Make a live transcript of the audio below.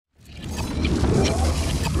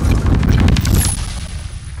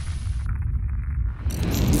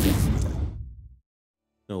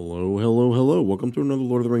welcome to another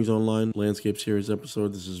Lord of the Rings Online Landscape Series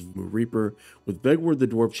episode. This is Reaper with Vegward, the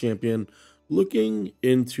Dwarf Champion, looking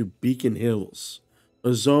into Beacon Hills,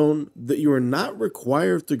 a zone that you are not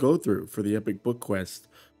required to go through for the epic book quest,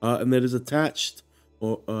 and that is attached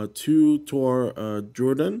to Taur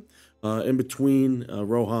Drúadan, in between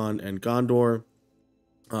Rohan and Gondor,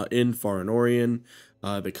 in Far Anorien,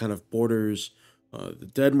 that kind of borders the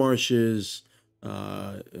Dead Marshes,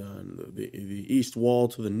 the East Wall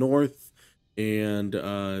to the north, and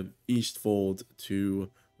Eastfold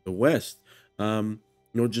to the west.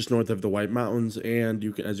 Just north of the White Mountains, and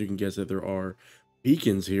you can, as you can guess, that there are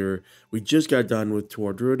beacons here. We just got done with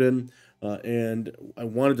Taur Drúadan, and I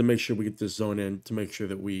wanted to make sure we get this zone in to make sure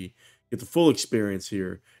that we get the full experience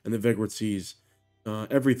here, and that Vegward sees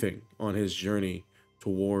everything on his journey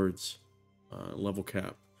towards level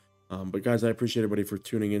cap. But guys, I appreciate everybody for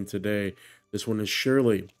tuning in today. This one is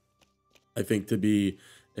surely, I think, to be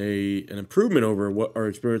an improvement over what our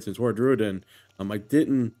experience in Taur Drúadan. I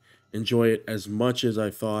didn't enjoy it as much as I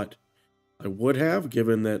thought I would have,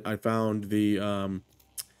 given that I found the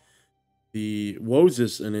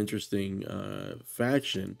Wozus an interesting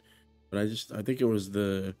faction, but I think it was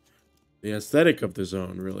the aesthetic of the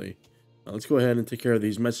zone, really. Let's go ahead and take care of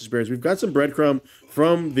these message bearers. We've got some breadcrumb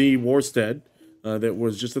from the Warstead that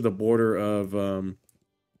was just at the border of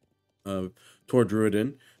Taur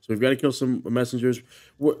Drúadan. So we've got to kill some messengers.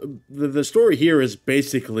 The story here is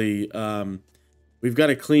basically we've got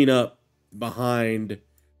to clean up behind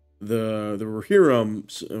the Rohirrim,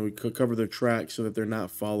 so we could cover their tracks so that they're not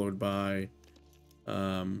followed by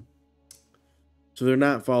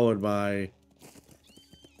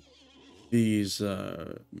these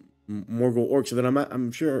Morgul orcs. So that I'm not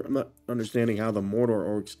understanding how the Mordor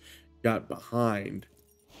orcs got behind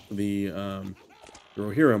the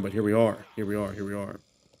Rohirrim, but here we are.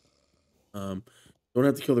 Don't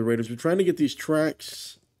have to kill the raiders. We're trying to get these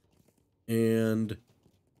tracks and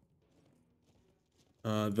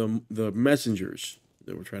the messengers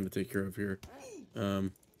that we're trying to take care of here.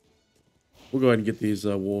 We'll go ahead and get these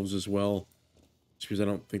wolves as well, just because I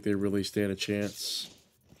don't think they really stand a chance.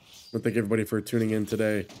 I thank everybody for tuning in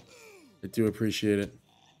today. I do appreciate it.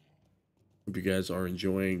 Hope you guys are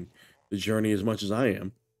enjoying the journey as much as I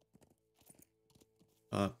am.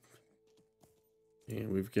 And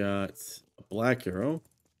we've got a black arrow.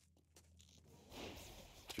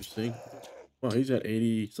 Interesting. Wow, he's at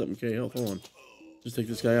 80-something K health. Hold on. Just take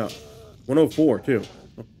this guy out. 104, too.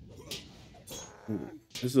 Oh.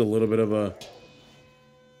 This is a little bit of a...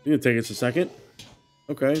 It's gonna take us a second.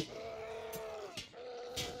 Okay.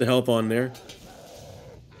 The health on there.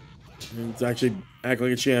 And it's actually act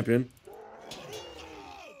like a champion.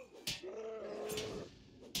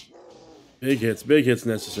 Big hits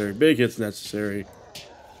necessary. Big hits necessary.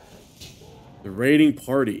 The raiding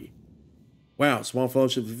party. Wow, small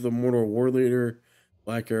fellowship of the Mordor war leader,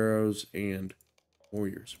 black arrows, and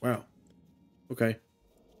warriors. Wow. Okay.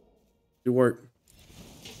 Good work.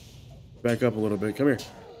 Back up a little bit. Come here.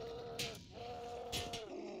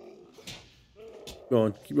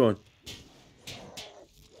 Keep going.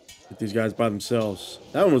 Get these guys by themselves.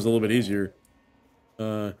 That one was a little bit easier.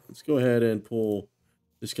 Let's go ahead and pull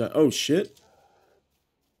this guy. Oh, shit.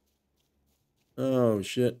 Oh,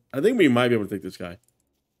 shit. I think we might be able to take this guy.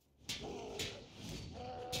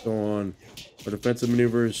 Go on. Our defensive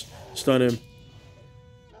maneuvers. Stun him.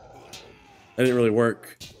 That didn't really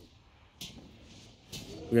work.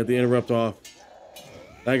 We got the interrupt off.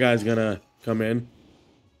 That guy's gonna come in.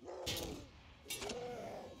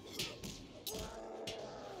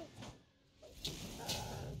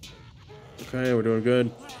 Okay, we're doing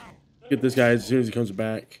good. Get this guy as soon as he comes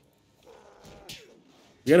back.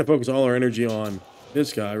 We gotta focus all our energy on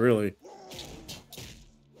this guy, really.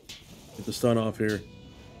 Get the stun off here.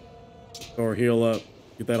 Or heal up.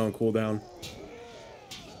 Get that on cooldown.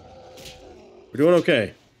 We're doing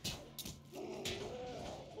okay.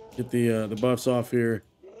 Get the buffs off here.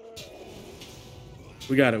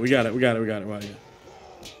 We got it. Wow, yeah.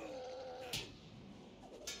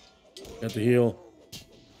 Got the heal.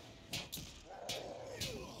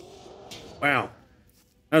 Wow.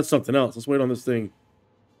 That's something else. Let's wait on this thing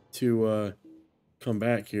to come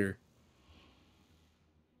back here.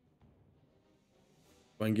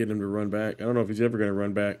 If I can get him to run back. I don't know if he's ever going to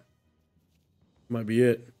run back. Might be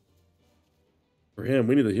it. For him,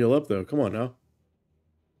 we need to heal up, though. Come on now.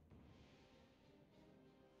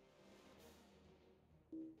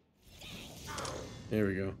 There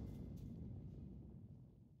we go. All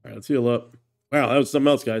right, let's heal up. Wow, that was something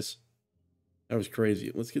else, guys. That was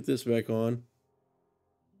crazy. Let's get this back on.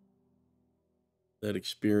 That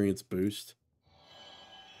experience boost.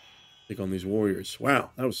 Take on these warriors.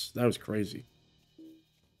 Wow, that was crazy.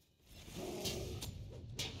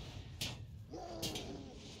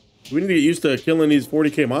 We need to get used to killing these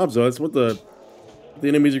 40k mobs, though. That's what the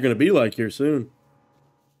enemies are going to be like here soon.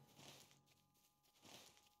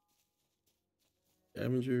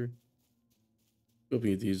 Scavenger.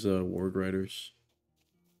 Hoping at these ward riders.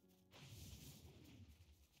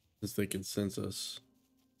 Since they can sense us.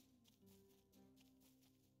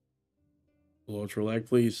 LOTRO lag,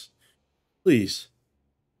 please. Please.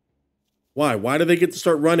 Why? Why do they get to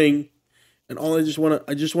start running? And all I just want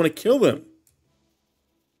to kill them.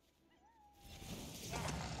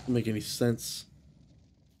 Doesn't make any sense.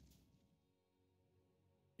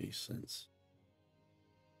 Any sense.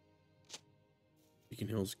 Beacon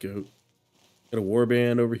Hill's goat. Got a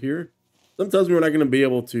warband over here. Sometimes we're not going to be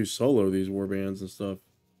able to solo these warbands and stuff.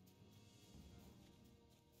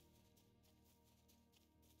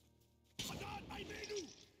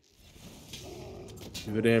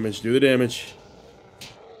 Do the damage. Do the damage.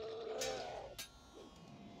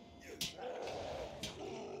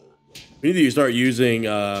 We need to start using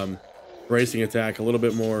bracing attack a little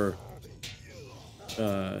bit more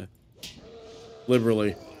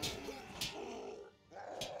liberally.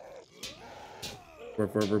 We're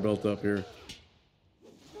further built up here.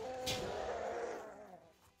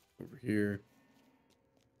 Over here.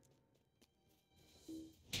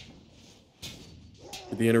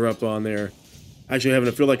 Get the interrupt on there. Actually having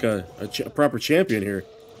to feel like a proper champion here.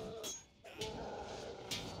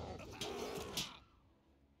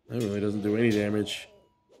 That really doesn't do any damage.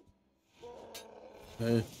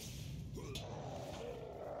 Okay.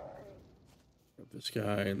 Got this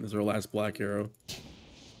guy, and this is our last black arrow.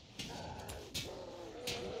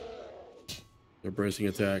 They're bracing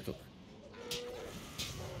attack.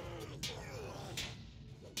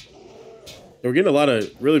 We're getting a lot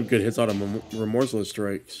of really good hits on them. Remorseless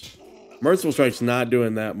strikes. Merciful strike's not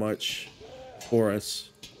doing that much for us.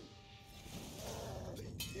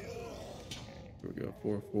 Here we go,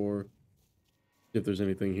 4-4. See if there's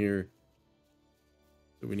anything here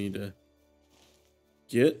that we need to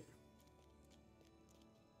get.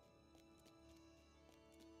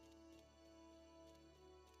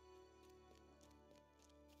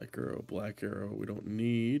 Black arrow, we don't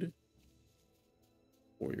need.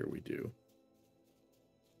 Warrior, we do.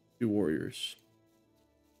 2 warriors.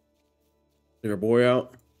 Get our boy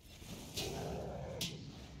out.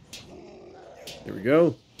 There we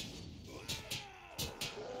go.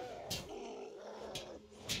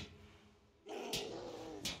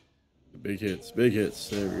 Big hits, big hits.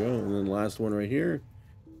 There we go. And then last one right here.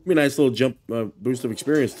 Be a nice little jump boost of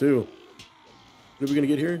experience too. What are we gonna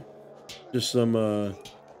get here? Just some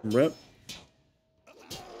rep.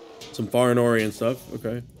 Some Far Anorien stuff.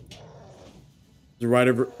 Okay. The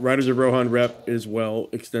Riders of Rohan rep as well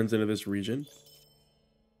extends into this region.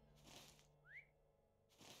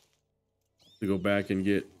 To go back and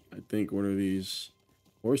get, I think, one of these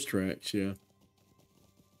horse tracks. Yeah.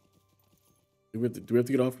 Do we have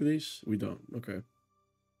to get off of these? We don't. Okay.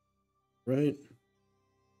 Right.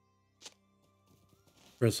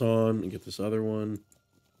 Press on and get this other one.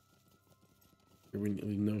 Here we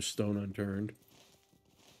leave no stone unturned.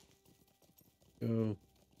 Go.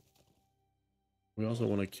 We also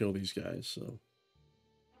want to kill these guys, so.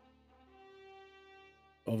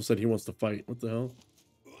 All of a sudden he wants to fight. What the hell?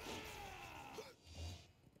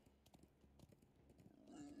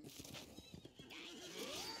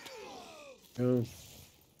 Go.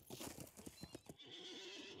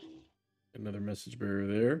 Another message bearer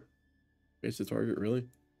there. Face the target, really?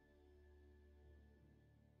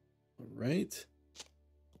 All right.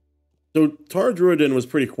 So Taur Drúadan was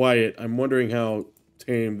pretty quiet. I'm wondering how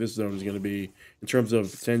tame this zone is going to be in terms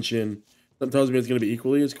of tension. That tells me it's going to be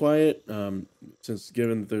equally as quiet, since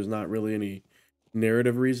given that there's not really any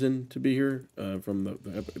narrative reason to be here from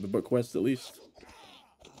the book quest at least.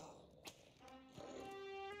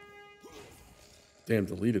 Damn,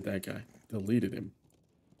 deleted that guy. Deleted him.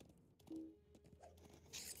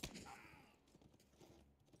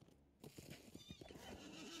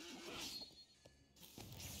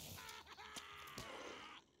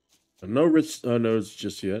 No rich nodes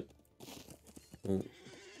just yet. We'll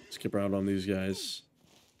skip out on these guys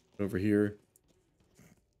over here.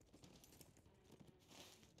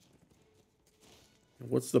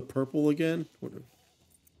 What's the purple again? What,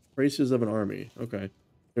 traces of an army. Okay.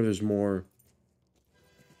 Maybe there's more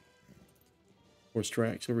horse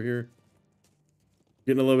tracks over here.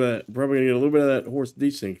 Getting a little bit, probably gonna get a little bit of that horse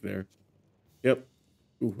desync there. Yep.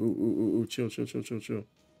 Ooh, chill.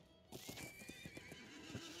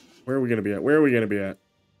 Where are we gonna be at? Where are we gonna be at?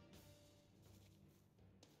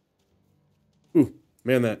 Ooh,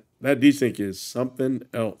 man, that desync is something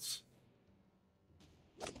else.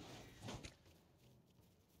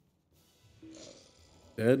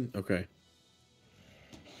 Dead? Okay.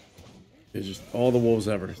 It's just all the wolves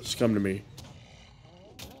ever. Just come to me.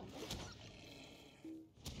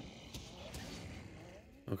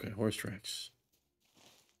 Okay, horse tracks.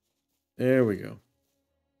 There we go.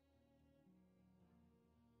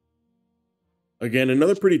 Again,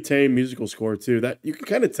 another pretty tame musical score too. That you can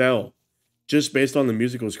kind of tell just based on the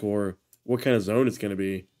musical score what kind of zone it's going to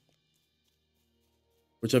be.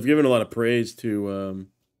 Which I've given a lot of praise to.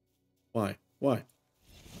 Why?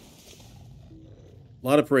 A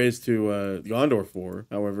lot of praise to Gondor for.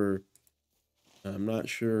 However, I'm not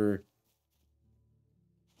sure.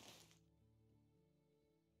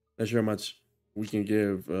 Not sure how much we can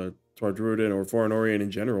give Taur Drúadan or Far Anorien in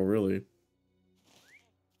general, really.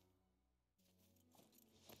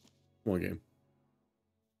 Come on, game.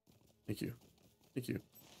 Thank you. Thank you.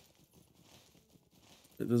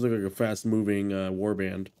 It does look like a fast-moving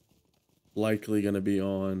warband. Likely going to be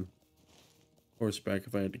on horseback,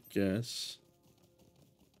 if I had to guess.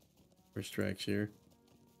 First tracks here.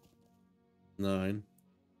 9.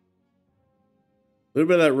 A little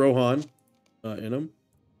bit of that Rohan in them.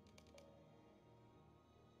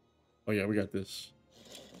 Oh yeah, we got this.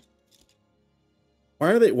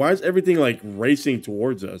 Why is everything like racing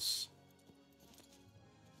towards us?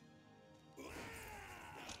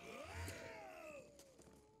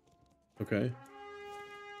 Okay.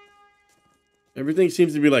 Everything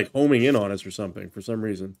seems to be like homing in on us or something for some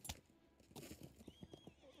reason.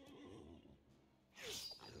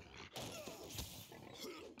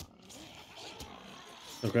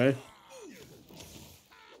 Okay.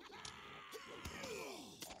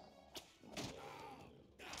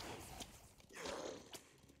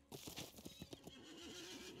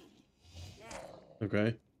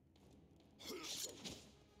 Okay.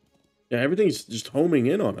 Yeah, everything's just homing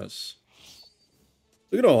in on us.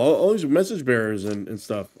 Look at all these message bearers and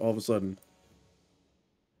stuff all of a sudden.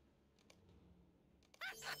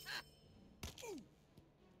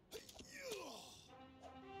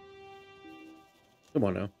 Come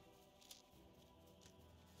on now.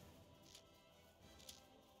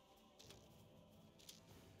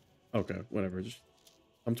 Okay, whatever. Just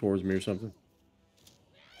come towards me or something.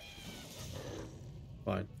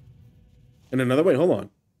 Fine. And another way, hold on.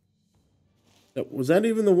 Was that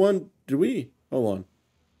even the one? Did we? Hold on.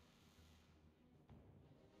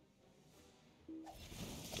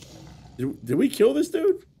 Did we kill this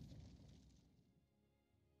dude?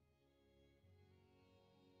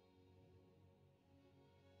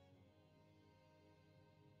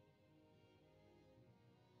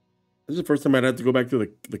 This is the first time I'd have to go back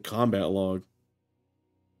to the combat log.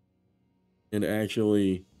 And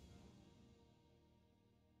actually...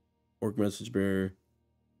 Orc message bearer.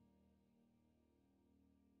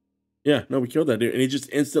 Yeah, no, we killed that dude. And he just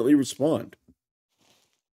instantly respawned.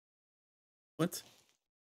 What?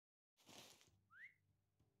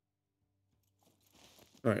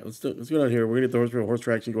 All right, let's go down here. We're gonna get the horse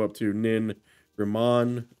tracks and go up to Nin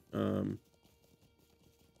Rimmon,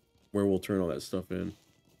 where we'll turn all that stuff in.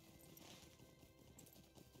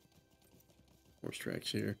 Horse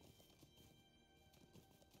tracks here.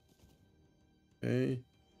 Okay.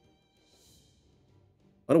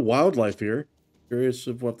 A lot of wildlife here. Curious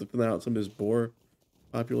if we'll have to find out some of this boar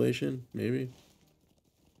population, maybe.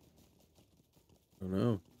 I don't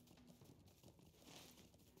know.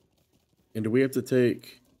 And do we have to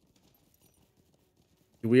take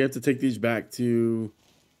these back to...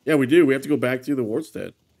 Yeah, we do. We have to go back to the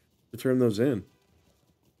Wardstead to turn those in.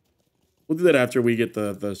 We'll do that after we get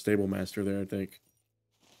the stable master there, I think.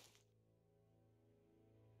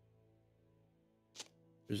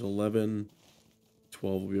 There's 11.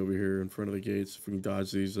 12 will be over here in front of the gates. If we can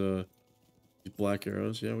dodge these black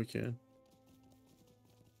arrows. Yeah, we can.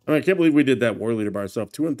 I mean, I can't believe we did that war leader by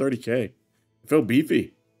ourselves. 230k. It felt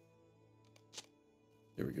beefy.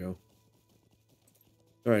 There we go.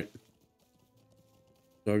 All right.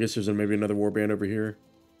 So I guess there's maybe another warband over here.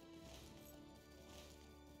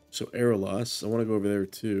 So Aerolos. I want to go over there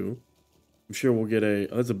too. I'm sure we'll get a...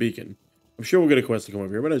 Oh, that's a beacon. I'm sure we'll get a quest to come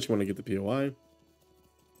over here, but I just want to get the POI.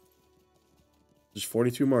 Just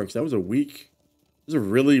 42 marks. That was a weak... This is a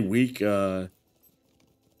really weak... By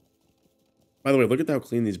the way, look at how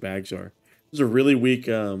clean these bags are. This is a really weak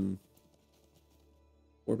warband.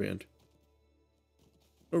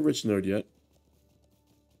 No rich node yet.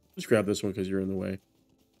 Just grab this one because you're in the way.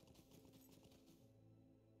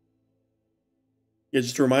 Yeah,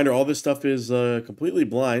 just a reminder, all this stuff is completely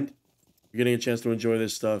blind. You're getting a chance to enjoy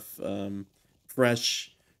this stuff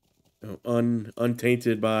fresh, you know,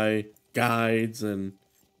 untainted by guides and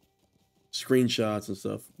screenshots and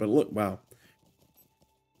stuff. But look, wow.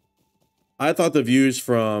 I thought the views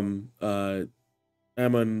from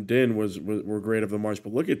Ammon Din were great of the march,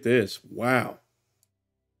 but look at this. Wow.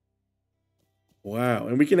 Wow.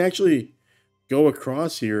 And we can actually go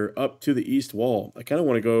across here up to the east wall. I kind of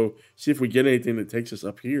want to go see if we get anything that takes us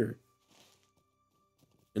up here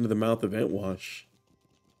into the mouth of Entwash.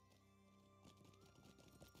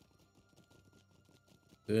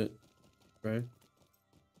 That's it. Right?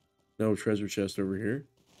 No treasure chest over here.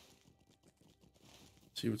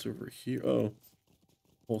 Let's see what's over here. Oh,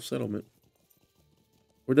 whole settlement.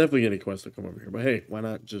 We're definitely getting a quest to come over here, but hey, why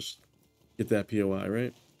not just get that POI,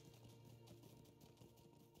 right?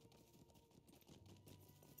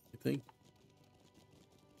 You think?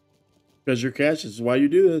 Treasure cache is why you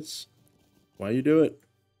do this. Why you do it.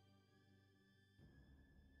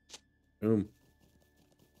 Boom.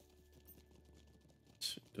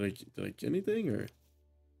 Did I get anything or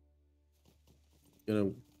get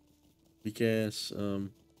a weak ass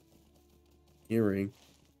earring?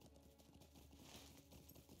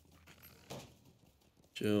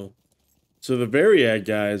 Chill. So the Variag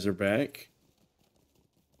guys are back.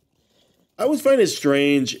 I always find it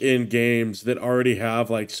strange in games that already have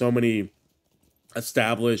like so many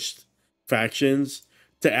established factions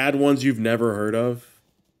to add ones you've never heard of.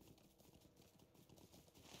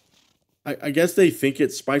 I guess they think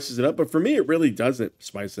it spices it up, but for me, it really doesn't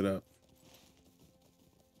spice it up.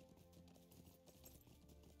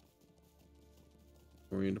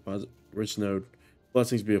 Orient deposit. Rich node.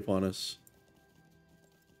 Blessings be upon us.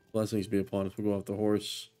 Blessings be upon us. We'll go off the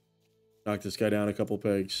horse. Knock this guy down a couple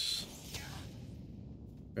pegs.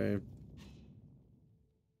 Okay.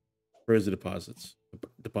 Where's the deposits?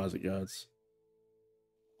 Deposit gods.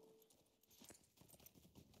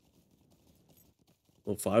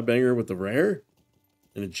 Little 5-banger with the rare?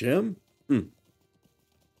 And a gem?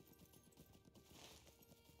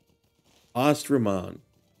 Ost Rimmon.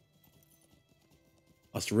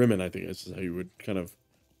 Ost Rimmon, I think is how you would kind of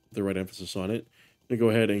put the right emphasis on it. I'm gonna go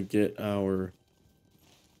ahead and get our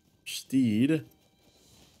steed.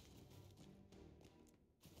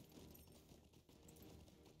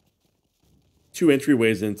 Two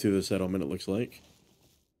entryways into the settlement, it looks like.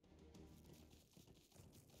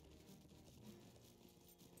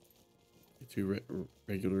 Two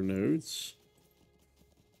regular nodes.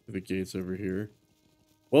 The gates over here.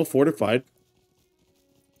 Well fortified.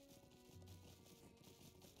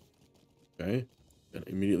 Okay. Gotta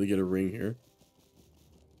immediately get a ring here.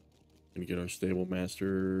 Gonna get our stable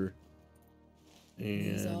master.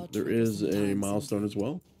 And there is a milestone as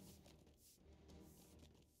well.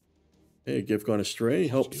 Hey, a gift gone astray.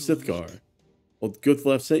 Help Sithgar. Well,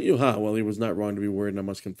 Guthlef sent you? Ha, well, he was not wrong to be worried, and I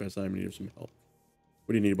must confess I am in need of some help.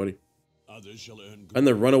 What do you need, buddy? And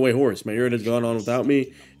the runaway horse. My errand has gone on without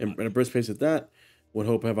me, and a brisk pace at that. What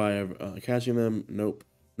hope have I of catching them? Nope.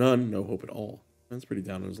 None. No hope at all. That's pretty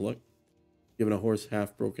down on his luck. Given a horse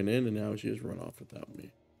half broken in, and now she has run off without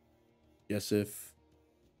me. Yesif.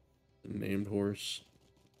 The named horse.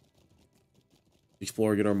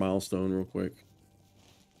 Explore, get our milestone real quick.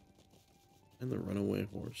 And the runaway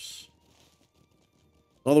horse.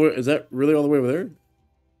 All the way, is that really all the way over there?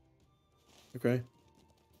 Okay.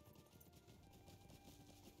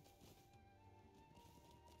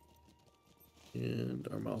 And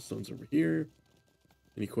our milestone's over here.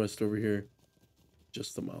 Any quest over here?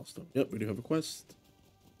 Just the milestone. Yep, we do have a quest.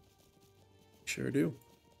 Sure do.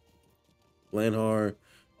 Lanhar,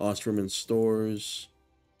 Ost Rimmon stores.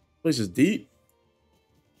 Place is deep.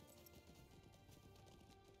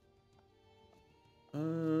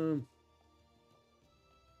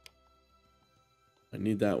 I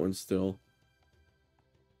need that one still.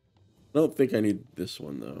 I don't think I need this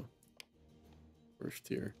one though. First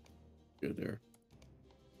tier. Good there.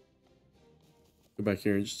 Go back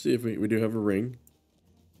here and just see if we do have a ring.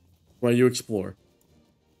 While you explore.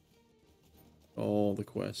 All the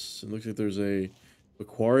quests. It looks like there's a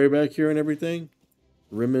quarry back here and everything.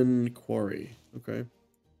 Rimmon Quarry. Okay.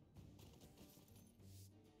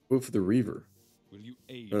 Go for the Reaver. Will you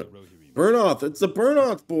aid Rohirrim? Burnhoth. It's the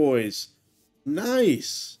Burnhoth boys.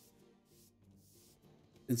 Nice.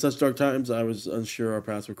 In such dark times, I was unsure our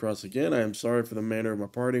paths would cross again. I am sorry for the manner of my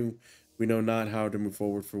parting. We know not how to move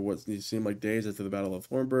forward for what seemed like days after the Battle of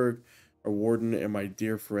Hornburg. Our warden and my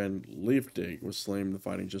dear friend Leifdig was slain in the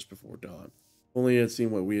fighting just before dawn. Only had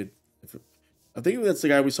seen what we had. I think that's the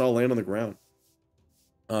guy we saw land on the ground.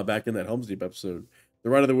 Back in that Helm's Deep episode.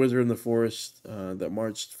 The ride of the wizard in the forest that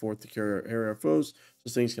marched forth to carry our foes.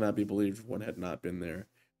 Such things cannot be believed if one had not been there.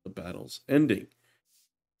 The battle's ending.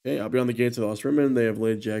 Okay, I'll be on the gates of the Ost Rimmon. They have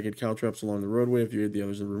laid jagged caltrops along the roadway if you aid the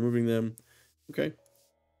others in removing them. Okay.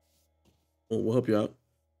 Well, we'll help you out.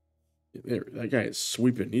 There, that guy is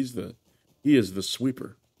sweeping. He is the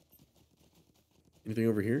sweeper. Anything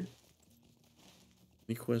over here?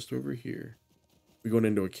 Any quest over here? We going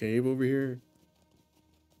into a cave over here?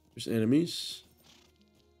 There's enemies.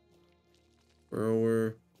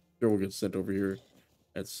 Burrower. Sure, we'll get sent over here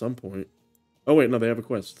at some point. Oh, wait, no, they have a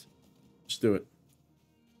quest. Let's do it.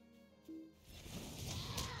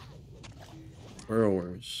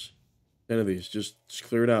 Burrowers. 10 of these. Just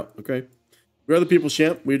clear it out. Okay. We are the people's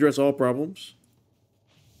champ. We address all problems.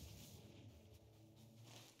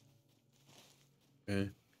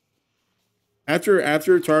 Okay.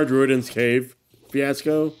 After Taur Drúadan's cave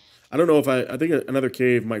fiasco, I don't know if I think another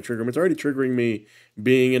cave might trigger him. It's already triggering me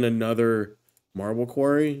being in another marble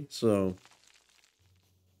quarry, so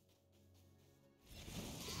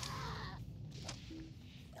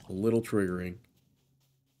a little triggering.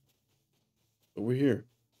 But we're here.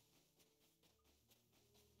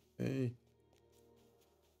 Okay.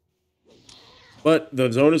 But the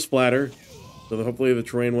zone is flatter, so hopefully the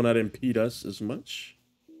terrain will not impede us as much.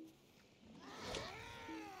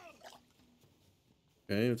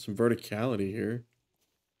 Okay, it's some verticality here.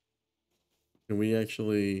 Can we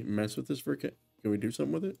actually mess with this? Can we do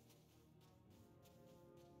something with it?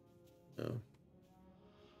 No.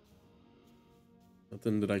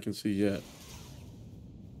 Nothing that I can see yet.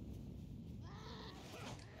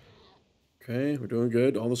 Okay, we're doing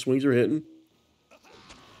good. All the swings are hitting.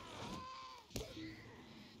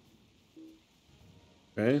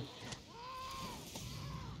 Okay.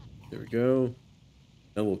 There we go.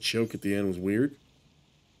 That little choke at the end was weird.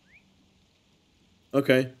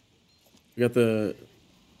 Okay. We got the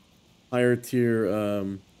higher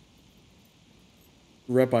tier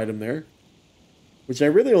rep item there. Which I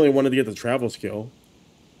really only wanted to get the travel skill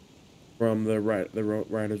from the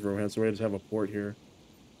Riders Rohan, so we just have a port here.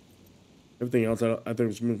 Everything else I think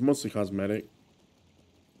was mostly cosmetic.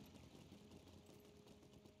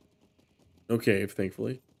 No cave,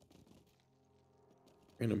 thankfully.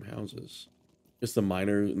 Random houses. Just a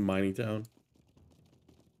mining town.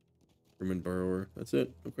 Rimmon Burrower. That's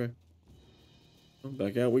it. Okay. Well,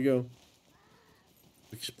 back out we go.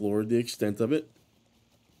 Explored the extent of it.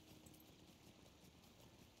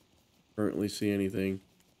 Currently see anything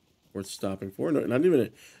worth stopping for? No, not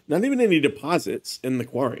even any deposits in the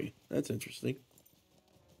quarry. That's interesting.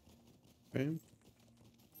 Okay.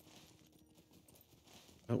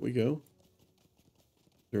 Out we go.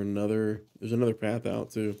 There's another path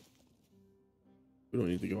out too. We don't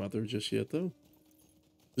need to go out there just yet though.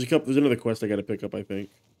 There's another quest I gotta pick up, I think.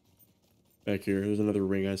 Back here. There's another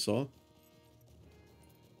ring I saw.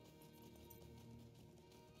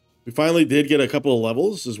 We finally did get a couple of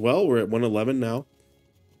levels as well. We're at 111 now.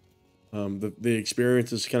 The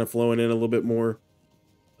experience is kind of flowing in a little bit more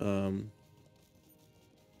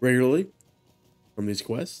regularly from these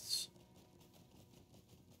quests.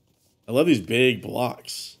 I love these big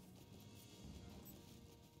blocks.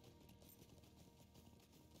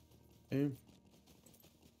 Okay.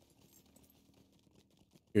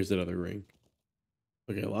 Here's that other ring.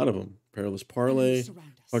 Okay, a lot of them. Perilous Parley.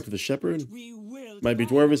 Talk to the shepherd. Might be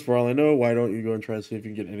dwarvish for all I know. Why don't you go and try to see if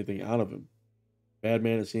you can get anything out of him? Bad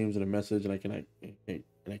man, it seems, in a message, and I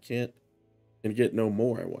can't get no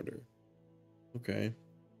more. I wonder. Okay.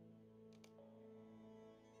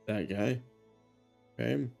 That guy.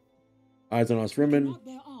 Okay. Eyes on Ost Rimmon.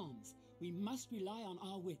 We must rely on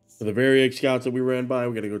our wits. For the Variags scouts that we ran by,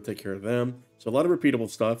 we got to go take care of them. So a lot of repeatable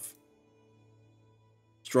stuff.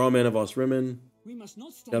 Straw man of Ost Rimmon.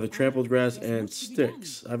 Gather trampled grass and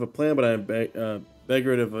sticks. I have a plan, but I am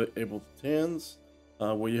Vegward of able hands.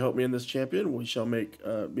 Will you help me in this, champion? We shall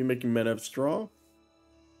be making men of straw.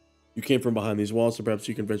 You came from behind these walls, so perhaps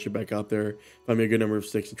you can venture back out there. Find me a good number of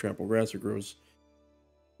sticks and trampled grass, or grows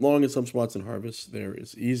long in some spots and harvest there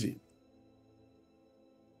is easy.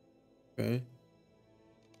 Okay.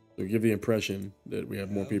 So give the impression that we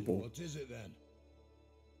have more people. What is it then?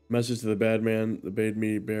 Message to the bad man that bade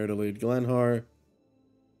me bear to lead Glanhar.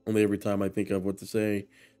 Only every time I think of what to say,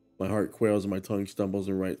 my heart quails and my tongue stumbles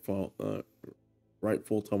and rightful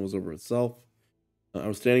tumbles over itself. I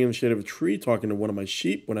was standing in the shade of a tree talking to one of my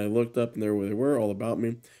sheep when I looked up, and there they were, all about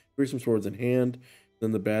me, fearsome swords in hand.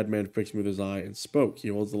 Then the bad man fixed me with his eye and spoke. He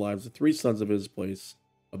holds the lives of 3 sons of this place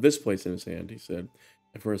in his hand, he said.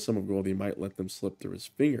 And for a sum of gold, he might let them slip through his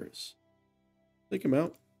fingers. Take him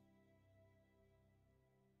out.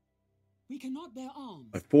 We cannot bear arms.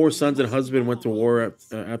 My 4 sons and husband went to war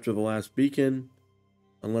after the last beacon.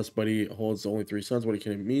 Unless Buddy holds only 3 sons, what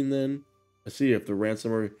can it mean then? I see, if the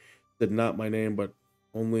ransomer said not my name, but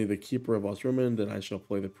only the keeper of Ost Rimmon, then I shall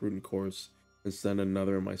play the prudent course and send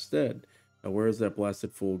another in my stead. Now where is that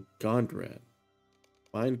blasted fool Gondrad?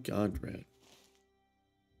 Find Gondrad.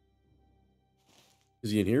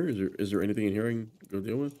 Is he in here? Is there anything in here I can go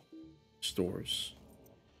deal with? Stores.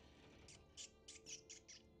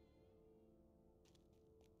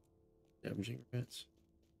 Scavenging rats.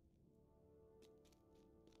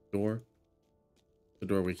 Door. The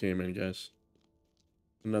door we came in, guys.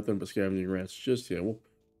 Nothing but scavenging rats just yet. We'll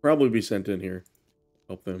probably be sent in here.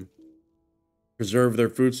 Help them preserve their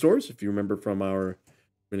food stores. If you remember from our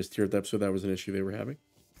Minas Tirith episode, that was an issue they were having.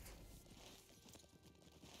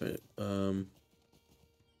 Right,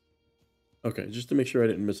 okay, just to make sure I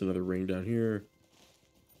didn't miss another ring down here.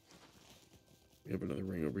 We have another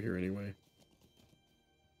ring over here anyway.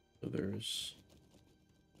 So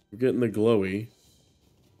we're getting the glowy.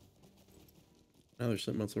 Now there's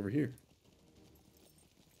something else over here.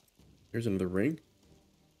 Here's another ring.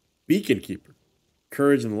 Beacon Keeper.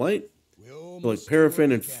 Courage and light. So like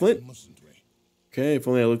paraffin and flint. Okay, if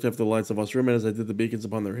only I looked after the lights of Ost Rimmon as I did the beacons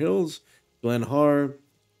upon their hills. Glenhar.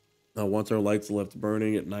 Once our lights left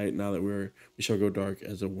burning at night, now that we shall go dark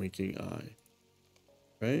as a winking eye.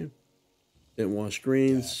 Okay. Entwash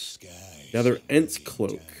greens. Gather Ent's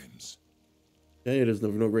cloak. Okay, it is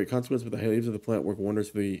no great consequence, but the leaves of the plant work wonders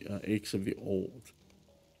for the aches of the old.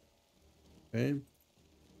 Okay.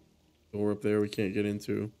 Door up there we can't get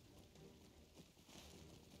into.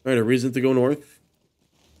 All right, a reason to go north.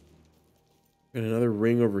 And another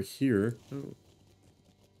ring over here. Oh.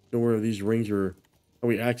 Know where these rings are. How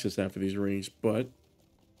we access after these rings, but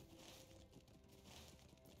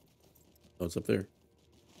oh, it's up there.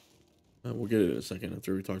 We'll get it in a second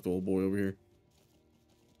after we talk to old boy over here.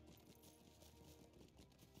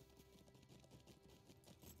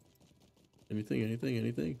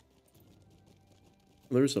 Anything?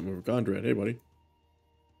 Well, there's something over Gondred. Hey, buddy.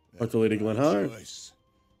 Talk to Lady Glenhar.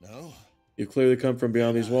 No. You clearly come from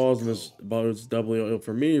beyond these walls, and this bodes doubly ill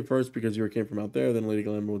for me. First, because you came from out there, then Lady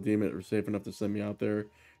Glenhar will deem it safe enough to send me out there.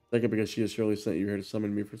 Second, because she has surely sent you here to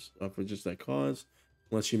summon me for just that cause,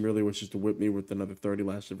 unless she merely wishes to whip me with another 30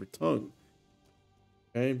 lashes of her tongue.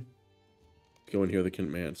 Okay. Go and hear the Kent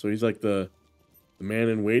man. So he's like the man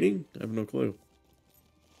in waiting? I have no clue.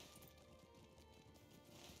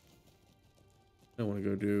 I want to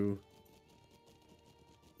go do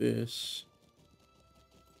this.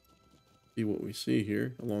 See what we see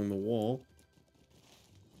here along the wall.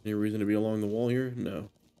 Any reason to be along the wall here? No.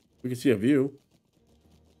 We can see a view.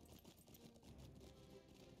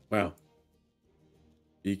 Wow.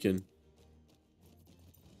 Beacon.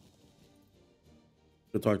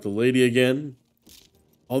 Go talk to Lady again.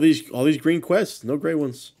 All these green quests, no gray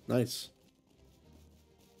ones. Nice.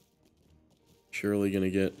 Surely gonna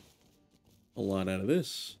get a lot out of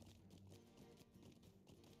this.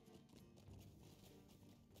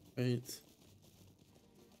 Right.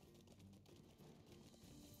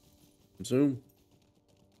 Zoom.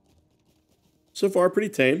 So far, pretty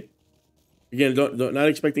tame. Again, not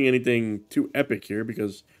expecting anything too epic here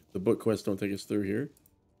because the book quests don't take us through here.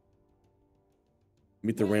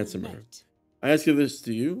 Meet the ransomer. I ask you this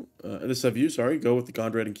of you, sorry. Go with the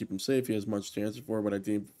Gondred and keep him safe. He has much to answer for, but I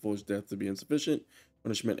deem foolish death to be insufficient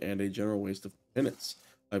punishment and a general waste of penance.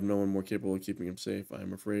 I have no one more capable of keeping him safe. I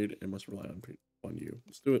am afraid and must rely on you.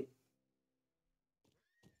 Let's do it.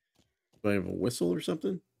 Do I have a whistle or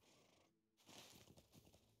something?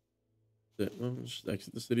 Well, let's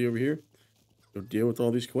exit the city over here. Go deal with all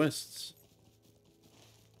these quests.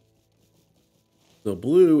 The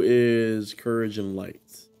blue is courage and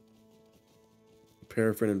light.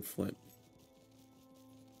 Paraffin and flint.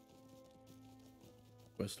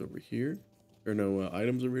 Quest over here. There are no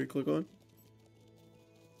items over here to click on.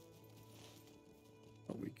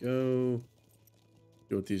 On we go.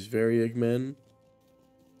 Go with these Variag men.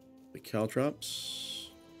 The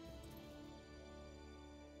caltrops.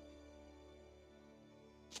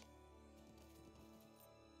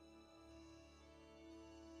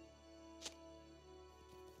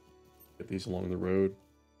 Get these along the road.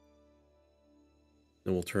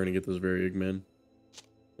 Then we'll turn and get those Variag men.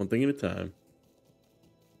 One thing at a time.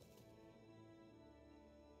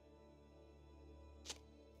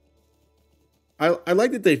 I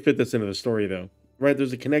like that they fit this into the story, though. Right?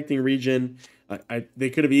 There's a connecting region. They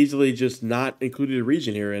could have easily just not included a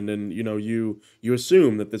region here, and then you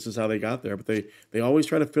assume that this is how they got there. But they always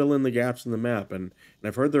try to fill in the gaps in the map, and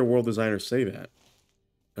I've heard their world designers say that,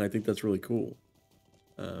 and I think that's really cool.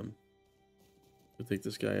 We'll take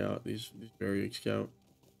this guy out. These Variag scout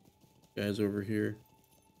guys over here.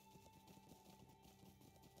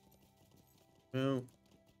 Well,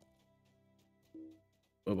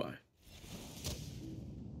 bye-bye.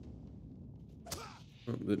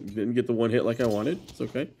 Oh, didn't get the one hit like I wanted. It's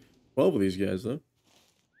okay. 12 of these guys, though.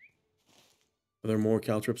 Are there more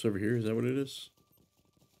caltrops over here? Is that what it is?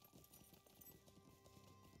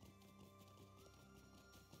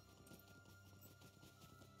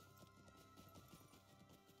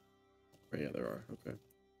 Oh, yeah, there are. Okay.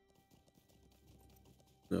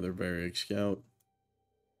 Another Variag scout.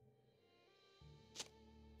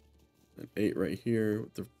 An 8 right here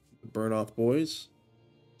with the Burnhoth boys.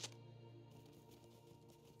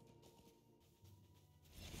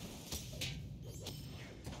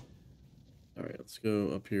 All right, let's go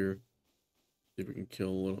up here. See if we can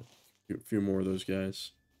kill a few more of those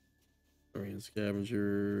guys. Aryan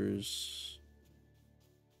scavengers.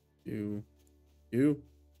 You.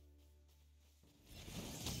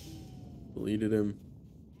 Deleted him.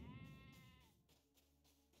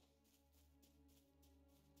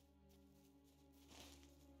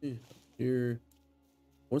 Yeah, here.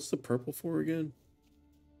 What's the purple for again?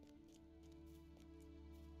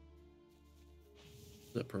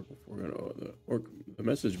 What's that purple for? Oh, the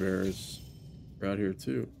message bearers are out here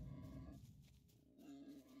too.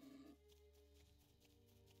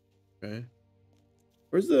 Okay.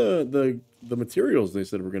 Where's the materials they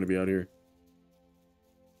said were going to be out here?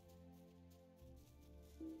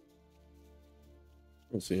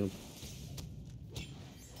 I don't see them.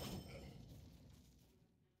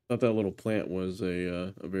 Thought that little plant was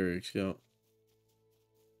a Variag scout.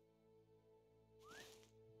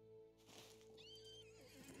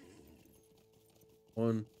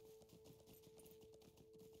 One.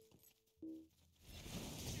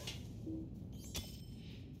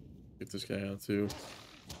 Get this guy out too.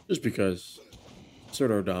 Just because.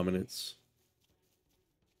 Assert our dominance.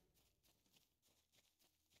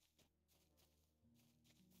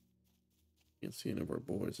 Can't see any of our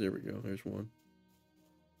boys. There we go. There's one.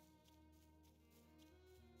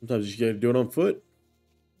 Sometimes you just gotta do it on foot.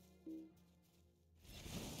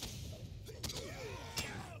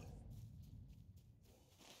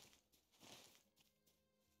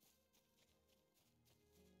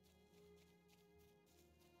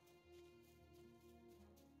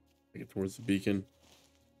 Take it towards the beacon.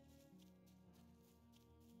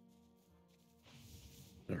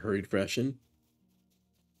 In a hurried fashion.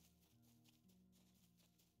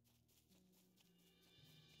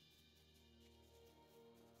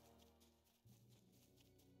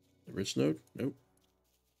 The rich node? Nope.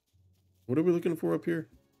 What are we looking for up here?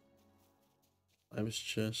 Lavish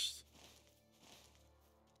chest.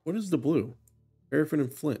 What is the blue? Paraffin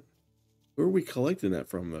and flint. Where are we collecting that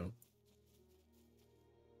from, though?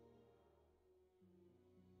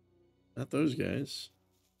 Not those guys.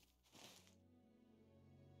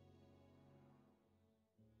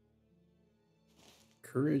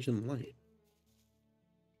 Courage and light.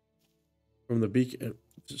 From the beacon.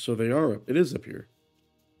 So they are up. It is up here.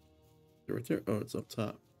 They're right there. Oh, it's up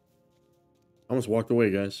top. I almost walked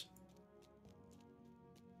away, guys.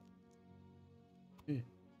 Okay.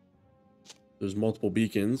 There's multiple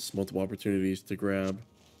beacons, multiple opportunities to grab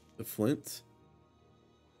the flint.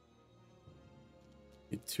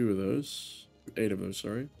 Need 2 of those. 8 of those,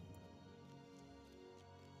 sorry.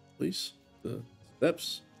 Please. The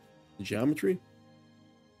steps. The geometry.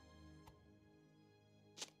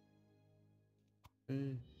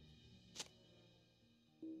 Okay.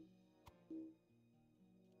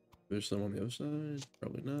 There's some on the other side.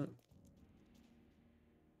 Probably not.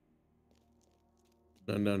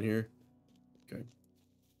 None down here. Okay.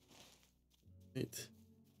 Right.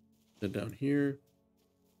 Then down here.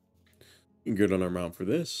 You can good on our mount for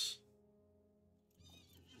this.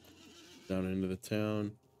 Down into the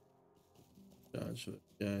town. Dodge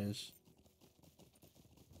the guys.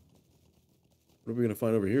 What are we going to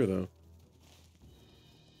find over here, though?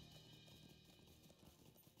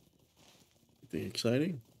 Anything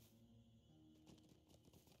exciting?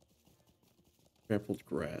 Trampled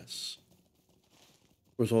grass.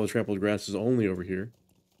 Of course, all the trampled grass is only over here.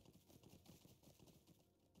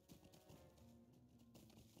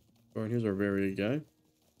 All right, here's our Variag guy.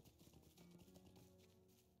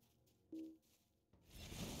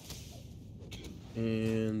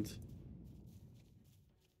 And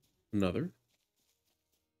another.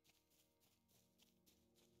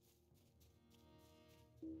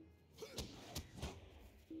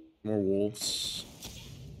 More wolves.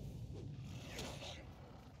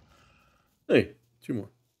 Hey, 2 more.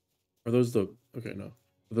 Are those the... Okay, no.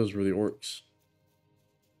 Those were the orcs.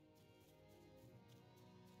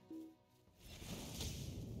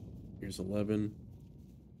 Here's 11.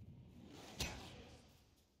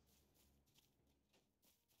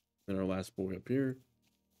 And our last boy up here.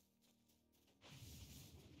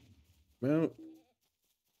 Mount.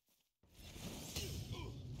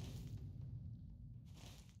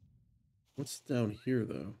 What's down here,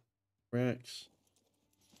 though? Cracks.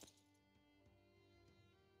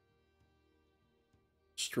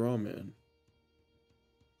 Strawman.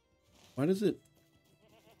 Why does it...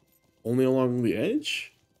 Only along the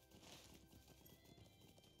edge?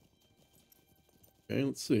 Okay,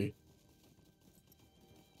 let's see.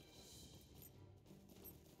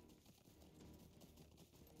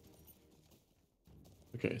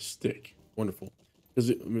 Okay, stick. Wonderful.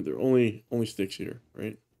 Because I mean, there are only sticks here,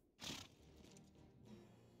 right?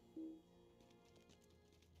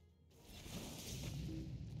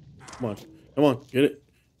 Come on. Come on, get it.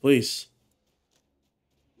 Please.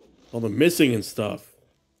 All the missing and stuff.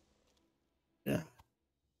 Yeah.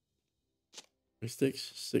 3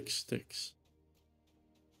 sticks? 6 sticks.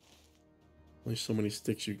 Only so many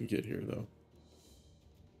sticks you can get here, though.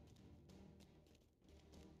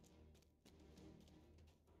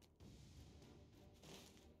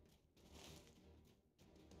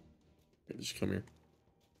 Okay, just come here.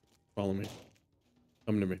 Follow me.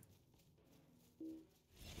 Come to me.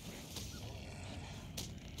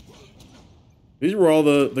 These were all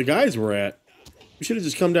the guys were at. We should have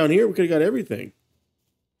just come down here. We could have got everything.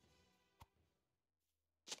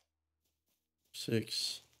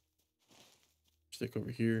 6. Stick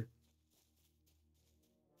over here.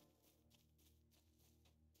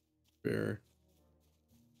 Bear.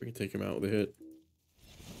 We can take him out with a hit.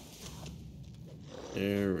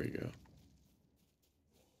 There we go.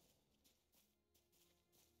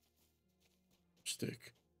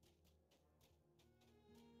 Stick.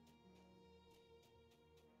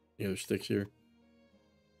 The other sticks here.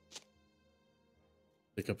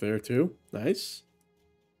 Stick up there too. Nice.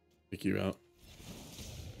 Pick you out.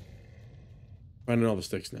 Finding all the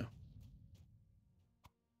sticks now.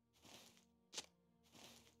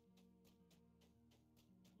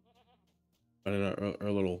 Finding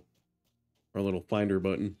our little finder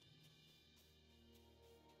button.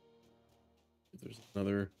 There's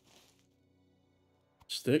another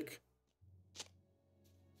stick.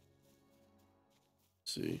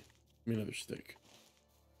 Let's see. Give me another stick.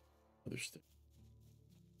 Another stick.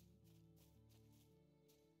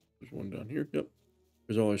 There's one down here. Yep.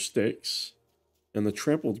 There's all our sticks. And the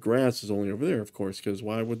trampled grass is only over there, of course, because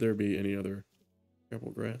why would there be any other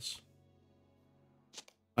trampled grass?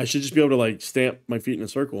 I should just be able to, like, stamp my feet in a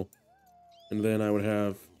circle. And then I would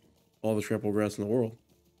have all the trampled grass in the world.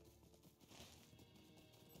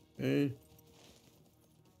 Okay.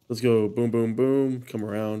 Let's go boom, boom, boom. Come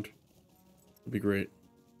around. It'll be great.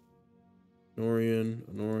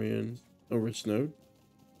 Anorien. Oh, rich node.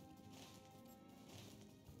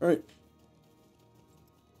 All right.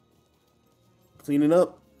 Cleaning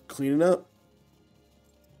up.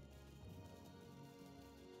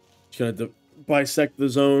 Just gonna bisect the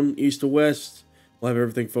zone east to west. We'll have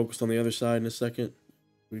everything focused on the other side in a second.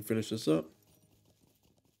 We finish this up.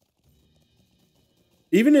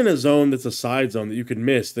 Even in a zone that's a side zone that you could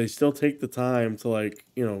miss, they still take the time to, like,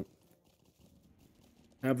 you know,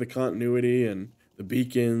 have the continuity and the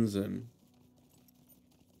beacons and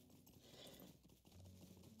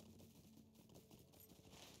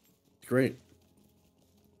it's great.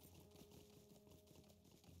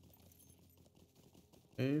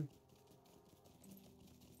 Okay.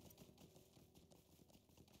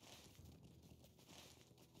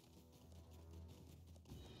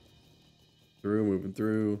 Moving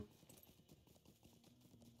through.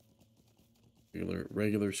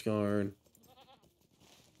 Regular scarn.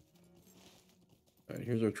 Alright,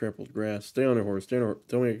 here's our trampled grass. Stay on your horse. Tell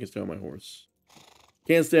me I can stay on my horse.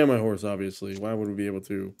 Can't stay on my horse, obviously. Why would we be able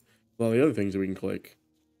to? Well, the other things that we can click.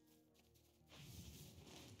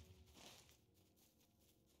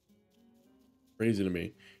 Crazy to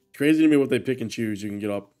me. Crazy to me what they pick and choose you can get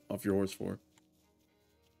off your horse for.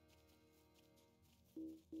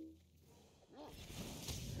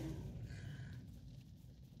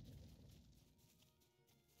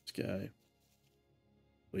 This guy.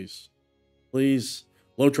 Please. Please.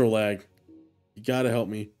 LOTRO lag. You gotta help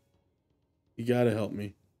me. You gotta help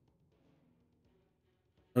me.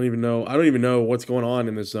 I don't even know what's going on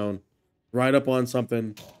in this zone. Ride up on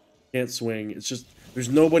something. Can't swing. It's just, there's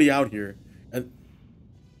nobody out here. And it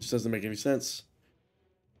just doesn't make any sense.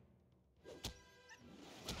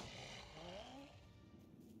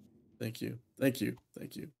 Thank you.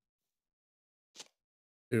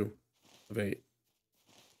 2 of 8.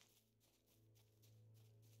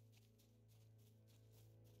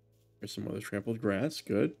 There's some other trampled grass.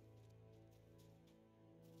 Good.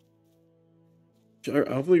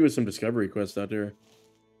 Hopefully with some discovery quests out there.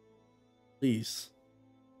 Please.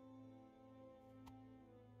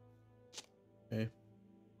 Okay.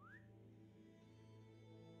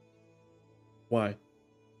 Why?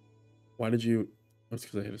 Why did you... That's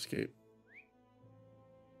because I hit escape.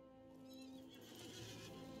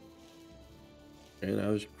 Okay, now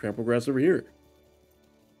there's trampled grass over here.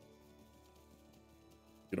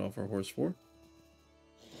 Get off our horse for.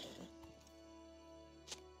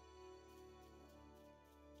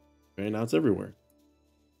 Okay, now it's everywhere.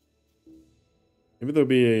 Maybe there'll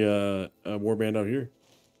be a warband out here.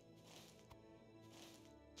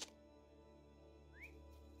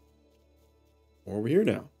 Or over here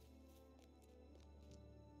now.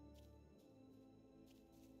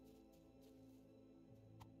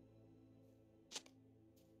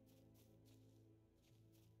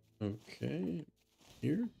 Okay,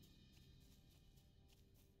 here.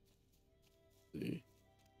 Let's see.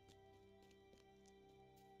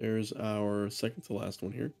 There's our second to last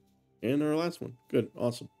one here. And our last one. Good,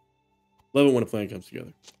 awesome. Love it when a plan comes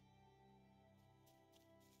together.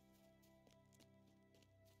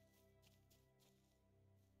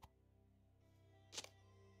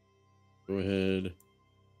 Go ahead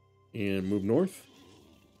and move north.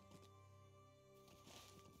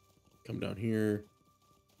 Come down here.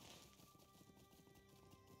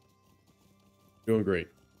 Doing great.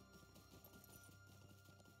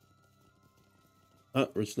 Ah,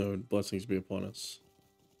 rich node. Blessings be upon us.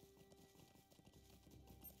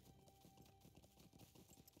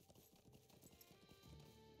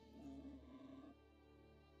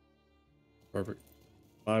 Perfect.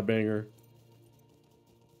 5-banger.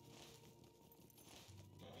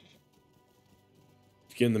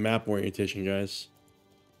 Just getting the map orientation, guys.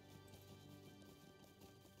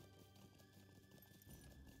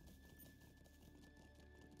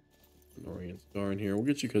 Anorien star in here. We'll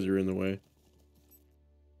get you because you're in the way.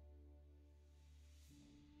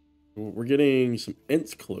 We're getting some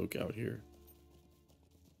Ents cloak out here.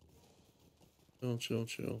 Chill, chill,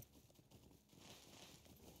 chill.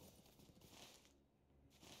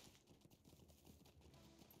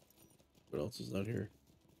 What else is out here?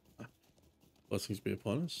 Ah, blessings be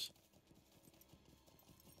upon us.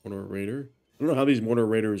 Mordor Raider. I don't know how these Mordor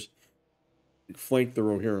Raiders flank the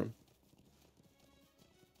Rohirrim.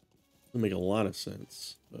 Doesn't make a lot of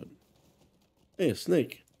sense, but hey, a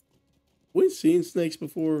snake. We've seen snakes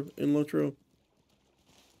before in LOTRO.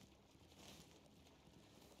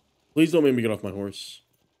 Please don't make me get off my horse.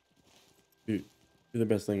 Dude, be the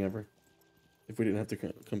best thing ever. If we didn't have to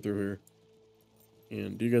come through here.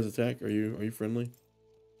 And do you guys attack? Are you friendly?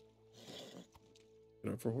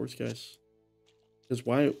 Get up for horse, guys. Because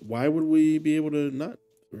why would we be able to not?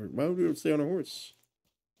 Or why would we stay on our horse?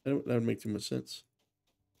 That would make too much sense.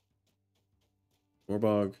 More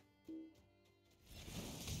bog.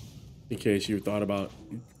 In case you thought about,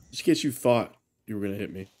 just in case you thought you were gonna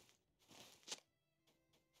hit me.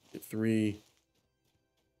 Get 3.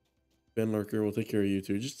 Ben Lurker will take care of you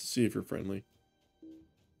too, just to see if you're friendly.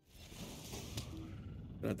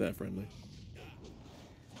 Not that friendly.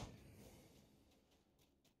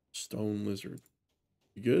 Stone lizard.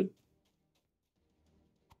 You good?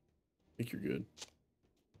 I think you're good.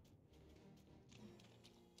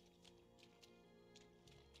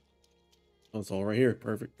 Oh, it's all right here.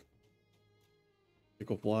 Perfect.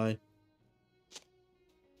 Pickle fly.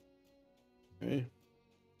 Okay.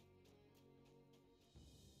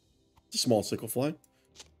 It's a small sickle fly.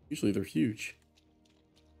 Usually they're huge.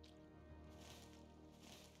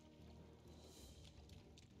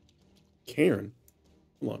 Karen.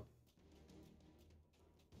 Hold on.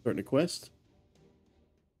 Starting a quest.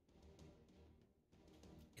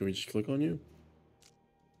 Can we just click on you?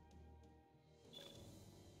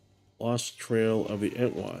 Lost Trail of the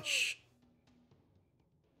Entwash.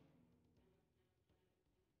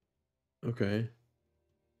 Okay.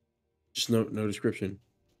 Just no description.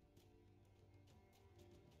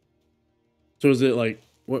 So is it like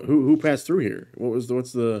what? Who passed through here? What's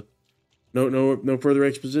the? No further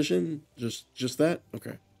exposition. Just that.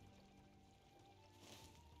 Okay.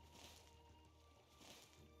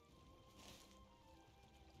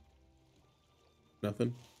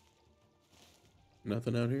 Nothing.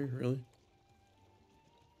 Nothing out here, really.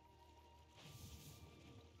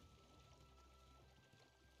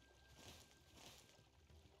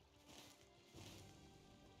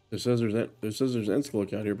 It says there's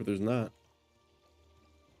Enskillock out here, but there's not.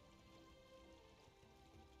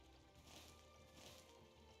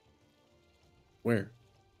 Where?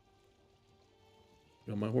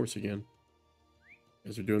 Get on my horse again.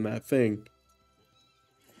 You guys are doing that thing.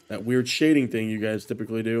 That weird shading thing you guys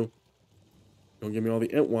typically do. Don't give me all the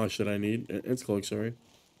Entwash that I need. Enskillock, sorry.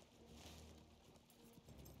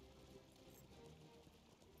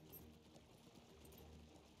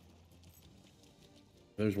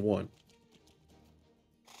 There's one.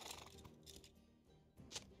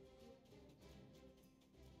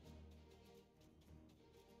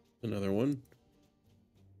 Another one.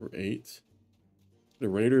 For 8. The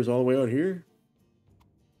Raiders all the way out here.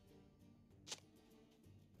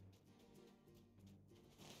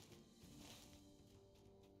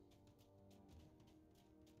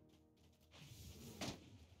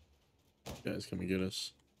 Guys, come and get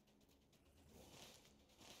us.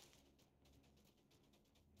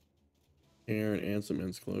 Aaron and some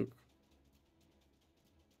men's cloak.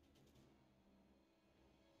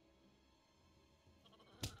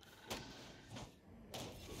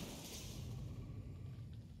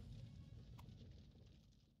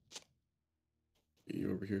 Get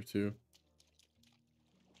you over here too.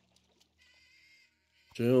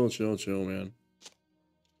 Chill, chill, chill, man.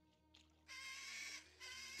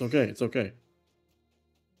 It's okay, it's okay.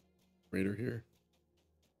 Raider here.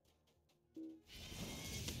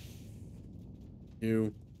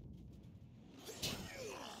 You.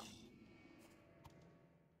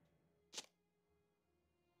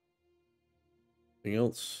 Anything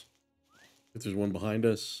else? If there's one behind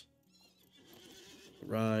us.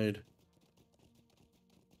 Ride.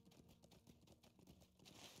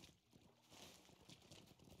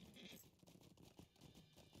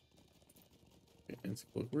 Okay,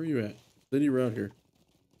 where are you at? It said you were out here.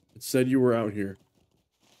 It said you were out here.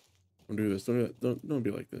 Don't do this. Don't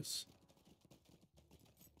be like this.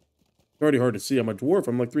 It's already hard to see. I'm a dwarf.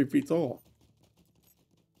 I'm like 3 feet tall.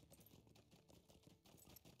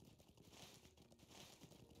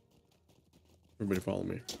 Everybody follow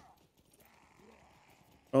me.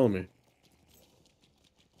 Follow me.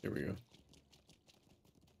 Here we go.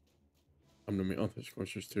 I'm gonna make, oh, of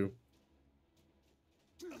course there's 2.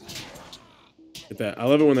 Get that. I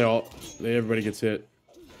love it when everybody gets hit.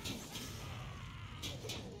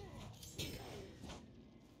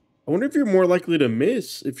 I wonder if you're more likely to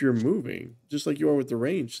miss if you're moving, just like you are with the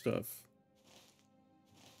range stuff.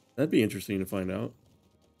 That'd be interesting to find out.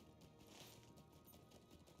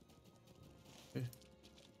 Okay.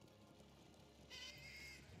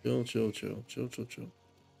 Chill, chill, chill, chill, chill, chill.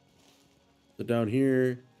 So down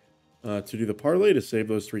here, to do the parlay to save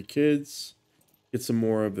those 3 kids. Get some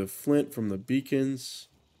more of the flint from the beacons.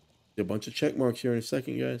 Get a bunch of check marks here in a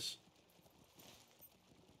second, guys.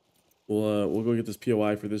 We'll go get this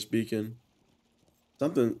POI for this beacon.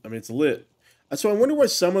 Something, I mean, it's lit. So I wonder why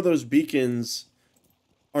some of those beacons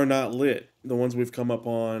are not lit. The ones we've come up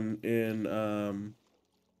on in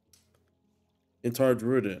Taur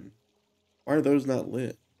Drúadan. Why are those not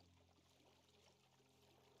lit?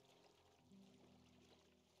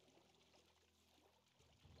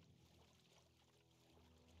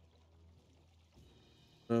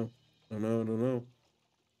 No, no, no, no.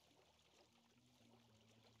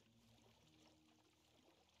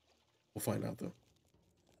 We'll find out though.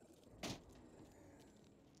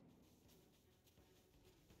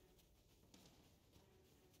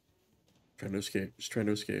 Trying to escape. Just trying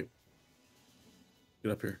to escape.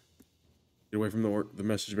 Get up here. Get away from the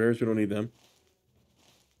message bearers. We don't need them.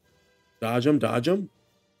 Dodge them. Dodge them.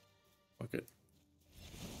 Fuck it.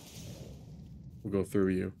 We'll go through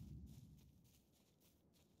you.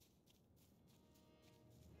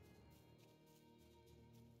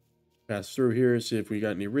 Pass through here. See if we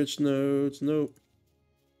got any rich nodes. Nope.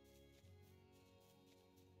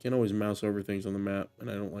 Can't always mouse over things on the map,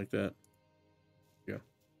 and I don't like that. Yeah.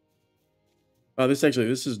 Oh, this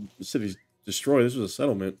is the city's destroyed. This was a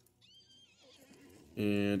settlement.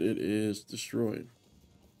 And it is destroyed.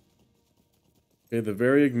 Okay, the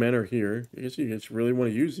Variag men are here. I guess you guys really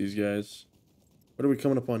want to use these guys. What are we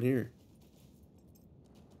coming up on here?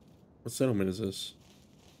 What settlement is this?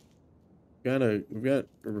 We've got a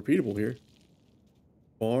repeatable here.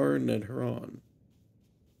 Far Anorien. All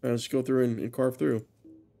right, let's go through and carve through.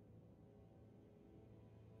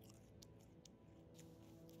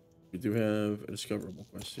 We do have a discoverable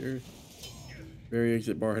quest here. Variags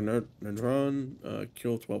at Far Anorien.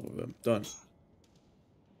 Kill 12 of them. Done.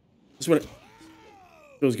 This one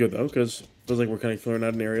feels good though, because it feels like we're kind of clearing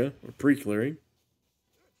out an area. We're pre-clearing.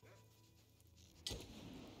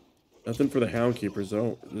 Nothing for the Hound Keepers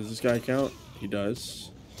though. Does this guy count? He does.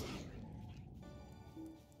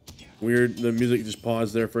 Weird, the music just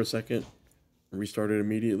paused there for a second. Restarted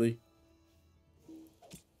immediately.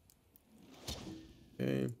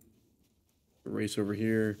 Okay. Race over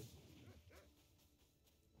here.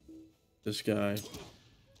 This guy.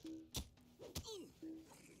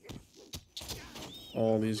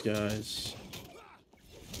 All these guys.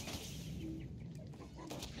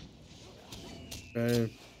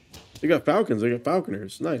 Okay. They got falcons. They got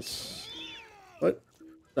falconers. Nice. What?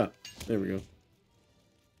 Ah, there we go.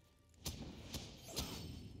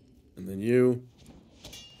 And then you.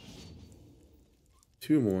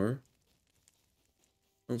 2 more.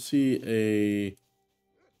 I don't see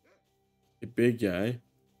a big guy.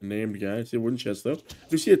 A named guy. I see a wooden chest though. Do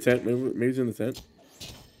you see a tent? Maybe it's in the tent.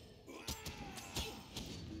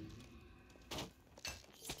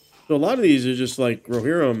 So a lot of these are just like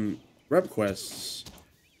Rohirrim rep quests.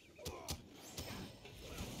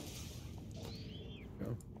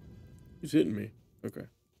 He's hitting me. Okay.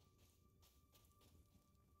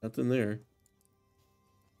 Nothing there.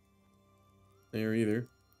 There either.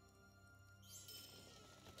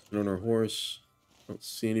 And on our horse. Don't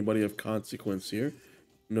see anybody of consequence here.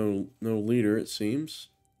 No leader, it seems.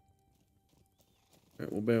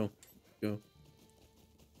 Alright, we'll bail. Go.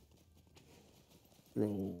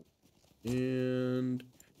 Roll. And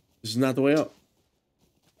this is not the way out.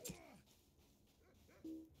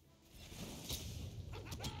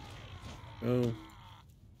 Oh.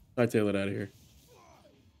 Hightail it out of here.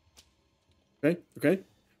 Okay, okay.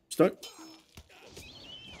 Stuck.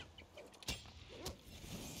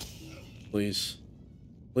 Please.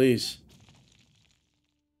 Please.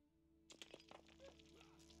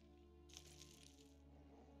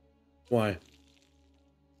 Why?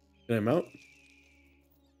 Get him out?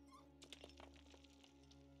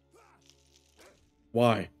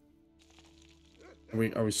 Why?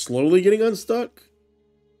 Are we slowly getting unstuck?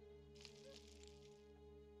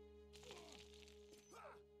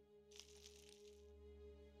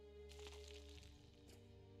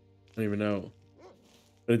 I don't even know.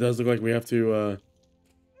 But it does look like we have to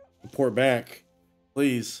report back.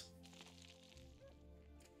 Please.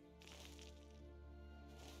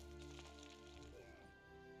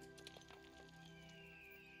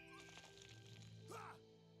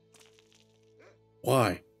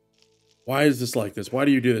 Why? Why is this like this? Why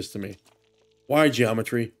do you do this to me? Why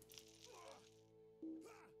geometry?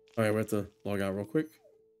 Alright, we have to log out real quick.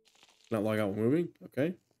 Not log out while moving.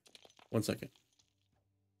 Okay. 1 second.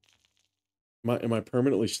 Am I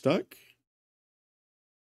permanently stuck?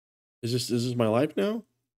 Is this my life now?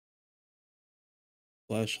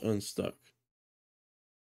 Flash unstuck.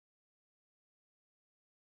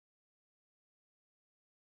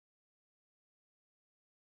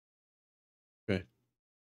 Okay.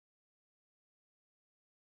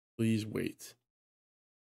 Please wait.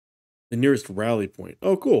 The nearest rally point.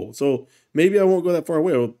 Oh, cool. So maybe I won't go that far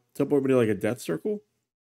away. I'll teleport everybody like a death circle.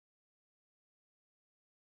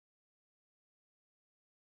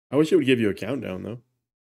 I wish it would give you a countdown, though.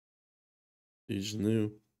 You just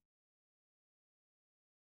knew.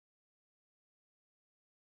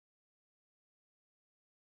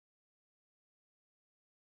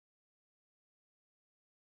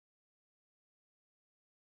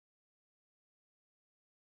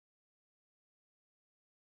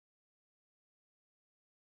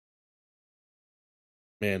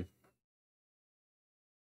 Man.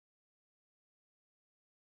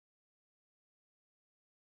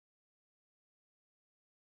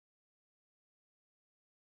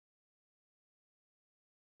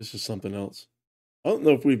 This is something else. I don't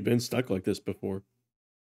know if we've been stuck like this before.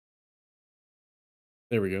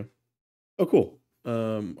 There we go. Oh, cool.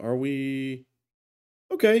 Are we...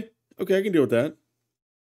 Okay. Okay, I can deal with that.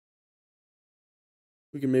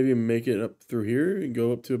 We can maybe make it up through here and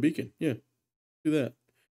go up to a beacon. Yeah, do that.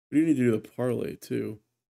 We do need to do the parlay, too.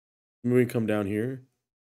 Maybe we can come down here.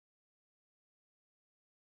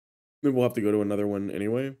 Maybe we'll have to go to another one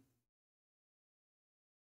anyway.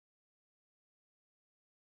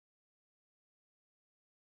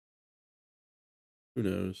 Who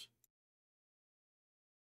knows?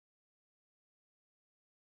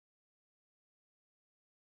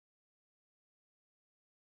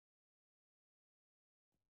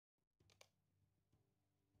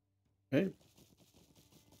 Okay.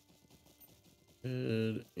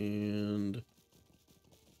 And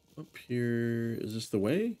up here, is this the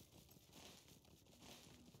way?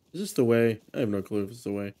 Is this the way? I have no clue if it's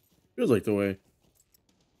the way. Feels like the way.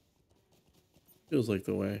 Feels like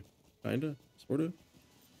the way. Kinda, sorta.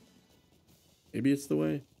 Maybe it's the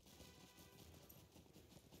way.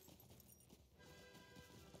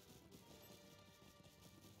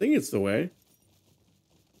 I think it's the way.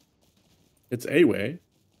 It's a way.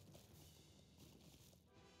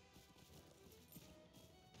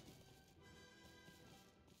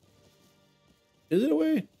 Is it a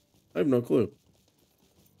way? I have no clue.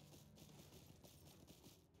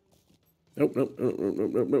 Nope, nope, nope, nope,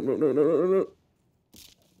 nope, nope, nope, nope, nope, nope, nope.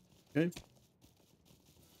 Okay.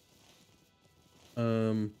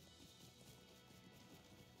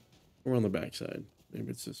 We're on the backside. Maybe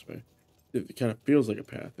it's this way. It kind of feels like a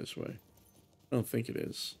path this way. I don't think it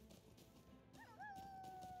is.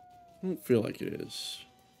 I don't feel like it is.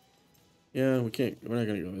 Yeah, we're not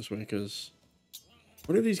gonna go this way because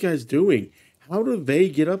what are these guys doing? How do they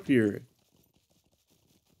get up here?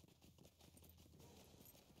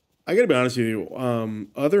 I gotta be honest with you.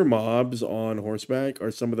 Other mobs on horseback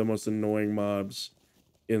are some of the most annoying mobs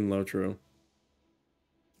in LOTRO.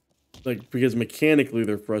 Like, because mechanically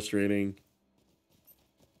they're frustrating.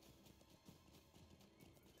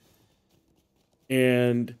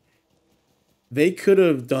 And They could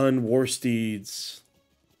have done war steeds.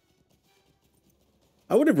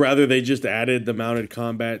 I would have rather they just added the mounted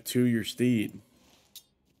combat to your steed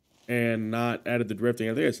and not added the drifting.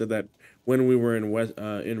 I think I said that when we were in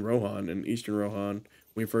Rohan, in Eastern Rohan,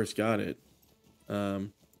 when we first got it.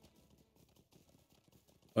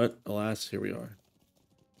 But alas, here we are.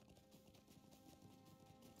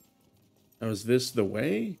 Now, is this the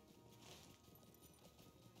way?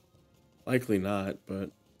 Likely not,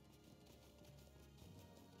 but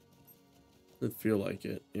doesn't feel like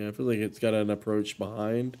it. Yeah, I feel like it's got an approach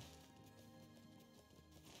behind.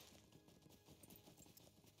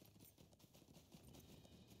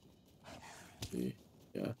 Yeah,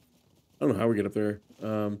 I don't know how we get up there.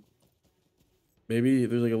 Maybe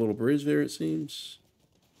there's like a little bridge there, it seems.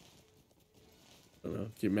 I don't know,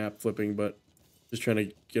 keep map flipping, but just trying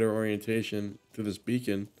to get our orientation to this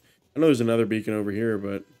beacon. I know there's another beacon over here,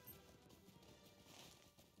 but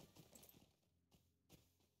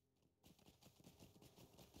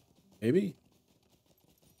maybe.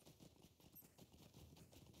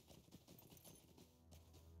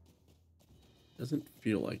 Doesn't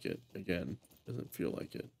feel like it. Again, doesn't feel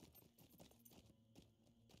like it.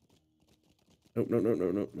 Nope, nope, nope,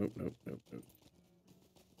 nope, nope, nope, nope, nope, nope.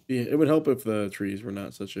 Yeah, it would help if the trees were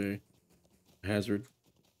not such a hazard.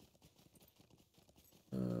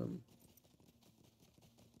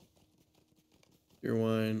 Your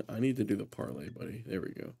wine. I need to do the parlay, buddy. There we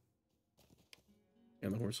go.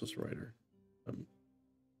 And the horseless rider.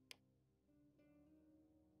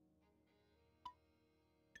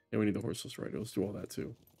 Yeah, we need the horseless rider. Let's do all that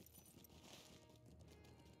too.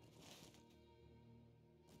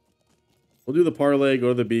 We'll do the parlay, go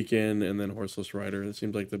to the beacon, and then horseless rider. It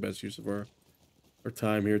seems like the best use of our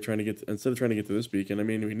time here. Trying to get instead of trying to get to this beacon. I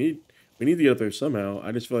mean, we need to get up there somehow.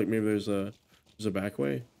 I just feel like maybe there's a back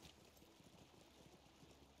way.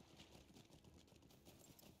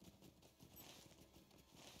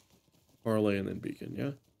 Parlay and then beacon,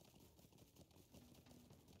 yeah.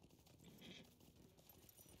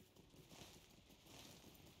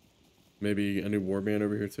 Maybe a new warband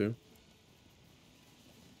over here too.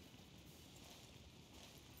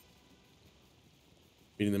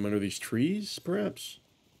 Meeting them under these trees, perhaps?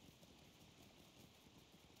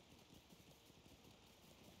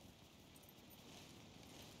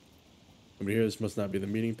 Over here, this must not be the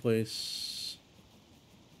meeting place.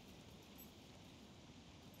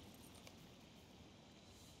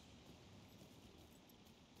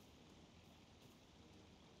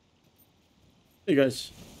 Hey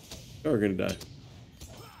guys. Oh, we're gonna die.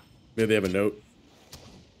 Maybe they have a note.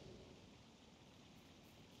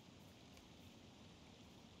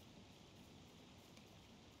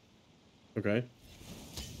 Okay.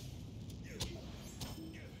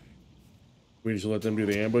 We just let them do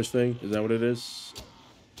the ambush thing? Is that what it is?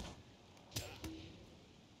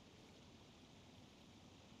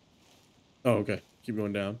 Oh, okay. Keep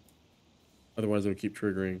going down. Otherwise, they'll keep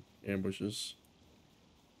triggering ambushes.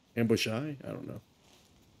 Ambush eye? I don't know.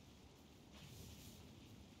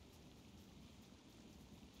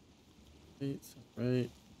 Right.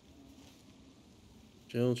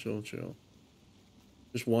 Chill, chill, chill.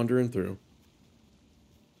 Just wandering through.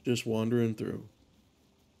 Just wandering through.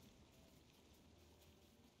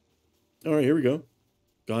 All right, here we go.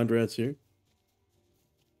 Gondrad's here.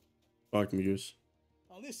 Fuck me, goose.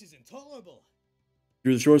 Oh, this is intolerable.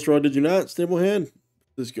 Drew the short straw, did you not? Stable hand.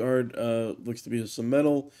 This guard looks to be some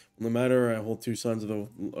metal. No matter, I hold 2 sons of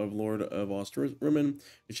Lord of Ost Rimmon. In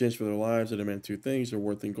exchange for their lives, I demand 2 things. They're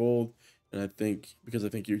worth in gold. And I think, because I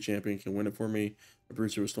think your champion can win it for me, a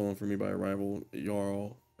bruiser was stolen from me by a rival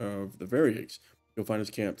Jarl of the Variags. You'll find his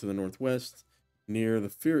camp to the northwest, near the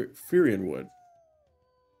Furian Wood.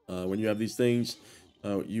 When you have these things,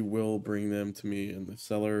 you will bring them to me in the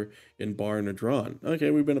cellar in Far Anorien. Okay,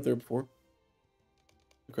 we've been up there before.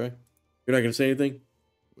 Okay. You're not going to say anything?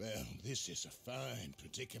 Well, this is a fine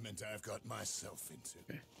predicament I've got myself into.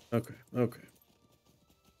 Okay. Okay. Okay.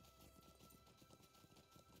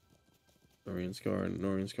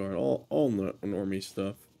 Norian Scar, all normie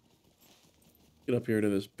stuff. Get up here to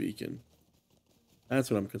this beacon. That's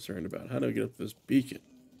what I'm concerned about. How do I get up to this beacon?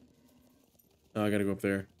 Oh, I gotta go up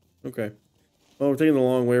there. Okay. Well, we're taking the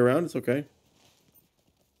long way around. It's okay.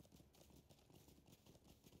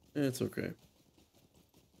 It's okay.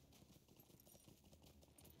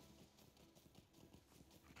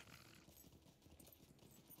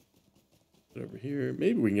 Get over here.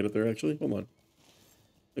 Maybe we can get up there, actually. Hold on.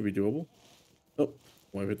 Maybe doable. Oh,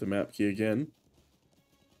 well, I hit the map key again.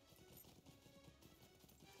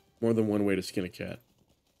 More than one way to skin a cat.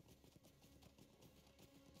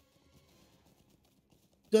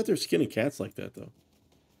 Who's out there skinning cats like that, though?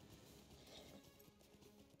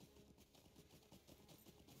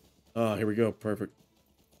 Ah, here we go. Perfect.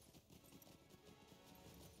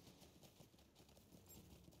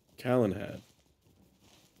 Callan.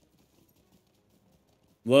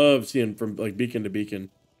 Love seeing from like beacon to beacon.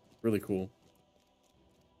 Really cool.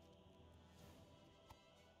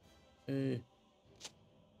 Okay.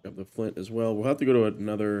 Grab the flint as well. We'll have to go to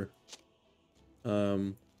another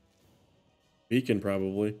beacon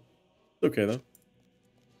probably. It's okay though.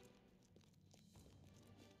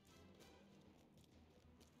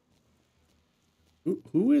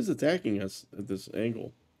 Who is attacking us at this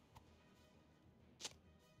angle?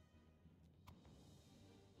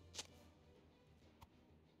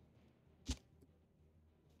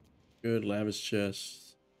 Good lavish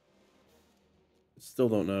chest. Still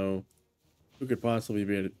don't know who could possibly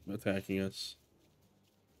be attacking us.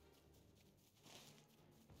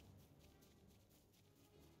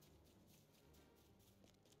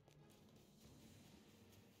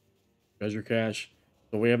 Treasure cache.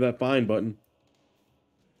 So we have that find button.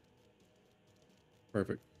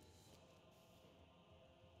 Perfect.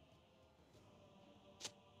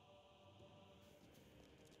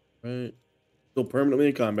 Right. Still permanently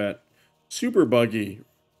in combat. Super buggy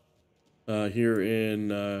here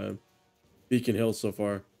in Beacon Hill so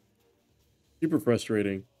far. Super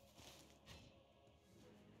frustrating.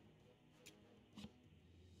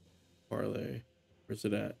 Parlay. Where's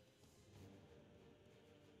it at? It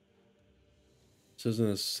says in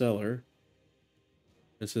a cellar.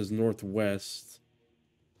 It says northwest.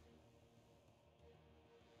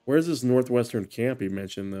 Where's this northwestern camp he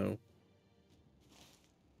mentioned though?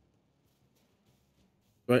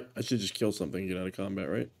 But I should just kill something and get out of combat,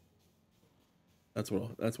 right? That's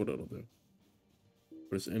what it'll do.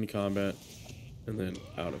 Put us in combat and then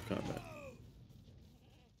out of combat.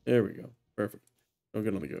 There we go. Perfect. Don't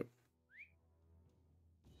get on the goat.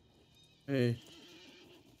 Okay.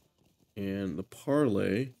 And the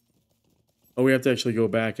parlay. Oh, we have to actually go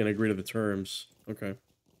back and agree to the terms. Okay.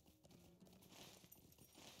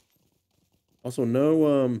 Also,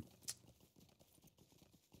 no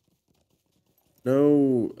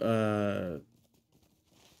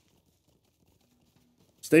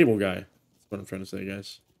stable guy. That's what I'm trying to say,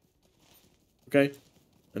 guys. Okay.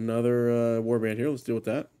 Another warband here. Let's deal with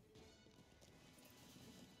that.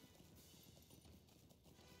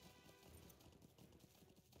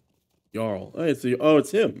 Jarl. Oh,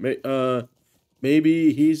 it's him.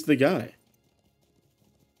 Maybe he's the guy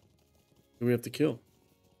who we have to kill.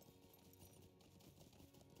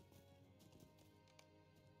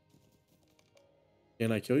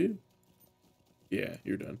 Can I kill you? Yeah,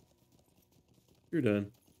 you're done. You're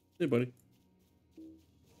done. Hey, buddy.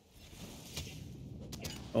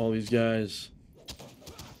 All these guys.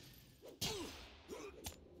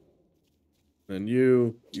 And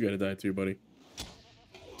you gotta die too, buddy.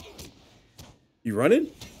 You running?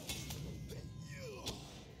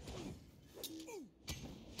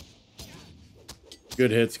 Good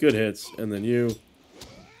hits, good hits. And then you.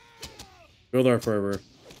 Build our fervor.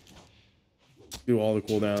 Do all the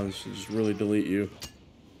cooldowns. Just really delete you.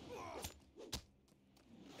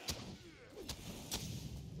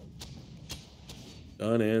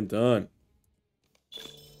 Done and done.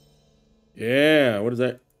 Yeah, what is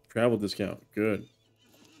that? Travel discount. Good.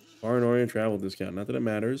 Far Anorien travel discount. Not that it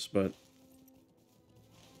matters, but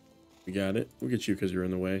we got it. We'll get you because you're in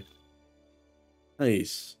the way.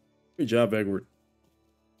 Nice. Good job, Vegward.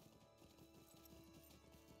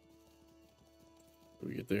 What do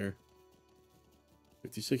we get there?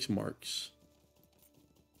 56 marks.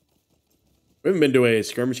 We haven't been to a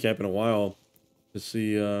skirmish camp in a while to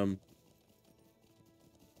see if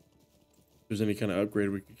there's any kind of upgrade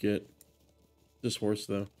we could get. This horse,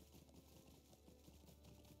 though.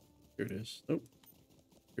 Here it is. Oh.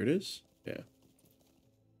 Here it is. Yeah.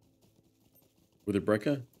 With a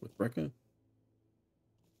Brecca? With Brecca?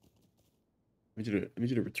 I need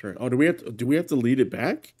you to return. Oh, do we have to lead it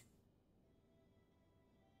back?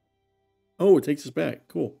 Oh, it takes us back.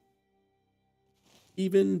 Cool.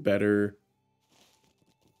 Even better.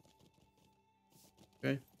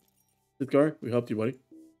 Okay. Lidgar, we helped you, buddy.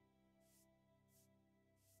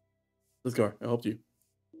 Lidgar, I helped you.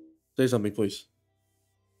 Say something, please.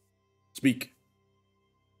 Speak.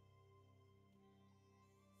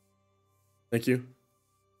 Thank you.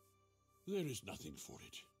 There is nothing for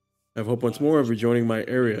it. I have hope once more of rejoining my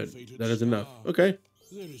area. That is enough. Okay.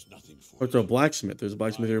 There is nothing for What's a blacksmith? There's a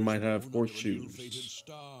blacksmith here who might have horseshoes.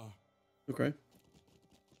 Okay.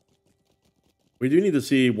 We do need to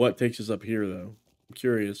see what takes us up here, though. I'm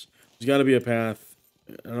curious. There's got to be a path.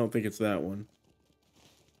 I don't think it's that one.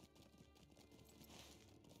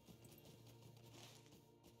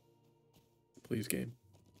 Please, game.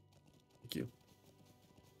 Thank you.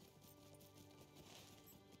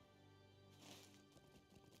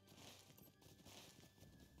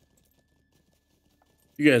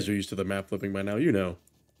 You guys are used to the map flipping by now, you know.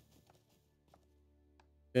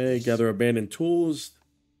 Okay, gather abandoned tools.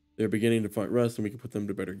 They're beginning to find rust, and we can put them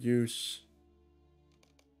to better use.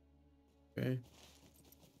 Okay.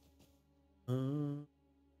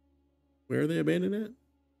 Where are they abandoned at?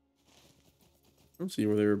 I don't see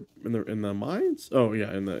where they're in the mines. Oh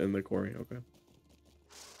yeah, in the quarry. Okay.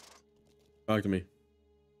 Talk to me.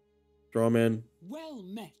 Strawman. Well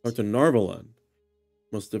met. Talk to Narvalan.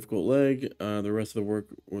 Most difficult leg. The rest of the work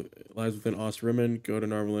lies within Ost Rimmon. Go to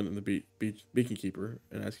Narvalan and the Beacon Keeper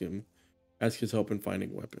and ask his help in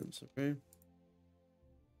finding weapons. Okay.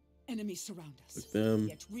 Enemies surround us. With them.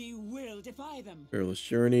 Yet we will defy them. Perilous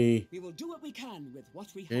journey. We will do what we can with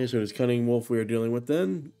what we have. Okay, so this cunning wolf we are dealing with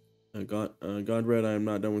then. Godred, I am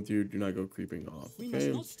not done with you. Do not go creeping off. We must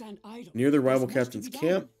not stand idle. Near the rival There's much captain's to be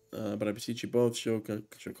camp, but I beseech you both, show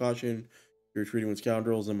caution. You're treating with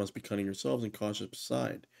scoundrels and must be cunning yourselves and cautious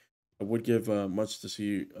beside. I would give much to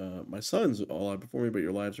see my sons all out before me, but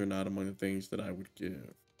your lives are not among the things that I would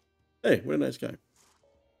give. Hey, what a nice guy.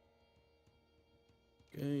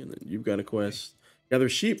 Okay, and then you've got a quest. Gather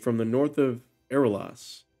sheep from the north of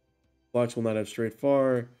Erelas. Flocks will not have strayed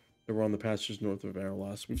far. They were on the pastures north of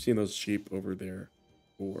Erelas. We've seen those sheep over there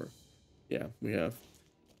before. Yeah, we have.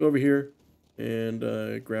 Go over here and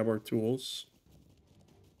grab our tools.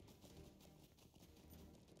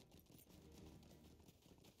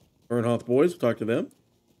 Burnhoth boys, we'll talk to them.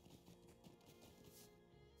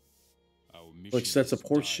 Like sets of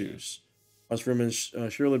horseshoes. Ost Rimmon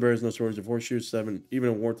surely bears no shortage of horseshoes, 7,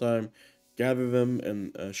 even in wartime. Gather them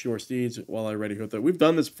and shoe our steeds while I ready Hotha. We've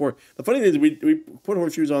done this before. The funny thing is we put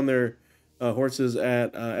horseshoes on their horses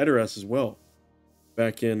at Edoras as well,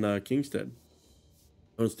 back in Kingstead.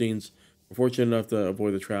 Holsteins were fortunate enough to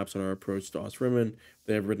avoid the traps on our approach to Ost Rimmon.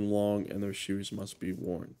 They have ridden long and their shoes must be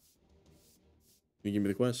worn. Can you give me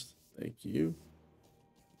the quest? Thank you.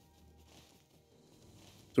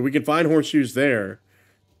 So we can find horseshoes there,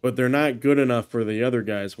 but they're not good enough for the other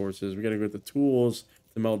guy's horses. We got to go with the tools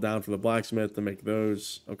to melt down for the blacksmith to make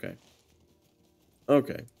those. Okay.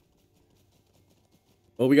 Okay.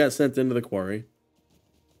 Well, we got sent into the quarry.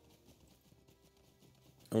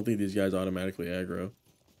 I don't think these guys automatically aggro.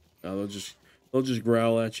 No, they'll just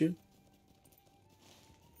growl at you.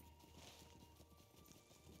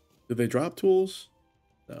 Did they drop tools?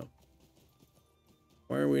 No.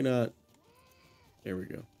 Why are we not? There we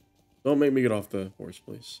go. Don't make me get off the horse,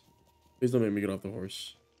 please. Please don't make me get off the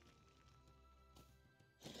horse.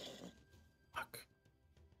 Fuck.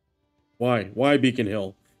 Why? Why Beacon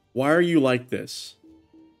Hill? Why are you like this?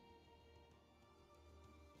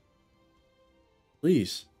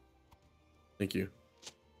 Please. Thank you.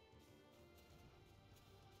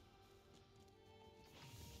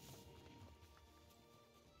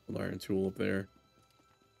 An iron tool up there.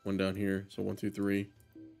 One down here. So 1, 2, 3.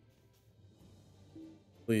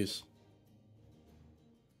 Please.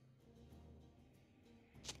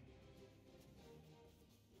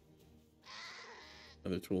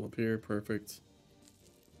 Another tool up here. Perfect.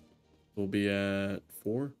 We'll be at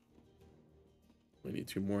 4. We need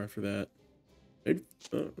 2 more after that. Maybe.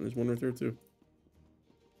 Oh, there's one right there too.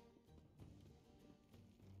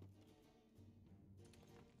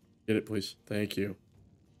 Get it, please. Thank you.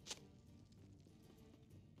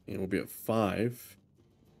 And we'll be at 5.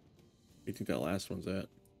 What do you think that last one's at?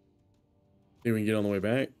 Think we can get on the way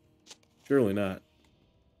back? Surely not.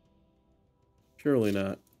 Surely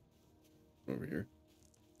not. Over here.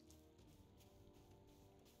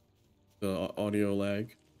 The audio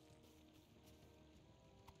lag.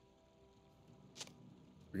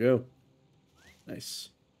 Here we go. Nice.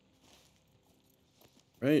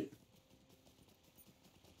 Right.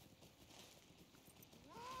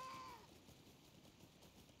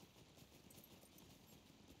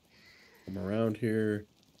 Come around here.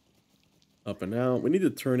 Up and out. We need to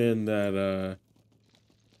turn in that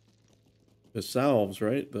the salves,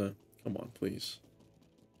 right? Come on, please.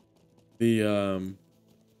 The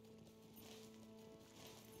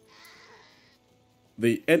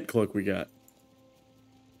Ent cloak we got.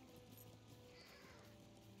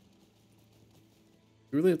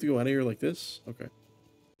 You really have to go out of here like this? Okay.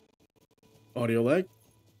 Audio lag.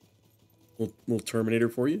 Little Terminator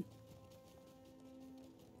for you.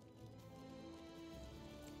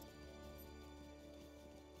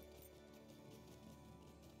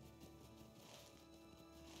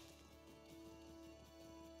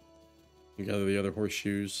 You gather the other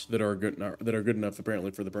horseshoes that are good enough apparently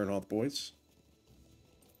for the Burnhoth boys.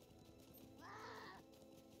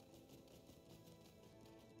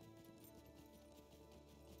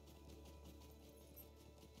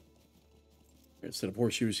 Got a set of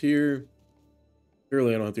horseshoes here.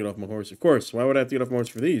 Surely I don't have to get off my horse. Of course. Why would I have to get off my horse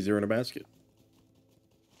for these? They're in a basket.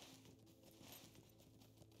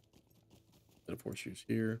 Set of horseshoes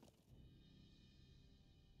here.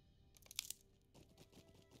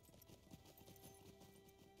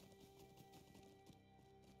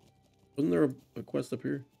 Wasn't there a quest up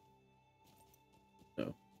here?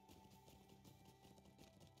 No.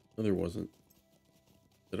 No, there wasn't.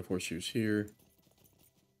 Set of horseshoes here.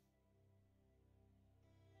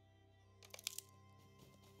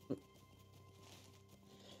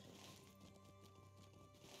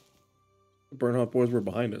 The Burnhoth boys were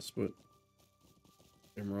behind us, but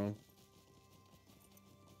I'm wrong.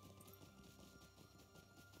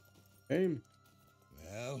 Okay.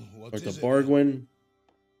 Well, what Talk is to it? Bargwin.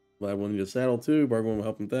 Glad we'll need a saddle too. Bargwin will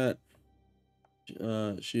help with that.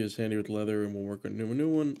 She is handy with leather and we'll work on a new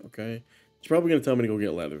one. Okay. She's probably going to tell me to go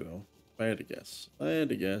get leather though. If I had to guess. If I had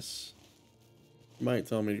to guess. She might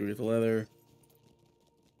tell me to go get the leather.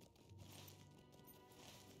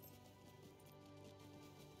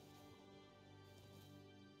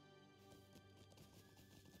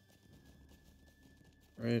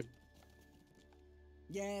 Right.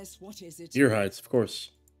 Yes, what is it? Deer hides, of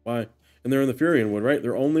course. Why? And they're in the Furian Wood, right?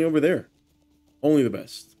 They're only over there. Only the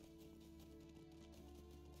best.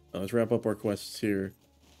 Let's wrap up our quests here.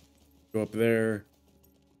 Go up there.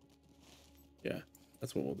 Yeah,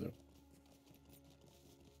 that's what we'll do.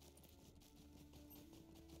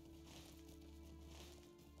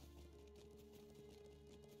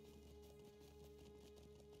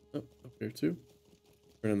 Oh, up here too.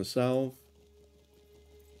 Turn in the salve.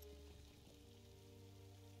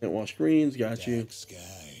 Entwash greens, got you. Dark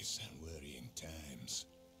skies and worrying times.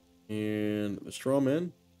 And the straw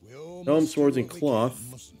men. We'll Helm, must do swords, and what we cloth. can,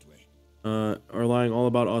 mustn't we? Are lying all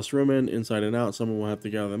about Ost Rimmon, inside and out. Someone will have to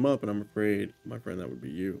gather them up, and I'm afraid, my friend, that would be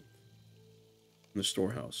you. In the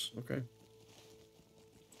storehouse, okay.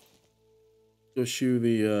 Go shoe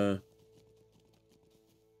the,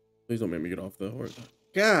 Please don't make me get off the horse.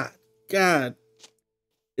 God.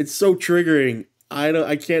 It's so triggering.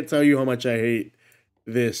 I can't tell you how much I hate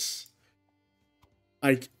this.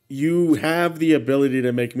 You have the ability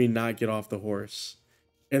to make me not get off the horse.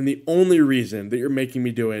 And the only reason that you're making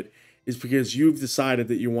me do it is because you've decided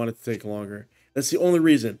that you want it to take longer. That's the only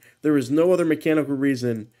reason. There is no other mechanical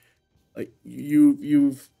reason. Like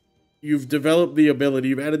you've developed the ability,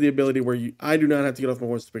 you've added the ability where I do not have to get off my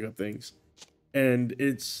horse to pick up things. And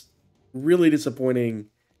it's really disappointing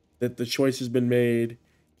that the choice has been made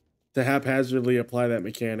to haphazardly apply that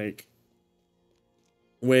mechanic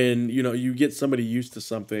when, you get somebody used to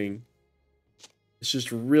something. It's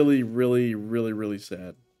just really, really, really, really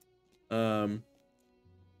sad. Let's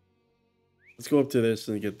go up to this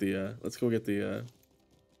and get the, let's go get the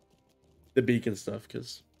beacon stuff,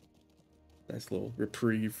 because nice little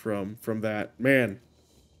reprieve from that. Man.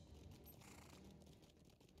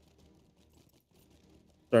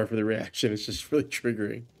 Sorry for the reaction. It's just really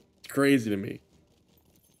triggering. It's crazy to me.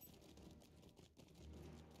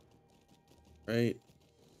 Right.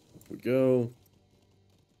 Up we go.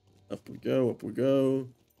 Up we go. Up we go.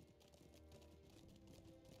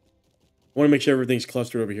 I want to make sure everything's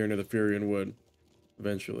clustered over here near the Furian Wood.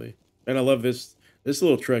 Eventually. And I love this. This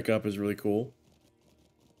little trek up is really cool.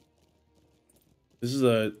 This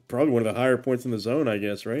is probably one of the higher points in the zone, I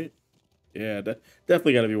guess, right? Yeah,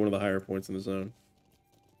 definitely got to be one of the higher points in the zone.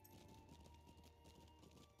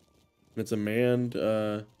 It's a manned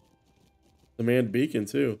beacon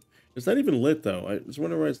too. It's not even lit though. I was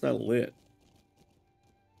wondering why it's not lit.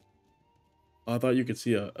 I thought you could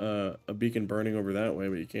see a beacon burning over that way,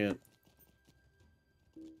 but you can't.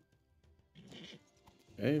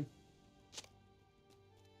 Okay.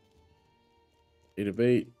 8 of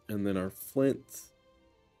 8, and then our flint.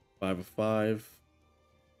 5 of 5.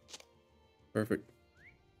 Perfect.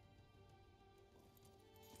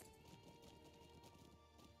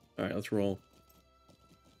 Alright, let's roll.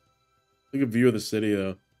 Look at view of the city,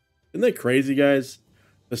 though. Isn't that crazy, guys?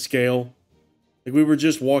 The scale. Like, we were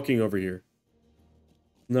just walking over here.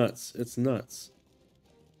 Nuts. It's nuts.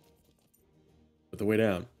 But the way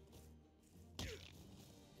down.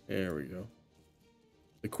 There we go.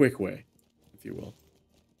 The quick way, if you will.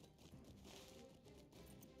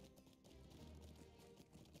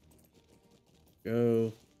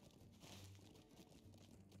 Go.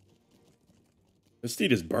 The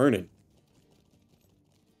steed is burning.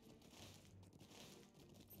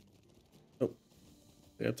 Oh.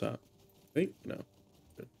 Stay up top. I think? No.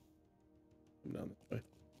 Good. Come down this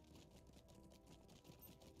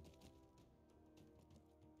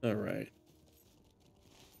way. Alright.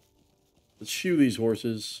 Let's shoe these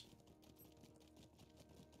horses.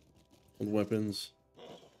 With weapons.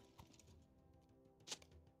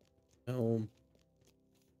 Helm.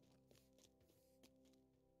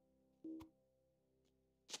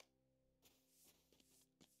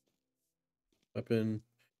 Weapon.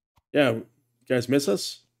 Yeah, you guys miss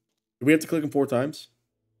us? Do we have to click them 4 times?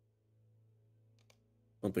 I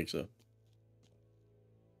don't think so.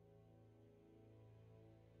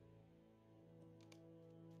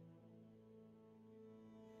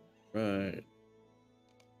 Right.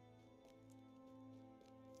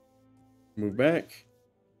 Move back.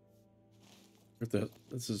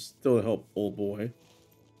 This is still to help old boy.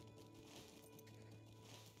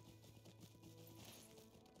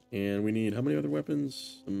 And we need how many other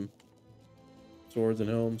weapons? Some swords and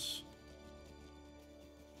helms.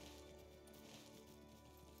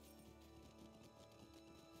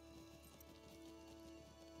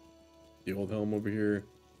 The old helm over here.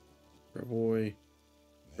 Our boy.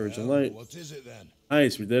 Virgin Light. What is it then?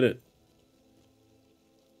 Nice, we did it.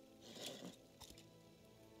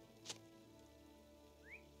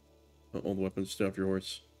 All the weapons, stay off your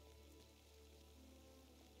horse.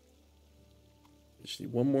 Just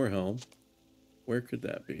need one more helm. Where could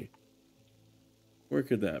that be? Where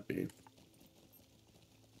could that be?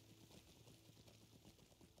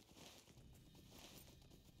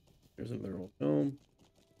 There's another old helm.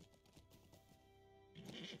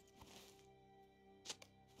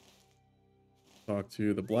 Talk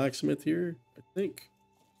to the blacksmith here, I think.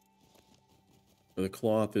 Or the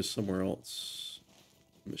cloth is somewhere else.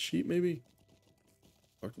 In the sheep, maybe?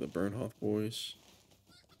 Talk to the Burnhoth boys.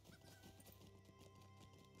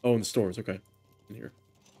 Oh, in the stores, okay. In here.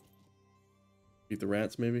 Beat the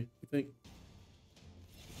rats, maybe, you think?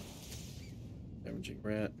 Damaging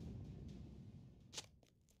rat.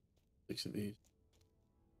 6 of these.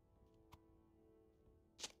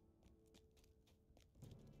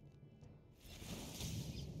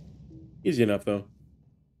 Easy enough, though.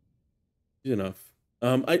 Easy enough.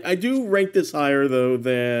 I do rank this higher, though,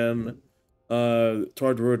 than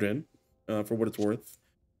Taur Drúadan, for what it's worth.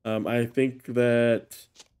 I think that,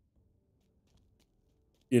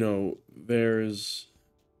 you know, there's...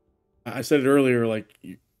 I said it earlier, like,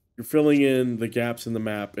 you're filling in the gaps in the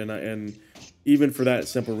map, and even for that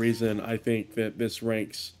simple reason, I think that this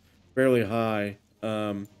ranks fairly high,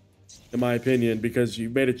 in my opinion, because you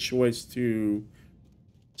made a choice to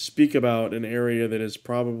speak about an area that is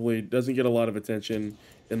probably doesn't get a lot of attention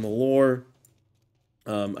in the lore.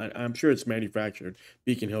 I'm sure it's manufactured.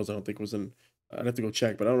 Beacon Hills, I don't think was in. I'd have to go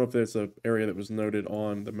check, but I don't know if there's an area that was noted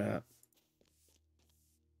on the map.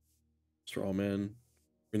 Straw men.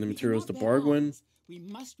 Bring the materials to Bargwin. We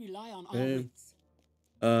must rely on our Okay. wits.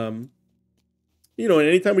 You know,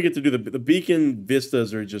 anytime we get to do the beacon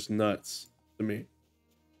vistas are just nuts to me.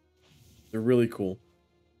 They're really cool.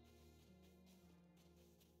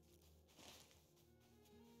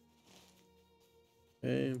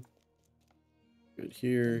 Okay. Good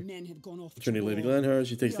here. The men have gone off to Attorney Lady war. Glenhar.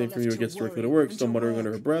 She takes We are things from you left and gets to directly to worry work, and still to muttering work.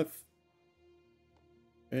 under her breath.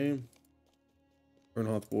 Okay.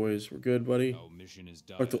 Burnhoth boys, we're good, buddy. Our mission is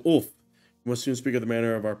done. Talk to Ulf. We must soon speak of the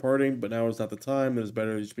manner of our parting, but now is not the time. It is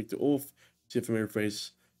better you speak to Ulf. See a familiar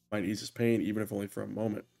face might ease his pain, even if only for a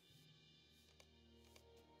moment.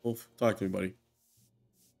 Ulf, talk to me, buddy.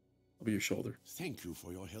 I'll be your shoulder. Thank you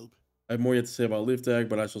for your help. I have more yet to say about Liftag,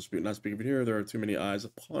 but I shall not speak of it here. There are too many eyes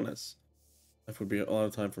upon us. Life would be a lot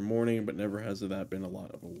of time for mourning, but never has that been a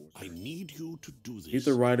lot of a war. I need you to do this. Meet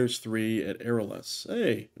the Riders 3 at Areless.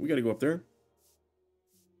 Hey, we gotta go up there.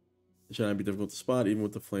 It should not be difficult to spot, even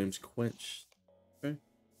with the flames quenched. Okay.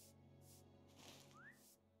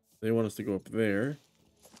 They want us to go up there.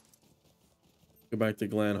 Go back to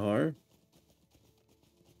Glanhar.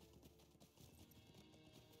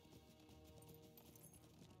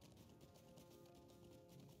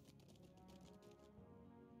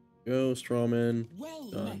 Go, Strawman. Well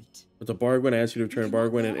Done. met. With the Bargwin, I ask you to return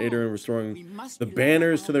Bargwin and aid her in restoring the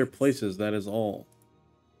banners to their places. That is all.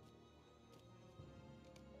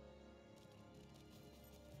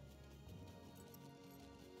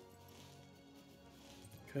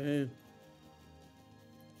 Okay.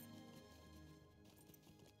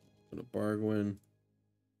 Go to Bargwin.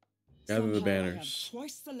 Gather the banners.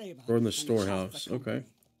 Store in the storehouse. Okay.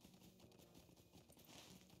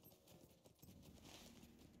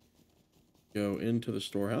 Go into the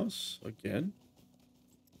storehouse again.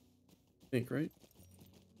 I think, right?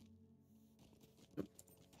 Yep.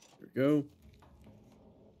 Here we go.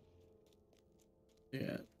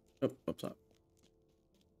 Yeah. Up top.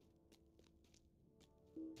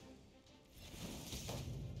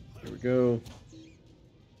 There we go.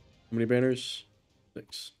 How many banners?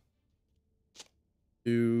 6.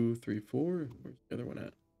 2, 3, 4. Where's the other one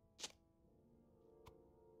at?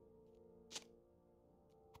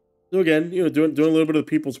 So again, doing a little bit of the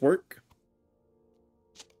people's work.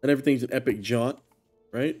 And everything's an epic jaunt,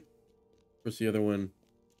 right? Where's the other one?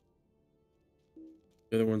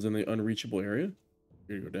 The other one's in the unreachable area.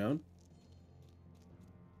 Here you go down.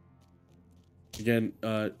 Again,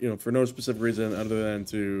 for no specific reason other than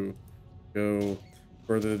to go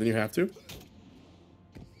further than you have to.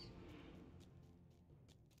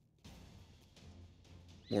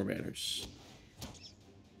 More banners.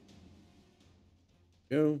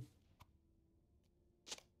 Go.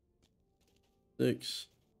 6.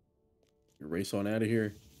 Race on out of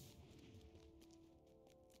here.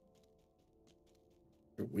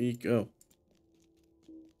 Here we go.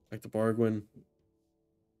 Back to Bargwin.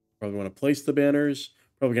 Probably want to place the banners.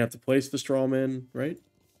 Probably gonna have to place the strawmen, right?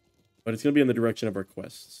 But it's gonna be in the direction of our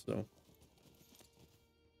quests, so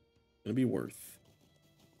it's gonna be worth.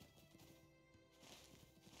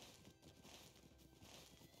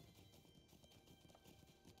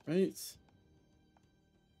 Right.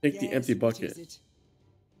 Take the empty bucket.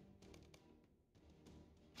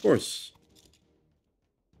 Of course.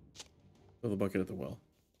 Fill the bucket at the well.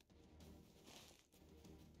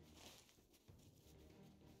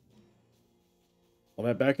 All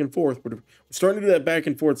that back and forth. We're starting to do that back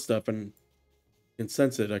and forth stuff, and I can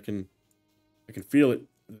sense it. I can feel it.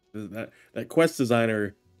 That quest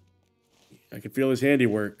designer, I can feel his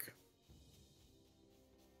handiwork.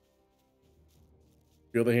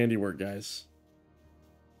 Feel the handiwork, guys.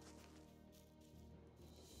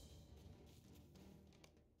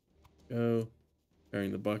 Go.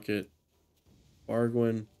 Carrying the bucket.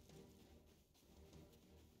 Bargwin.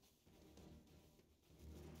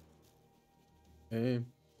 Okay.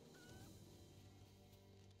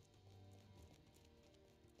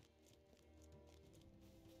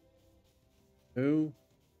 Go.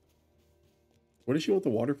 What does she want the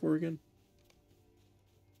water for again?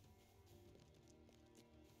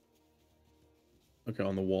 Okay,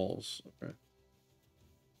 on the walls. Okay.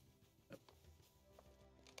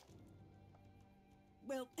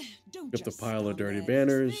 Well, don't Get the just pile of stand dirty there.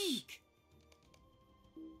 banners. Think.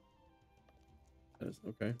 That is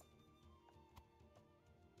okay.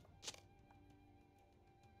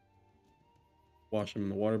 Wash them in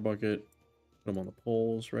the water bucket. Put them on the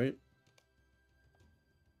poles, right?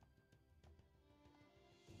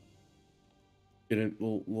 Get a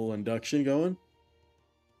little induction going.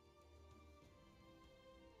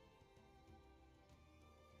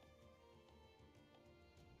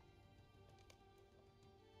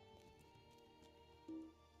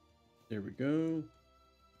 There we go.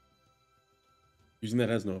 Using that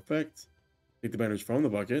has no effect. Take the banners from the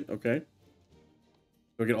bucket. Okay.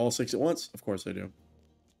 Do I get all 6 at once? Of course I do.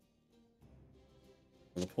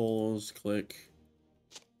 On the poles, click.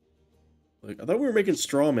 Click. I thought we were making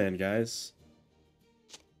straw man, guys.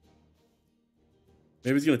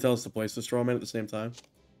 Maybe it's going to tell us to place the straw man at the same time.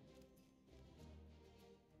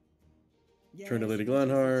 Yes, Turn to Lady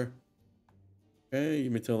Glenhar. Okay,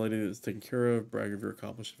 you may tell a lady that's taken care of. Brag of your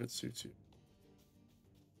accomplishment if it suits you.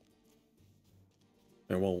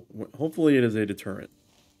 And well, hopefully it is a deterrent.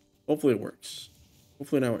 Hopefully it works.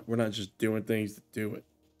 Hopefully now we're not just doing things to do it.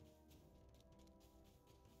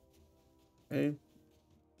 Okay.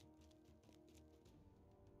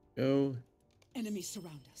 Go. Enemies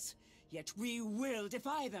surround us, yet we will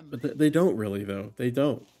defy them. But they don't really, though. They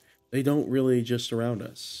don't. They don't really just surround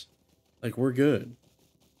us. Like, we're good.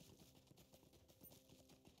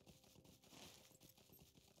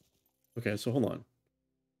 Okay, so hold on.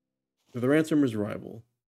 The ransomer's rival.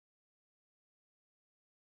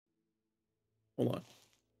 Hold on.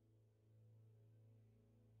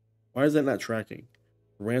 Why is that not tracking?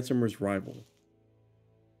 Ransomer's rival.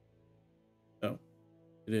 Oh,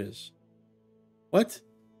 it is. What?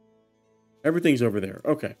 Everything's over there.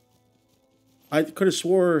 Okay. I could have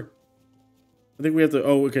swore. I think we have to.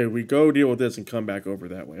 Oh, okay. We go deal with this and come back over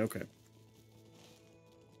that way. Okay.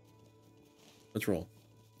 Let's roll.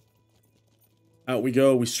 Out we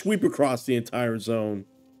go. We sweep across the entire zone.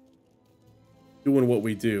 Doing what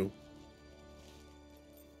we do.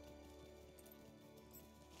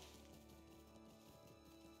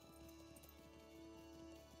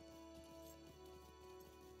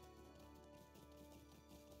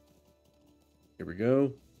 Here we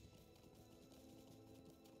go.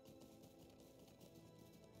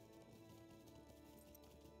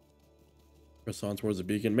 Press on towards the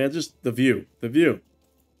beacon. Man, just the view. The view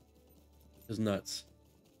is nuts.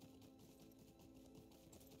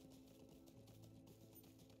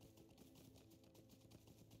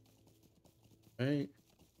 Right.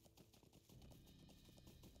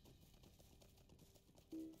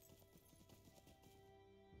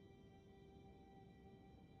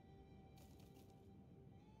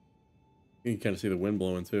 You can kind of see the wind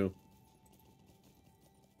blowing too.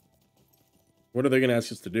 What are they going to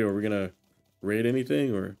ask us to do? Are we going to raid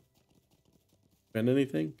anything or spend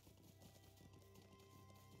anything?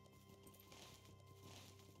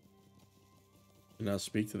 And now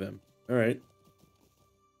speak to them. All right.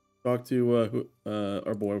 Talk to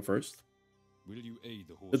our boy first. Will you aid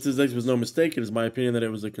the horse? Since his ex was no mistake, it is my opinion that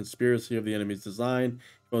it was a conspiracy of the enemy's design.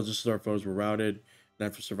 Well, just as our foes were routed, and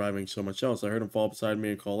after surviving so much else, I heard him fall beside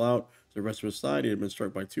me and call out to the rest of his side. He had been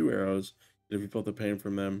struck by 2 arrows, and if he felt the pain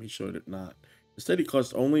from them, he showed it not. Instead, he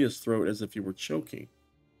clutched only his throat as if he were choking.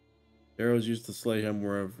 The arrows used to slay him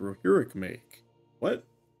were of Rohirrim make. What?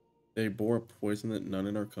 They bore a poison that none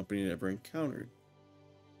in our company had ever encountered.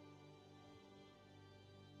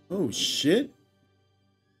 Oh, shit.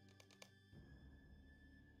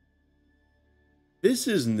 This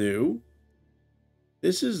is new.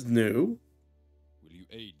 This is new. Will you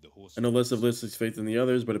aid the horse? I know less of Listic's faith than the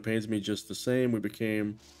others, but it pains me just the same. We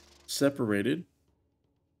became separated.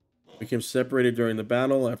 Became separated during the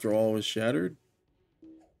battle after all was shattered.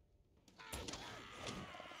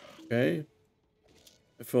 Okay.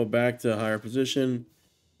 I fell back to a higher position,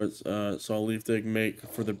 but saw Leafdig make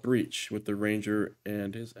for the breach with the ranger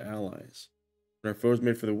and his allies. When our foes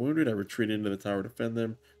made for the wounded, I retreated into the tower to defend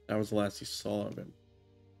them. That was the last he saw of him.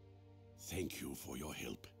 Thank you for your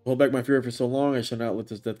help. Hold back my fury for so long, I shall not let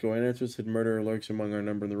this death go unanswered. Hidden murder lurks among our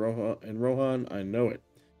number in the Rohan. I know it.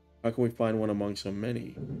 How can we find one among so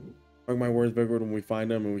many? Mark my words, Vegward, when we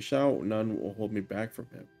find him and we shout, none will hold me back from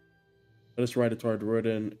him. Let us ride to Taur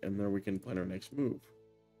Drúadan, and there we can plan our next move.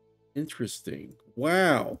 Interesting.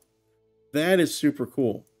 Wow. That is super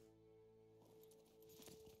cool.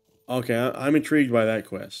 Okay, I'm intrigued by that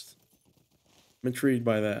quest. I'm intrigued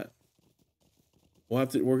by that. We're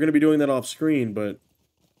going to be doing that off screen, but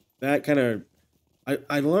that kind of,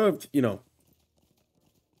 I loved, you know,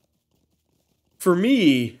 for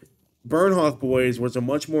me, Burnhoth Boys was a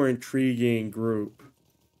much more intriguing group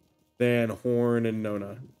than Horn and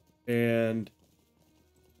Nona. And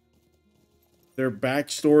their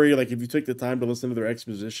backstory, like if you took the time to listen to their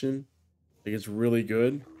exposition, like it's really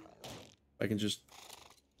good. I can just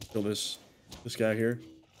kill this guy here.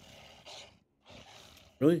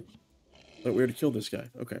 Really? I thought we were to kill this guy.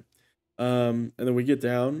 Okay. And then we get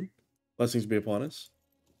down. Blessings be upon us.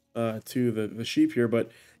 To the sheep here.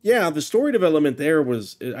 But yeah, the story development there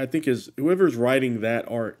was, I think, is whoever's writing that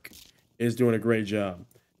arc is doing a great job.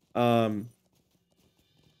 And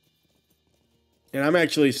I'm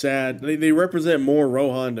actually sad. They represent more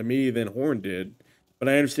Rohan to me than Horn did. But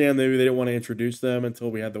I understand maybe they didn't want to introduce them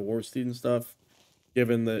until we had the war steed and stuff.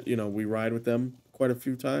 Given that, you know, we ride with them quite a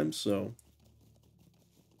few times, so.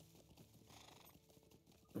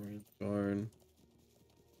 Scarn.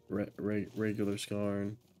 Regular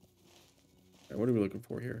Scarn. Right, what are we looking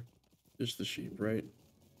for here? Just the sheep, right?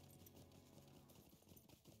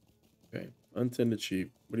 Okay, untended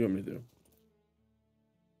sheep. What do you want me to do?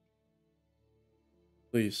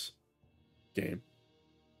 Please. Game.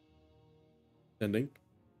 Tending.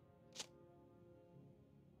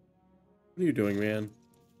 What are you doing, man?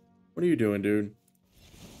 What are you doing, dude?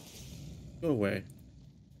 Go away.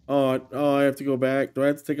 Oh, I have to go back. Do I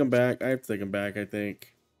have to take him back? I have to take him back, I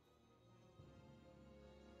think.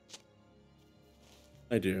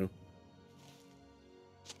 I do.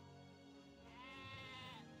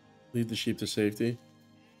 Lead the sheep to safety.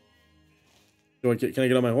 Can I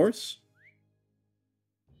get on my horse?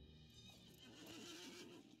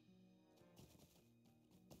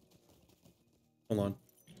 Hold on.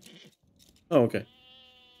 Oh, okay.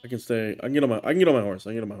 I can stay. I can get on my horse. I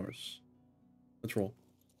can get on my horse. Let's roll.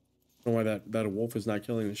 I don't know why that wolf is not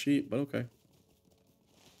killing the sheep, but okay.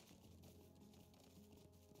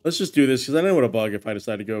 Let's just do this because I know what a bug if I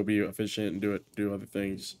decide to go be efficient and do other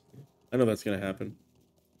things. I know that's gonna happen.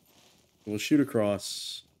 We'll shoot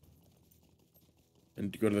across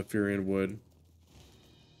and go to the Furian Wood.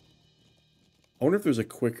 I wonder if there's a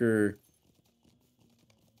quicker.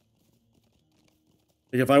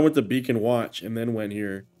 Like if I went to Beacon Watch and then went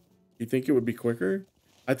here, you think it would be quicker?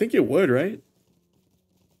 I think it would, right?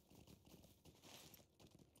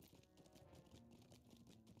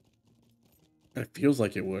 It feels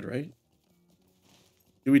like it would, right?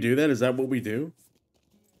 Do we do that? Is that what we do?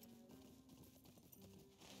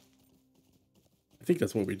 I think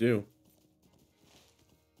that's what we do.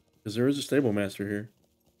 Because there is a stable master here.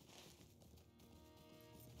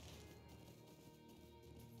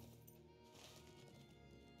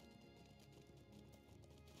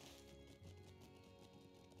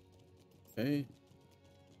 Okay.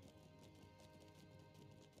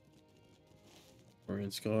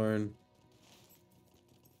 Orion Scarn.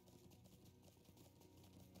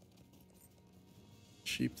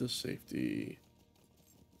 Sheep to safety.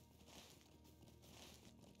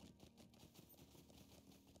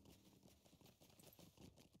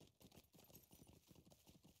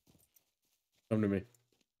 Come to me.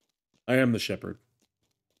 I am the shepherd.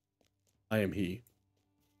 I am he.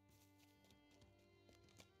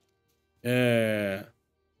 Yeah.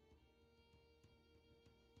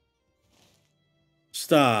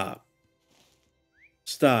 Stop.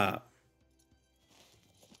 Stop.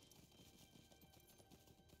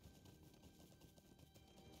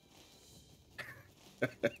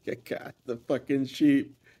 God, the fucking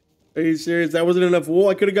sheep. Are you serious? That wasn't enough wool.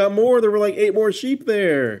 I could have got more. There were like 8 more sheep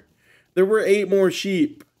there. There were 8 more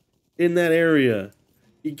sheep in that area.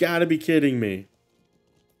 You gotta be kidding me.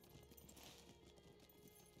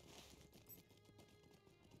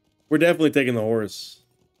 We're definitely taking the horse.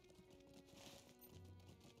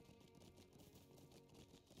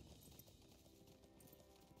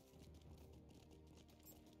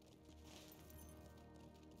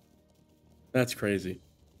 That's crazy.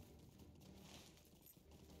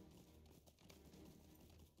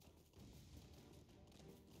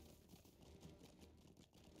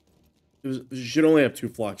 You should only have 2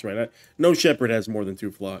 flocks, right? No shepherd has more than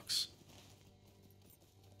 2 flocks.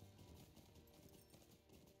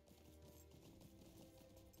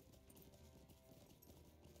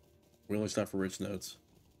 We only stop for rich notes.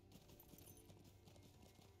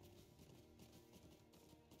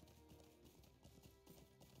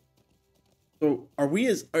 So are we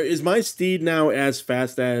is my steed now as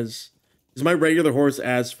fast as, is my regular horse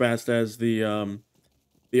as fast as the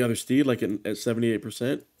other steed, like at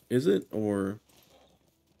 78%? Is it, or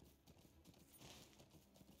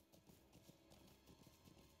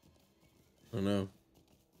I don't know.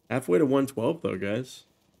 Halfway to 112 though, guys.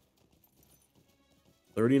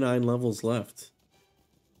 39 levels left.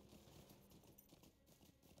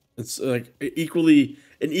 It's like an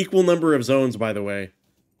equal number of zones, by the way.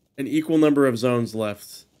 An equal number of zones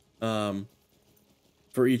left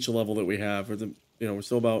for each level that we have. We're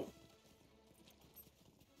still about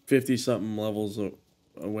 50 something levels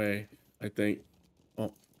away, I think.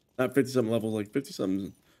 Oh, not 50 something levels, like 50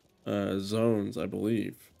 something zones, I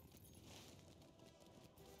believe.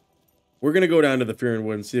 We're gonna go down to the Fearing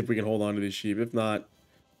Wood and see if we can hold on to these sheep. If not,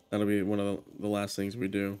 that'll be one of the last things we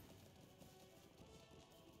do.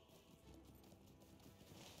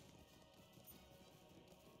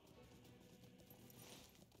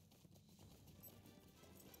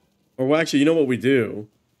 Or well, actually, you know what we do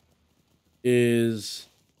is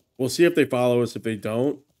we'll see if they follow us. If they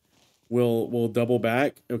don't, we'll double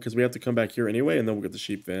back because we have to come back here anyway, and then we'll get the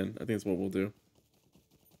sheep then. I think that's what we'll do.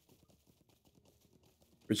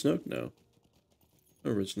 Rich node? No.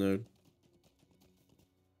 No rich node.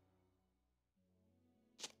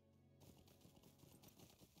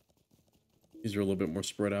 These are a little bit more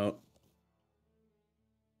spread out.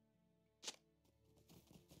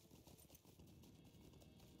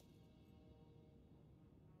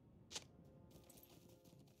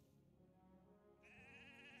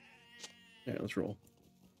 Yeah, let's roll.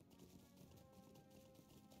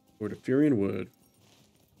 We're to Furion Wood.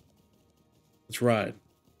 Let's ride.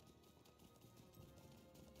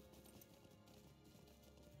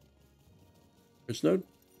 Rich node?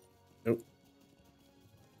 Nope.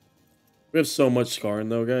 We have so much scarring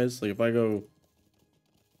though, guys. Like if I go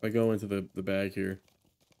into the bag here.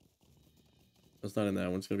 That's not in that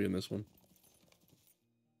one, it's gonna be in this one.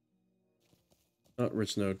 Not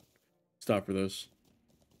rich node. Stop for those.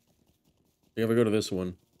 Yeah, if I go to this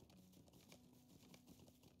one.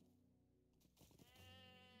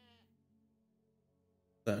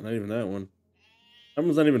 Not even that one. That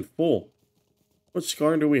one's not even full. What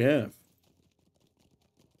scarring do we have?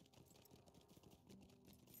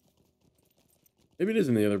 Maybe it is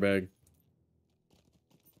in the other bag.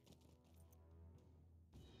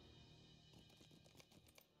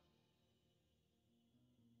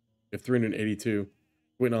 We have 382.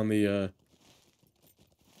 Waiting on the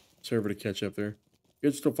server to catch up there. You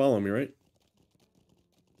guys still following me, right?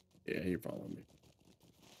 Yeah, you're following me.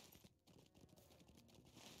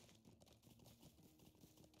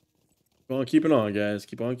 Keep on keeping on, guys.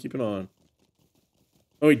 Keep on keeping on.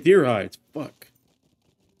 Oh, wait, deer hides. Fuck.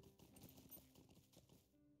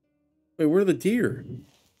 Wait, where are the deer?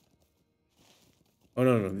 Oh,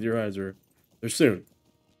 no. The deer hides are... They're soon.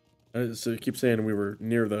 So you keep saying we were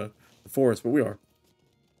near the forest, but we are.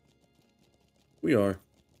 We are.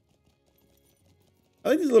 I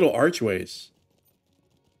like these little archways.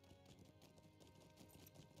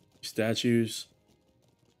 Statues.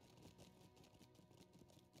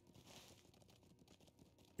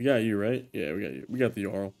 We got you, right? Yeah, we got you. We got the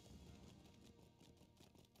Jarl.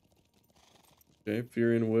 Okay,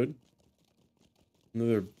 Furion Wood.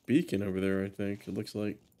 Another beacon over there, I think. It looks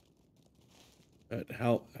like. At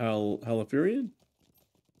Halifurion?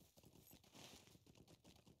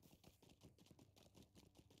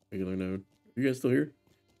 Regular node. Are you guys still here?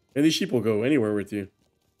 And these sheep will go anywhere with you.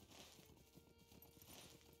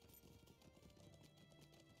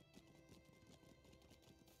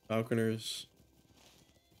 Falconers.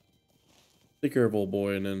 Take care of old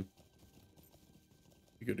boy and then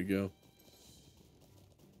you're good to go.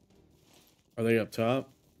 Are they up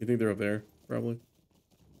top? You think they're up there? Probably.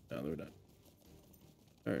 No, they're not.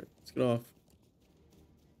 Alright, let's get off.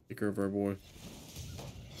 Take care of our boy.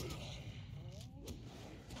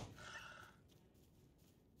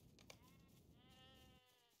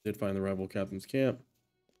 Did find the rival captain's camp.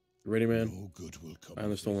 You ready, man? No good will come Find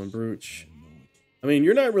the of stolen this. brooch. I know it. I mean,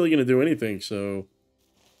 you're not really going to do anything, so...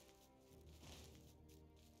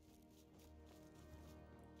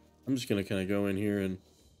 I'm just going to kind of go in here and...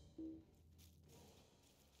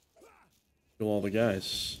 kill all the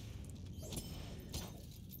guys.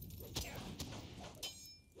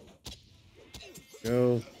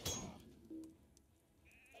 Go.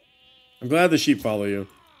 I'm glad the sheep follow you.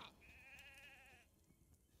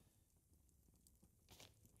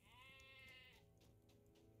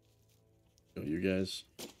 Kill you guys.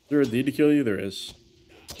 Is there a deed to kill you? There is.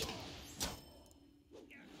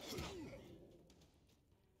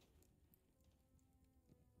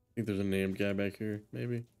 I think there's a named guy back here,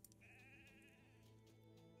 maybe.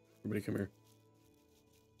 Everybody come here.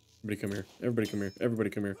 Everybody come here. Everybody come here. Everybody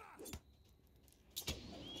come here.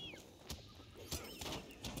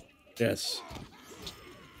 Yes.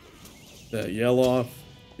 That yell off.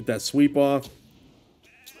 Get that sweep off.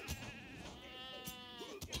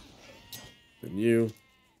 And you.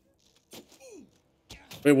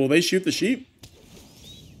 Wait, will they shoot the sheep?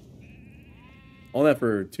 All that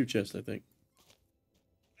for 2 chests, I think.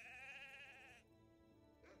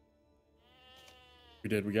 We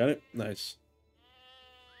did. We got it? Nice.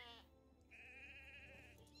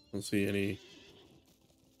 Don't see any...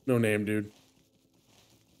 No name, dude.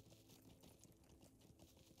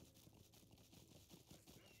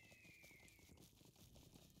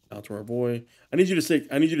 Out to our boy. I need you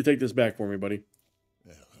to take this back for me, buddy.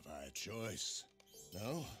 Well, have I a choice?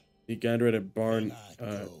 No? You gathered it at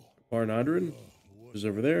Far Anorien, which is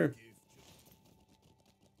over there.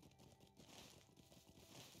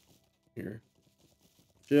 Here.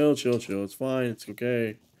 Chill, chill, chill. It's fine. It's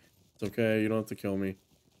okay. It's okay. You don't have to kill me.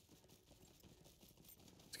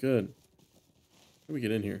 It's good. How do we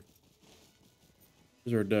get in here?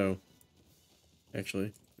 Here's our dough.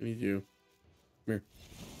 Actually, we need you. Come here.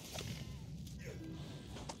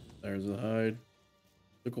 There's the hide.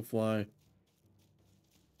 Sickle fly.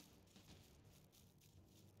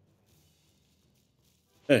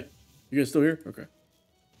 Hey, you guys still here? Okay.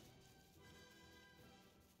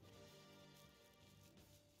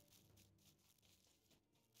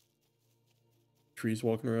 Trees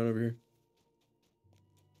walking around over here.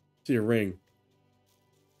 See a ring.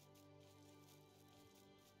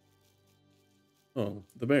 Oh,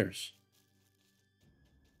 the bears.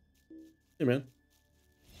 Hey, man.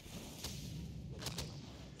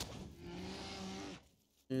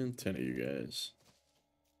 And 10 of you guys.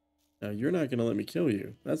 Now, you're not going to let me kill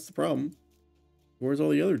you. That's the problem. Where's all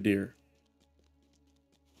the other deer?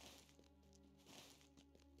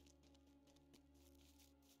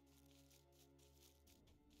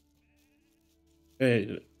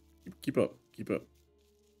 Hey, keep up. Keep up.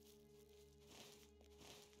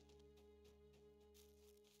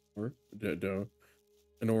 Or doe.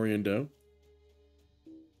 Anorien doe.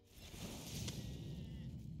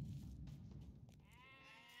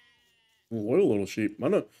 Loyal little sheep. I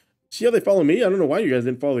don't know. See how they follow me? I don't know why you guys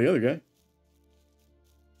didn't follow the other guy.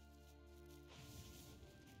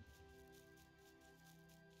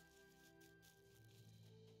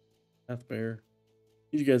 Path bear.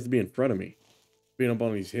 Need you guys to be in front of me. Being up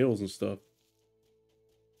on these hills and stuff.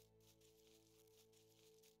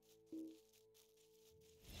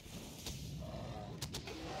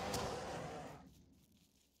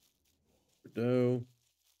 Doe.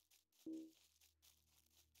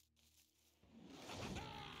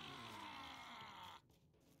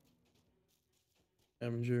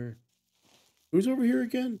 Avenger. Who's over here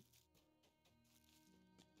again?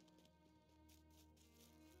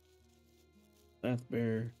 Path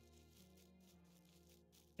bear.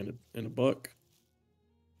 And a buck.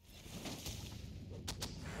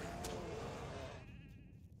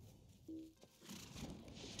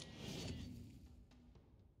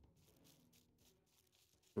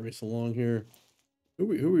 Race along here. Who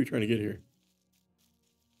are we trying to get here?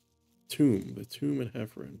 Tomb. The tomb at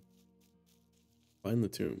Hefferon. Find the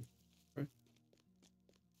tomb. Okay.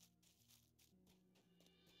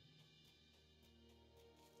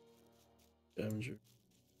 Scavenger.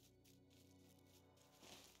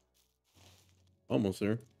 Almost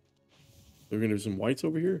there. They're gonna do some whites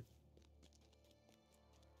over here.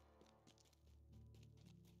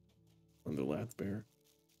 On the lath bear.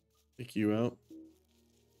 Pick you out.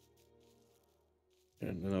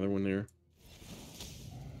 And another one there.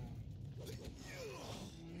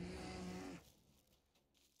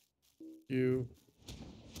 You.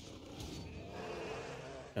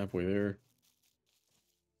 Halfway there.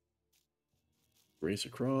 Race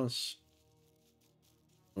across.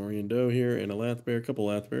 Orien doe here and a lath bear. A couple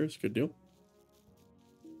lath bears. Good deal.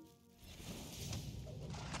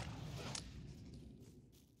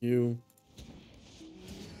 You.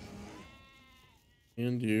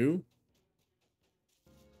 And you.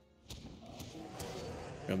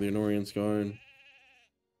 Got the Anorian's guard.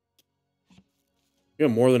 We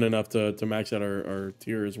got more than enough to max out our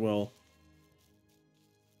tier as well.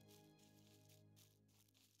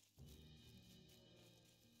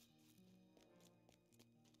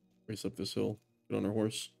 Race up this hill. Get on our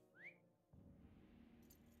horse.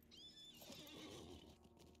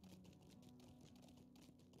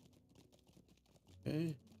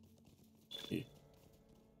 Okay.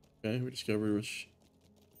 Okay, we discovered which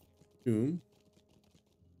tomb.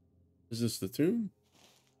 Is this the tomb?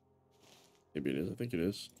 Maybe it is. I think it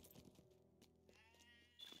is.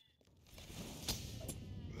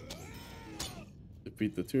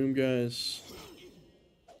 Defeat the tomb, guys.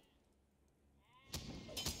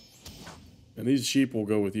 And these sheep will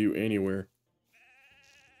go with you anywhere.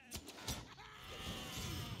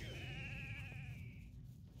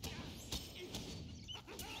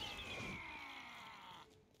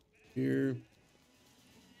 Here.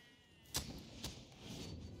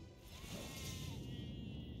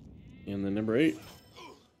 And then number 8.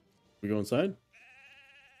 We go inside? Is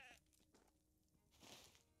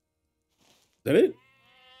that it?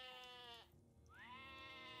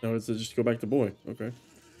 No, it's just go back to boy. Okay.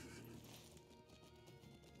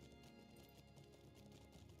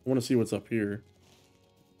 I want to see what's up here.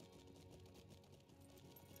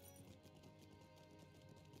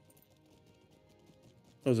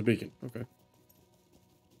 Oh, it's a beacon. Okay.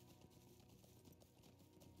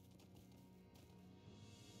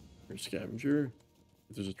 Here's scavenger.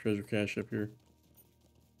 There's a treasure cache up here.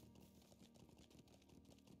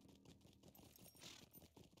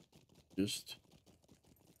 Just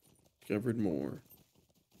discovered more.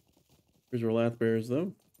 Here's our lath bears,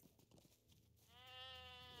 though.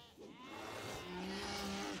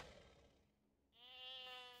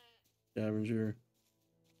 Scavenger.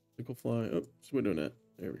 Sickle fly. Oh, so we're doing that.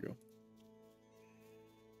 There we go.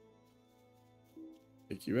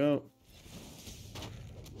 Take you out.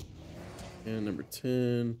 And number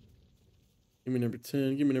 10. Give me number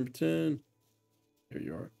 10. Give me number 10. There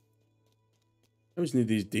you are. I just need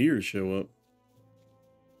these deer to show up.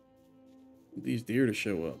 Need these deer to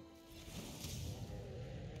show up.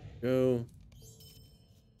 Go.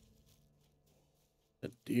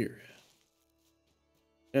 That deer.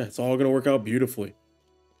 Yeah, it's all gonna work out beautifully.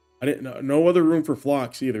 I didn't know no other room for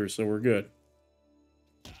flocks either, so we're good.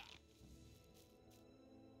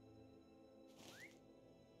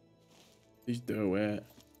 These doe at?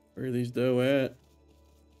 Where are these doe at?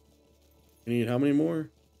 We need how many more?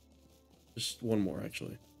 Just one more,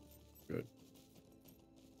 actually. Good.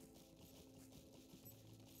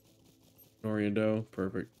 Orien doe,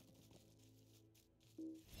 perfect.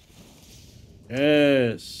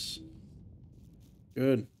 Yes.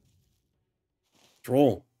 Good.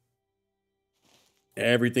 Troll.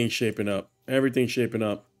 Everything's shaping up. Everything's shaping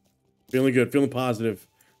up. Feeling good. Feeling positive.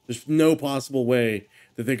 There's no possible way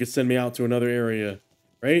that they could send me out to another area,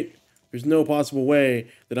 right? There's no possible way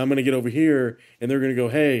that I'm going to get over here and they're going to go,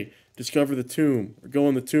 hey, discover the tomb, or go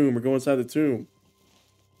in the tomb, or go inside the tomb.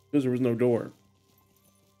 Because there was no door.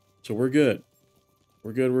 So we're good.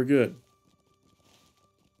 We're good. We're good.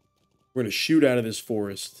 We're going to shoot out of this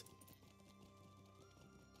forest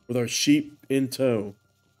with our sheep in tow.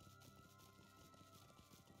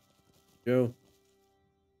 Go.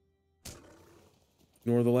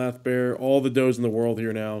 Ignore the lath bear. All the does in the world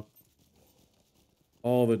here now.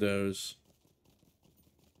 All the does.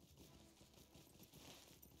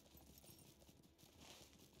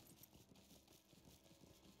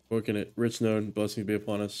 Booking it. Rich node. Blessings be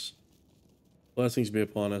upon us. Blessings be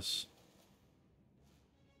upon us.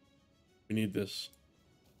 We need this.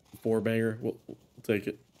 4-banger. We'll take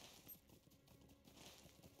it.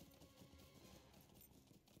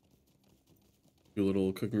 Few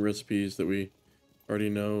little cooking recipes that we already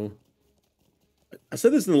know. I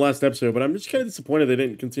said this in the last episode, but I'm just kind of disappointed they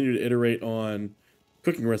didn't continue to iterate on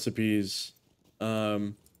cooking recipes.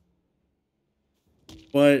 But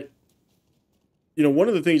you know, one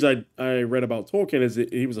of the things I read about Tolkien is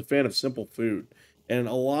that he was a fan of simple food, and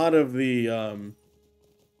a lot of the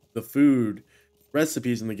food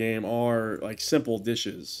recipes in the game are like simple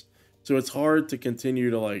dishes. So it's hard to continue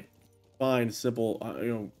to like find simple.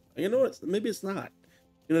 You know what? Maybe it's not.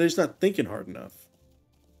 You know, they're just not thinking hard enough,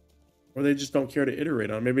 or they just don't care to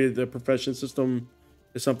iterate on. Maybe the profession system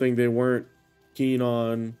is something they weren't keen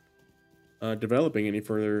on developing any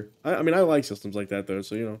further. I mean, I like systems like that though.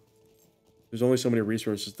 So you know, there's only so many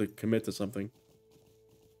resources to commit to something.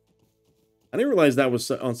 I didn't realize that was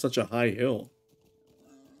on such a high hill.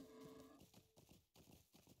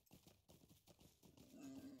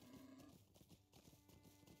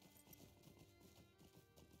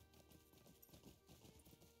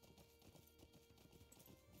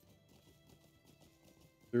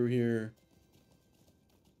 Through here.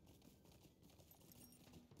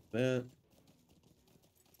 That.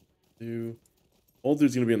 Two. Old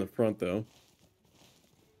dude's gonna be in the front though.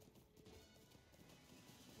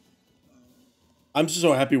 I'm just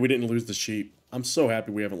so happy we didn't lose the sheep. I'm so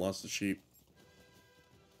happy we haven't lost the sheep.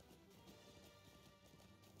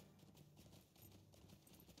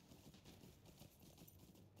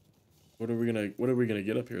 What are we gonna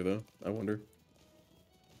get up here though? I wonder.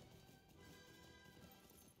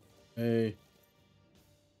 Hey.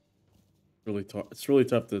 It's really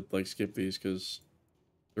tough to like skip these because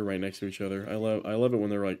they're right next to each other. I love it when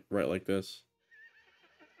they're like right like this.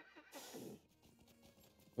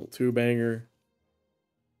 Little two banger.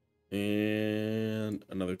 And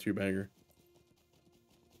another two banger.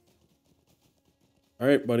 All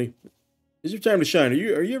right, buddy. It's your time to shine.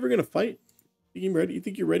 Are you ever gonna fight? You ready? You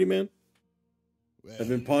think you're ready, man? Well, I've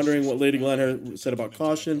been pondering what Lady Glenhair said about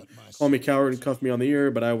caution. Call me coward and cuff me on the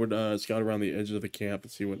ear, but I would scout around the edges of the camp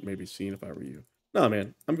and see what may be seen if I were you. Nah,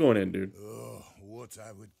 man. I'm going in, dude. Oh, what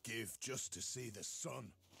I would give just to see the sun.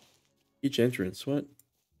 Each entrance. What?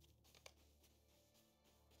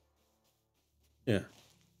 Yeah.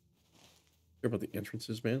 Care about the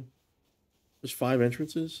entrances, man? There's 5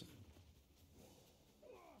 entrances?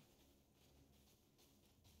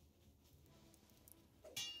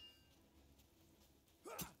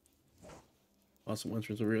 Awesome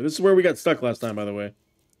entrance over here. This is where we got stuck last time, by the way.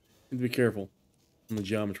 Need to be careful on the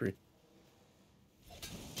geometry.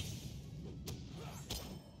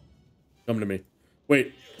 Come to me.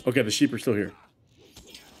 Wait. Okay, the sheep are still here.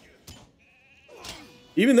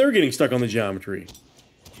 Even they're getting stuck on the geometry.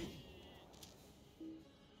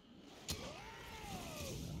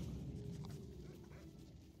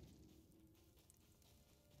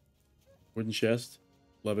 Wooden chest.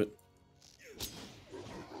 Love it.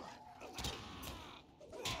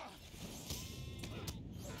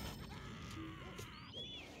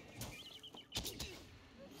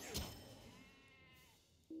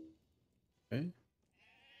 Okay.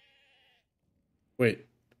 Wait.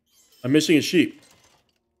 I'm missing a sheep.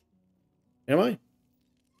 Am I?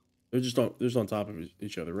 They're just on top of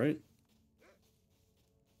each other, right?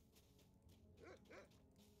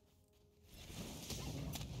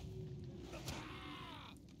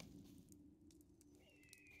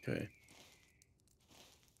 Okay.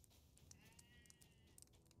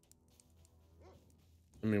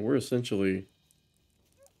 I mean, we're essentially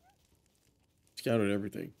scouted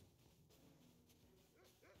everything.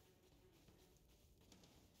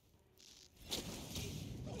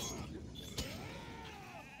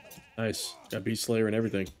 Nice. Got Beast Slayer and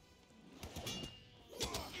everything.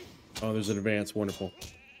 Oh, there's an advance. Wonderful.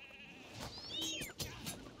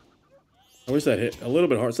 I wish that hit a little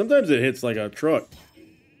bit hard. Sometimes it hits like a truck.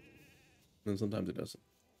 And sometimes it doesn't.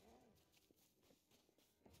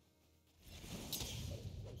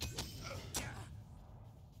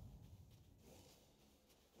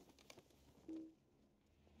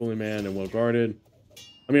 Fully manned and well guarded.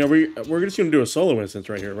 I mean, we're just gonna do a solo instance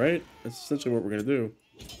right here, right? That's essentially what we're gonna do.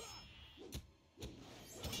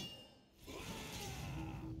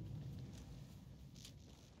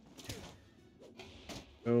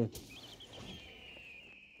 Oh.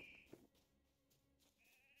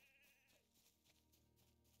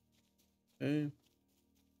 Okay.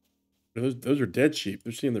 Those are dead sheep.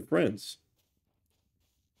 They're seeing their friends.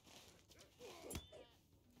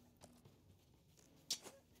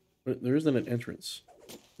 But there isn't an entrance.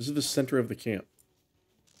 This is the center of the camp.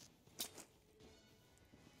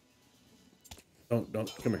 Don't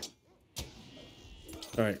come here.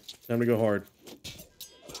 All right, time to go hard.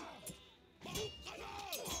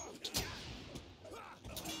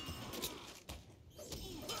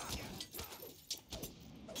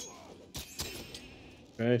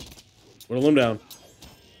 Okay. Whittle him down.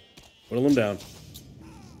 Whittle him down.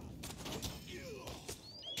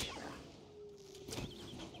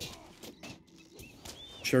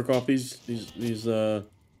 Shirk off these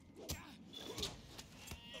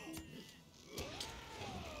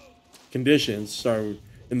conditions. Sorry,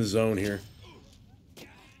 in the zone here.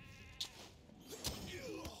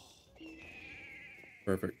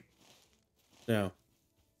 Perfect. Now,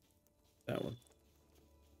 that one.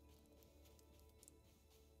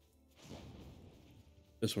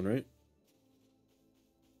 This one, right?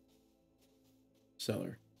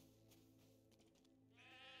 Cellar.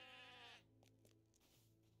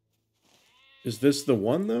 Is this the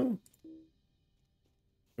one, though?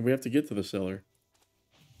 And we have to get to the cellar.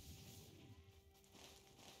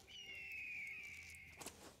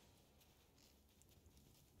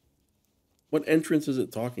 What entrance is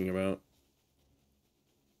it talking about?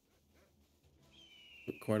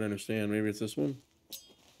 Don't quite understand. Maybe it's this one?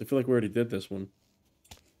 I feel like we already did this one.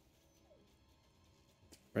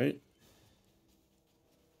 Right?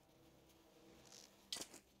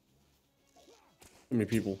 How many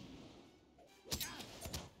people?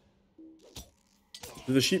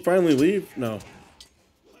 Did the sheep finally leave? No.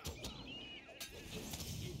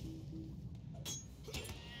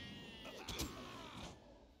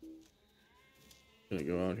 Gonna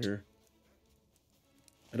go out here.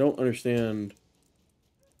 I don't understand.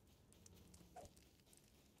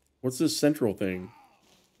 What's this central thing?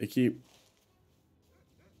 They keep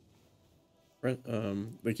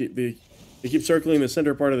they keep circling the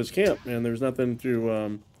center part of this camp, and there's nothing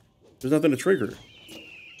to trigger.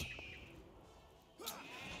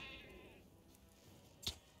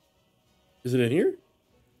 Is it in here?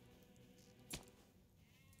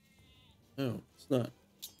 No, it's not.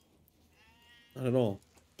 Not at all.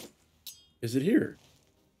 Is it here?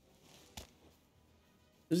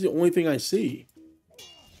 This is the only thing I see.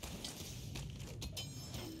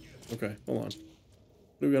 Okay, hold on.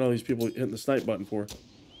 What do we got all these people hitting the snipe button for?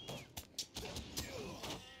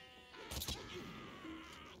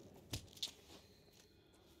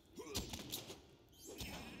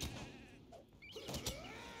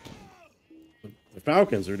 The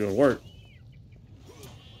Falcons are doing work.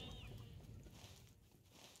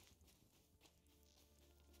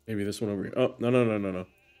 Maybe this one over here. Oh, no.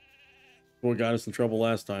 What got us in trouble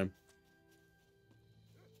last time?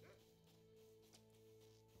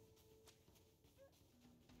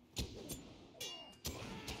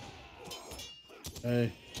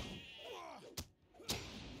 Hey.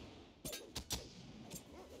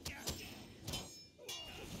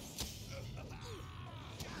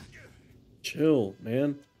 Chill,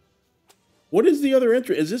 man. What is the other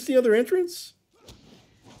entrance? Is this the other entrance?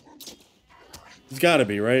 It's gotta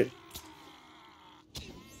be, right?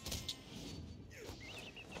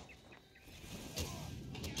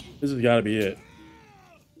 This has gotta be it.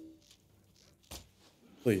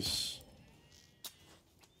 Please.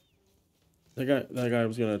 That guy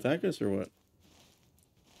was gonna attack us or what?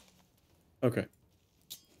 Okay.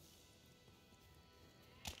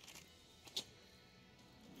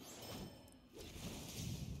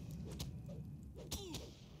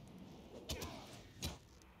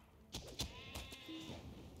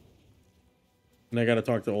 And I gotta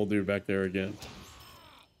talk to old dude back there again.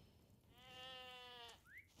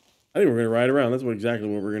 I think we're gonna ride around. That's exactly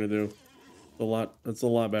what we're gonna do. That's a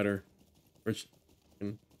lot better. Rich,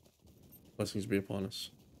 blessings be upon us.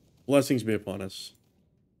 Blessings be upon us.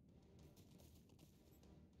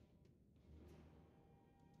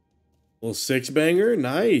 Little six banger,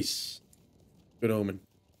 nice. Good omen.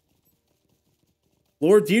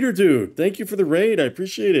 Lord Deter dude, thank you for the raid. I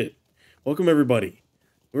appreciate it. Welcome everybody.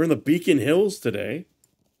 We're in the Beacon Hills today.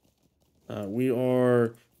 We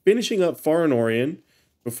are finishing up Far Anorien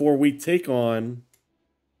before we take on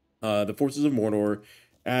the forces of Mordor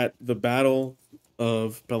at the Battle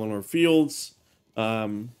of Pelennor Fields.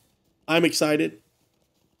 I'm excited.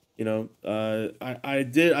 You know, I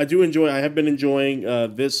have been enjoying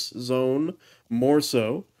this zone more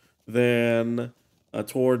so than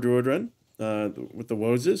Taur Drúadan with the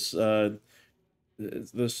Woses.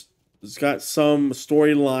 It's got some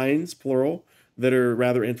storylines, plural, that are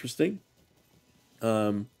rather interesting.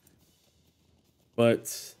 But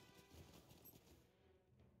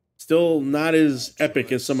still not as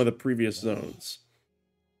epic as some of the previous zones.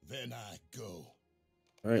 Then I go.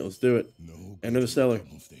 All right, let's do it. No Enter the cellar.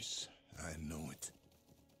 of this. I know it.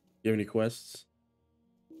 You have any quests?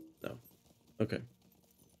 No. Okay.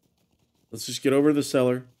 Let's just get over to the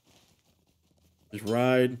cellar. Just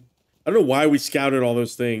ride. I don't know why we scouted all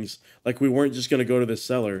those things. Like we weren't just going to go to the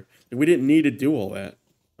cellar. Like, we didn't need to do all that.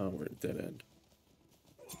 Oh, we're at dead end.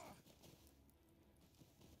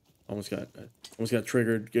 Almost got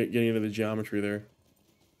triggered getting into the geometry there.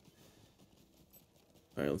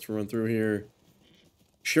 All right, let's run through here.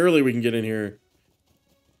 Surely we can get in here.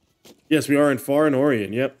 Yes, we are in Far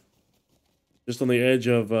Anorien. Yep. Just on the edge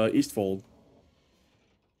of Eastfold.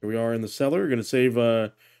 Here we are in the cellar. We're going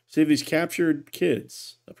to save these captured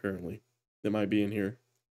kids, apparently, that might be in here.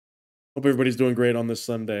 Hope everybody's doing great on this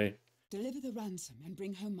Sunday. Deliver the ransom and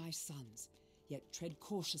bring home my sons. Yet tread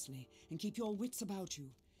cautiously and keep your wits about you.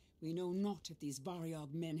 We know not if these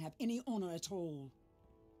Variag men have any honor at all.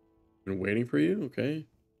 Been waiting for you? Okay.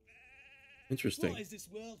 Interesting. What is this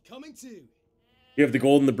world coming to? You have the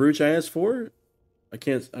gold and the brooch I asked for? I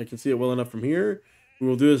can see it well enough from here. We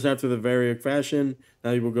will do this after the Variag fashion.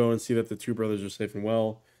 Now you will go and see that the two brothers are safe and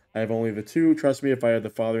well. I have only the two. Trust me, if I had the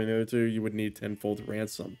father and the other two, you would need tenfold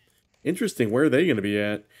ransom. Interesting. Where are they going to be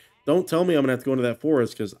at? Don't tell me I'm going to have to go into that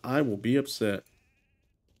forest, because I will be upset.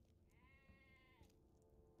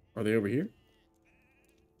 Are they over here?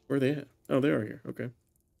 Where are they at? Oh, they are here. Okay.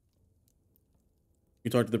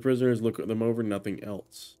 You talk to the prisoners, look them over, nothing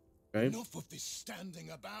else. Okay. Enough of this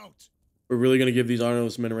standing about. We're really going to give these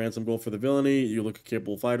honorless men a ransom gold for the villainy. You look a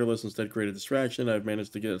capable fighter, let's instead create a distraction. I've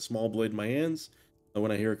managed to get a small blade in my hands. And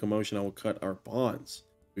when I hear a commotion, I will cut our bonds.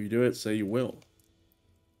 If you do it, say you will.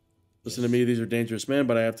 Listen to me, these are dangerous men,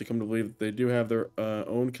 but I have to come to believe that they do have their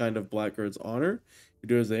own kind of blackguard's honor. If you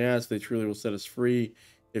do as they ask, they truly will set us free.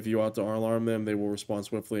 If you ought to alarm them, they will respond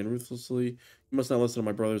swiftly and ruthlessly. You must not listen to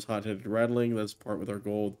my brother's hot-headed rattling. Let's part with our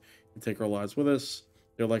gold and take our lives with us.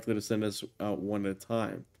 They're likely to send us out one at a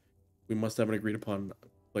time. We must have an agreed-upon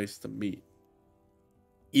place to meet.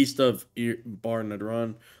 East of Far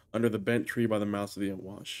Anorien, under the bent tree by the mouth of the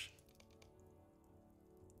Entwash.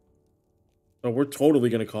 Oh, we're totally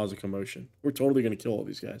going to cause a commotion. We're totally going to kill all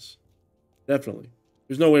these guys. Definitely.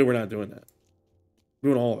 There's no way we're not doing that.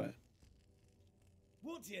 We're doing all of that.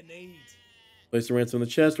 What do you need? Place the ransom in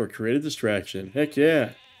the chest or create a distraction. Heck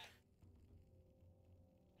yeah.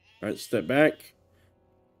 All right, step back.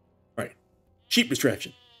 All right. Cheap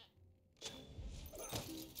distraction.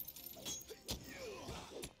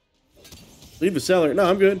 Leave the cellar. No,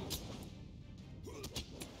 I'm good.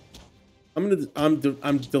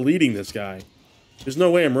 I'm deleting this guy. There's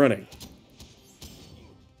no way I'm running.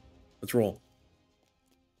 Let's roll.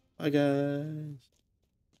 Bye, guys.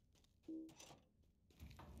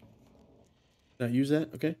 Can I use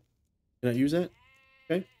that? Okay. Can I use that?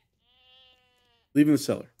 Okay. Leaving the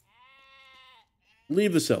cellar.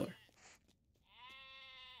 Leave the cellar.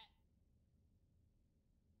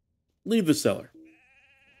 Leave the cellar.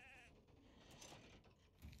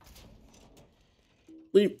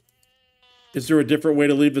 Leave. Is there a different way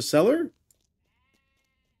to leave the cellar?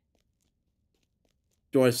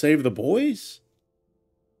 Do I save the boys?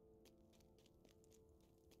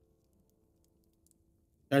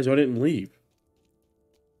 Guys, I didn't leave.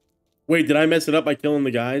 Wait, did I mess it up by killing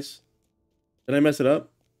the guys? Did I mess it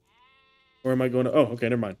up? Or am I going to... Oh, okay,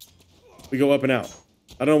 never mind. We go up and out.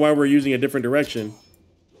 I don't know why we're using a different direction.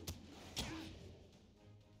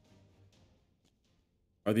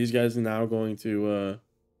 Are these guys now going to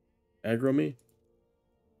aggro me?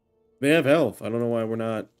 They have health. I don't know why we're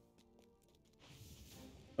not...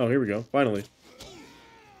 Oh, here we go. Finally.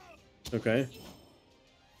 Okay.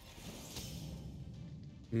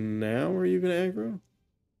 Now are you going to aggro?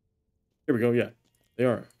 Here we go. Yeah. They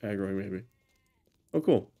are aggroing maybe. Oh,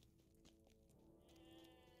 cool.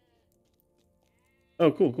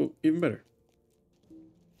 Oh, cool, cool. Even better.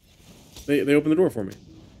 They opened the door for me.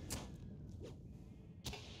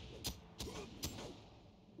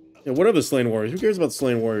 Yeah, what are the slain warriors? Who cares about the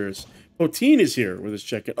slain warriors? Poteen is here with his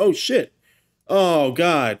check-in. Oh, shit. Oh,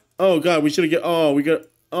 God. Oh, God. We should have get... Oh, we got...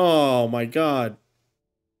 Oh, my God.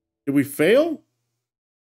 Did we fail?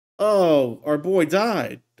 Oh, our boy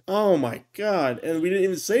died. Oh, my God. And we didn't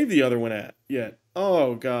even save the other one yet.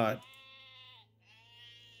 Oh, God.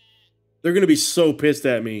 They're going to be so pissed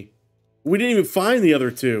at me. We didn't even find the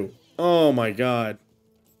other two. Oh, my God.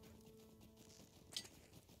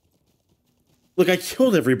 Look, I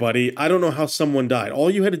killed everybody. I don't know how someone died. All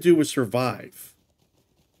you had to do was survive.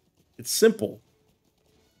 It's simple.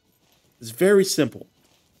 It's very simple.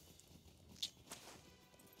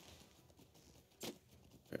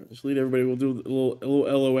 Right, let's lead everybody. We'll do a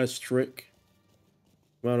little LOS trick.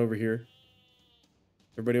 Come on over here.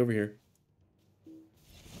 Everybody over here.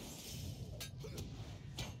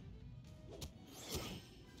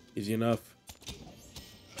 Easy enough.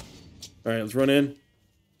 All right, let's run in.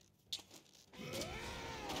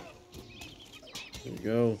 There we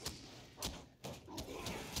go.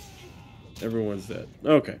 Everyone's dead.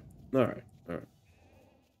 Okay. All right. All right.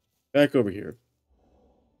 Back over here.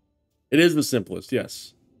 It is the simplest,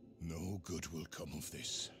 yes. No good will come of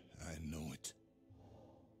this. I know it.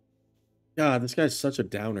 God, this guy's such a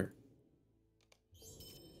downer.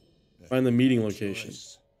 Find the meeting location.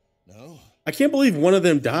 No? I can't believe one of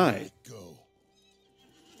them died. Go.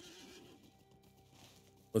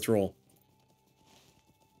 Let's roll.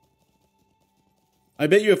 I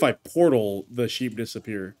bet you if I portal, the sheep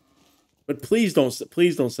disappear. But please don't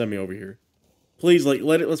send me over here. Please, like,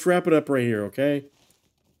 let's wrap it up right here, okay?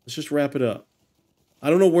 Let's just wrap it up. I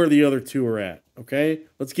don't know where the other two are at, okay?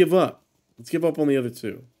 Let's give up. Let's give up on the other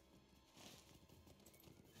two.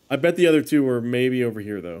 I bet the other two were maybe over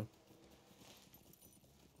here, though.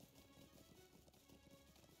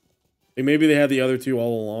 Like maybe they had the other two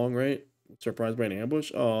all along, right? Surprised by an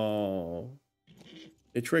ambush? Oh.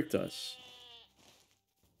 They tricked us.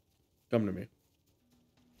 Come to me.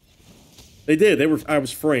 They did. They were. I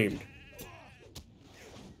was framed. I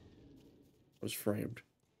was framed.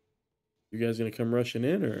 You guys gonna come rushing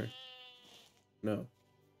in or no?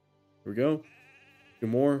 Here we go. Two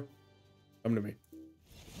more. Come to me.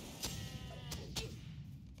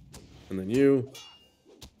 And then you.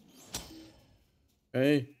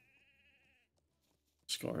 Okay.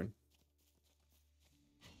 Scarn.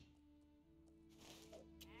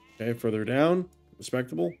 Okay, further down.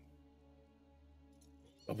 Respectable.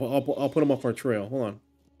 I'll put them off our trail. Hold on.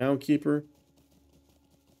 Townkeeper.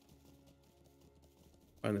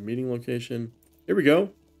 Find the meeting location. Here we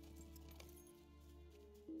go.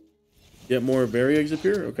 Get more Variags up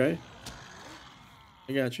here. Okay.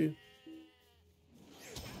 I got you.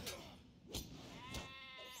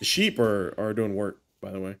 The sheep are doing work,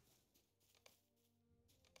 by the way.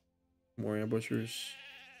 More ambushers.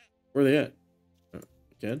 Where are they at?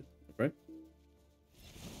 Again? Okay.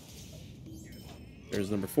 There's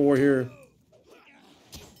number 4 here.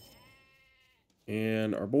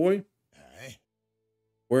 And our boy.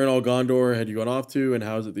 Where in all Gondor had you gone off to, and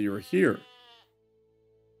how is it that you were here?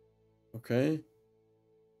 Okay.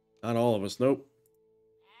 Not all of us. Nope.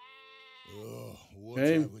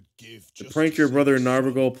 Okay. The prank your brother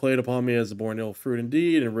Narvagol played upon me as a born ill fruit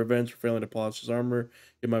indeed, and revenge for failing to polish his armor,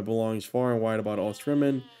 get my belongings far and wide about Ost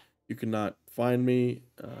Rimmon. You could not find me,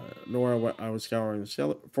 nor I was scouring the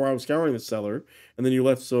cellar, for I was scouring the cellar, and then you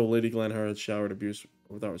left, so Lady Glenhart had showered abuse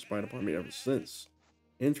without respite upon me ever since.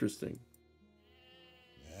 Interesting.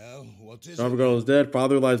 Well, what is Narvagol is dead.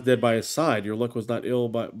 Father lies dead by his side. Your luck was not ill,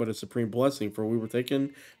 but a supreme blessing, for we were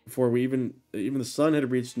taken before we even the sun had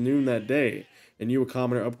reached noon that day, and you, a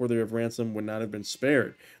commoner upworthy of ransom, would not have been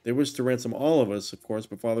spared. They wished to ransom all of us, of course,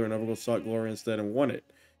 but Father Narvagol sought glory instead and won it.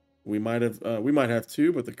 We might have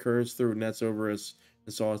too, but the Curs threw nets over us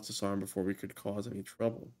and saw us disarmed before we could cause any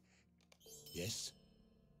trouble. Yes.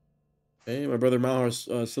 Okay, my brother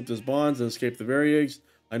Malhar slipped his bonds and escaped the Variags.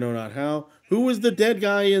 I know not how. Who was the dead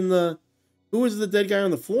guy on the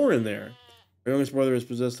floor in there? My youngest brother is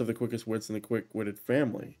possessed of the quickest wits in the quick-witted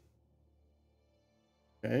family.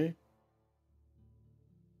 Okay.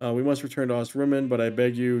 We must return to Ost Rimmon, but I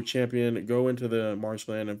beg you, champion, go into the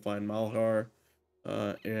marshland and find Malhar.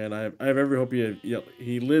 And I have every hope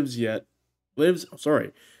he lives yet. Lives? Oh,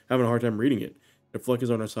 sorry. Having a hard time reading it. If luck is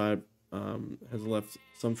on our side, has left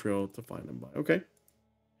some trail to find him by. Okay.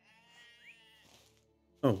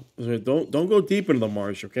 Oh, don't go deep into the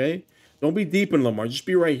marsh, okay? Don't be deep into the marsh. Just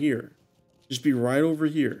be right here. Just be right over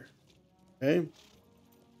here. Okay?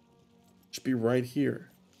 Just be right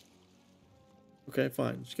here. Okay,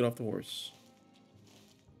 fine. Just get off the horse.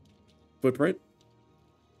 Footprint?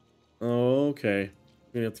 Okay.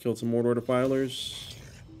 We're gonna have to kill some Mordor defilers.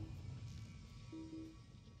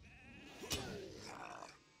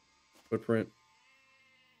 Footprint.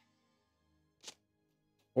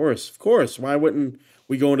 Horse, of course. Why wouldn't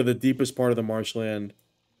we go into the deepest part of the marshland?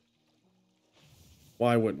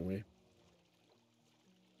 Why wouldn't we?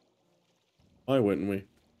 Why wouldn't we?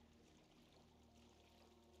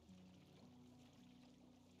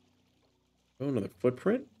 Oh, another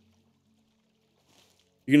footprint?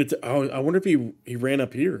 You're gonna oh, I wonder if he ran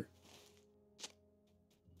up here.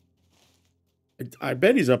 I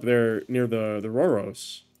bet he's up there near the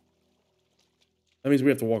Roros. That means we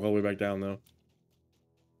have to walk all the way back down, though.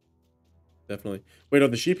 Definitely. Wait, are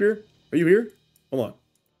the sheep here? Are you here? Hold on.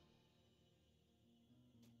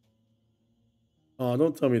 Oh,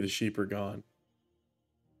 don't tell me the sheep are gone.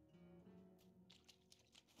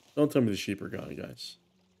 Don't tell me the sheep are gone, guys.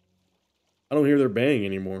 I don't hear their baying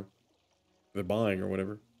anymore. They're buying or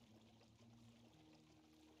whatever.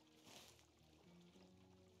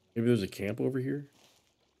 Maybe there's a camp over here.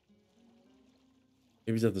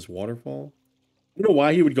 Maybe he's at this waterfall. I don't know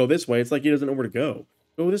why he would go this way. It's like he doesn't know where to go.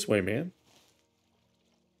 Go this way, man.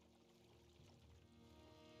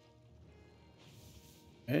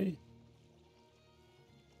 Okay.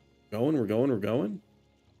 We're going.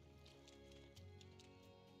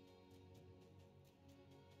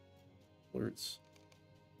 Alerts.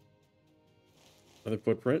 Another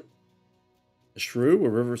footprint. A shrew, a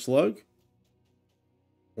river slug.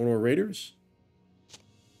 One more raiders.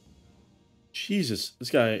 Jesus, this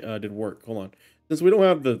guy did work. Hold on. Since we don't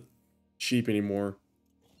have the sheep anymore.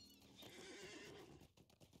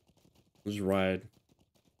 Let's ride.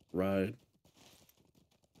 Ride.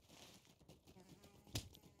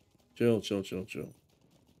 Chill.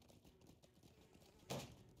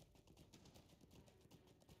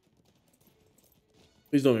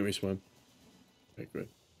 Please don't make me swim. Okay, good.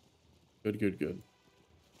 Good.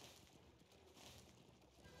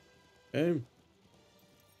 Okay.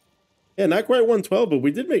 Yeah, not quite 112, but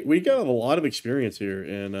we got a lot of experience here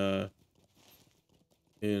in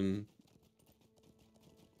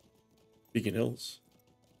Beacon Hills.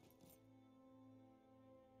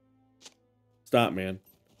 Stop, man.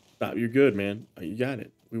 Stop. You're good, man. You got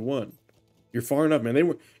it. We won. You're far enough, man.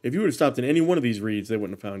 If you would have stopped in any one of these reeds, they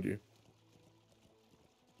wouldn't have found you.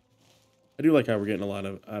 I do like how we're getting a lot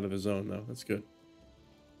out of the zone, though. That's good.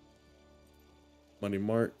 Money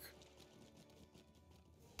mark.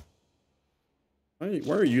 Why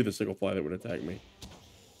are you the sickle fly that would attack me?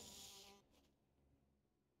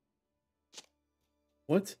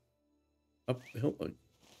 What? Up the hill?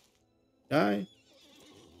 Guy?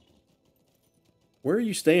 Where are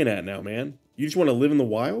you staying at now, man? You just want to live in the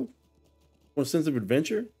wild? Want a sense of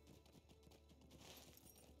adventure?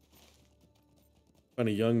 Find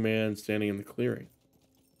a young man standing in the clearing.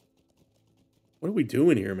 What are we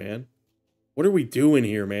doing here, man? What are we doing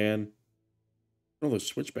here, man? What are those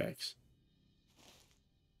switchbacks?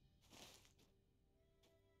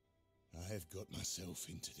 I have got myself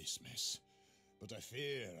into this mess, but I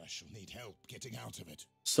fear I shall need help getting out of it.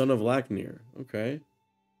 Son of Lacnir. Okay.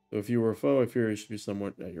 So if you were a foe, I fear you should be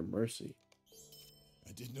somewhat at your mercy.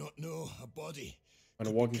 I did not know a body. Find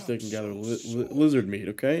a walking stick and gather lizard meat,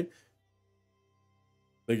 okay?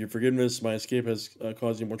 Thank your forgiveness. My escape has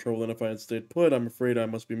caused you more trouble than if I had stayed put. I'm afraid I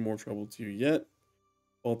must be more trouble to you yet.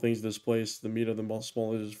 All things in this place, the meat of the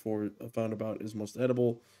small lizards found about is most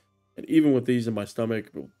edible. And even with these in my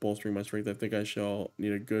stomach, bolstering my strength, I think I shall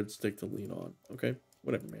need a good stick to lean on. Okay?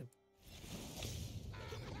 Whatever, man.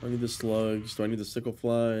 I need the slugs. Do I need the sickle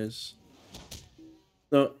flies?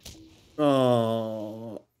 No.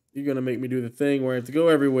 Oh, you're going to make me do the thing where I have to go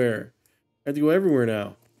everywhere. I have to go everywhere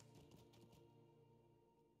now.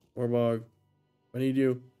 Warbog. I need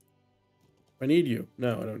you. I need you.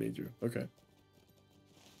 No, I don't need you. Okay.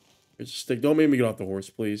 It's a stick. Don't make me get off the horse,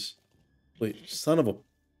 please. Please. Son of a...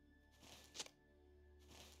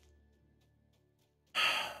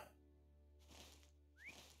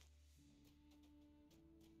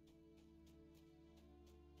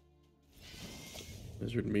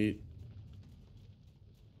 Lizard meat.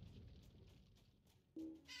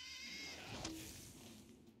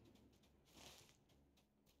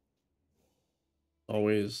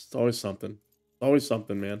 It's always something. Always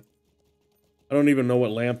something, man. I don't even know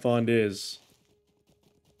what Lamphond is.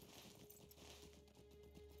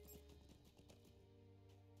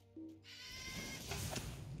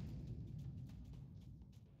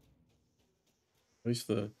 At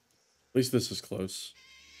least this is close.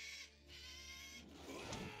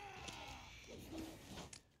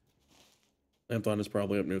 Lamphond is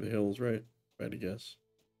probably up near the hills, right? If I had to guess.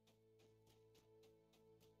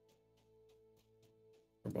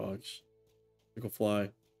 Or bogs. Go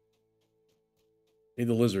fly. Need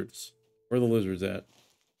the lizards. Where are the lizards at?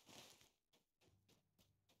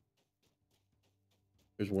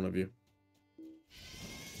 There's one of you.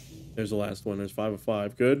 There's the last one. There's 5 of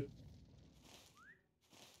 5. Good.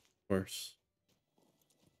 Worse.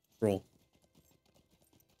 Roll.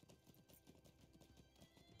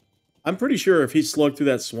 I'm pretty sure if he slugged through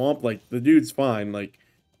that swamp, like, the dude's fine. Like,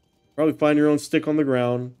 probably find your own stick on the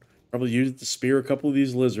ground. Probably use it to spear a couple of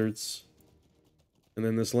these lizards. And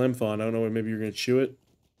then this Lamphon, I don't know, maybe you're going to chew it?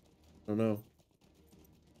 I don't know.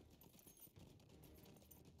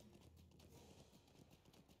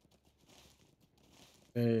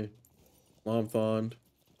 Okay. Lamphon.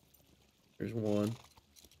 There's one.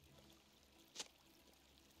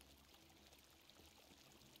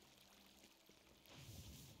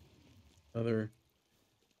 Another.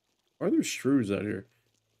 Are there shrews out here?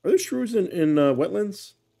 Are there shrews in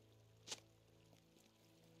wetlands?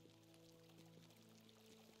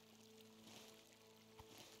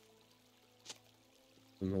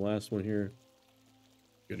 And the last one here.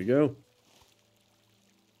 Good to go.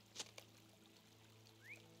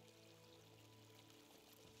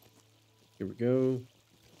 Here we go.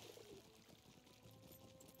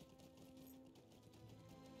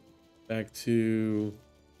 Back to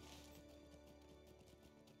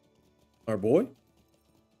our boy.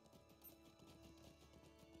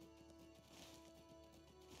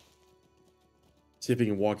 See if he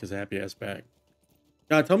can walk his happy ass back.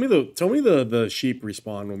 God, tell me the sheep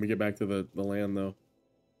respawn when we get back to the land though.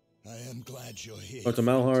 I am glad you're here. But to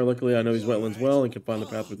Malhar, luckily I know these wetlands well and can find the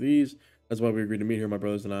path with ease. That's why we agreed to meet here, my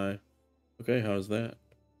brothers and I. Okay, how's that?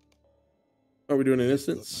 Are we doing an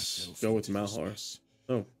instance? Go with Malhar.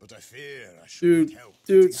 Oh. But I fear I should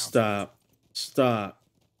Dude, stop. Stop.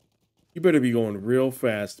 You better be going real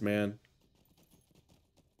fast, man.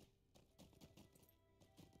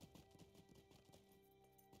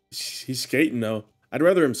 He's skating though. I'd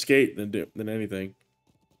rather him skate than anything.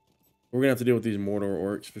 We're gonna have to deal with these Mordor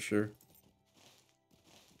orcs for sure.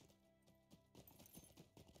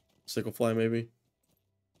 Sicklefly maybe.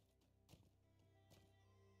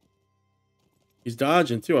 He's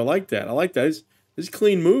dodging too. I like that. I like that. His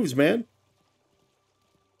clean moves, man.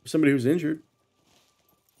 For somebody who's injured.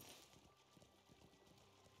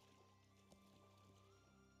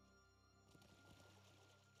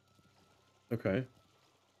 Okay.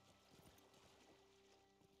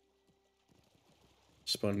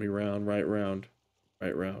 Spun me round, right round,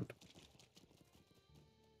 right round.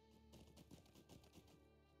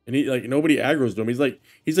 And he like nobody aggroes to him.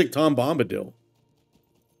 He's like Tom Bombadil.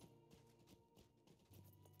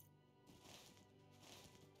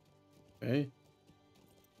 Okay.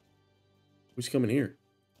 Who's coming here?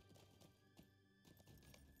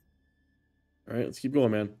 All right, let's keep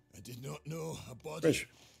going, man. I did not know a body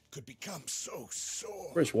could become so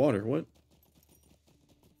sore. Fresh water, what?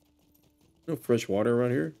 No fresh water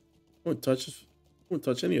around here. I won't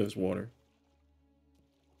touch any of this water.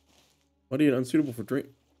 Why are you unsuitable for drink?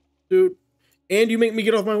 Dude. And you make me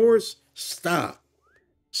get off my horse? Stop.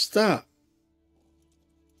 Stop.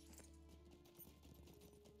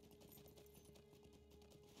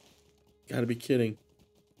 Gotta be kidding.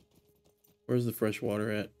 Where's the fresh water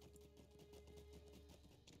at?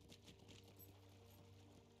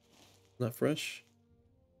 Not fresh?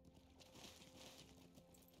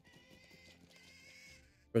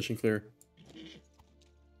 Fresh and clear.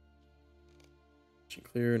 Fresh and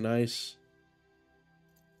clear, nice.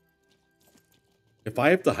 If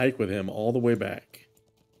I have to hike with him all the way back,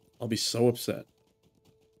 I'll be so upset.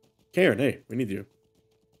 Karen, hey, we need you.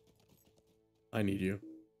 I need you.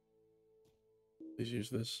 Please use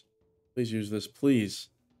this. Please use this, please.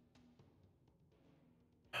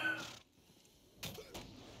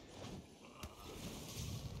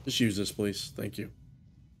 Just use this, please. Thank you.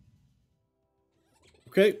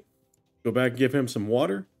 Okay. Go back and give him some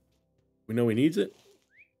water. We know he needs it.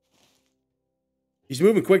 He's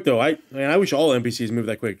moving quick, though. I wish all NPCs move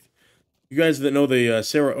that quick. You guys that know the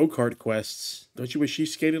Sarah Oakheart quests, don't you wish she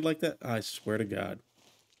skated like that? I swear to God.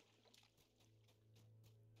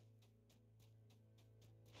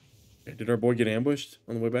 Okay, did our boy get ambushed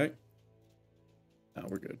on the way back? No,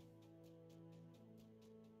 we're good.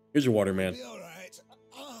 Here's your water, man. Be all right.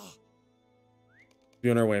 Be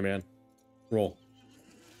on our way, man. Roll.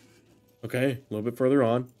 Okay, a little bit further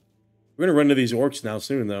on. We're gonna run into these orcs now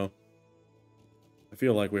soon, though. I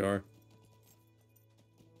feel like we are.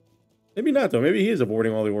 Maybe not, though. Maybe he is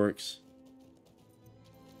avoiding all the orcs.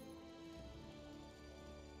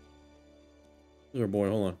 There's our boy.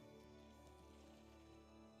 Hold on.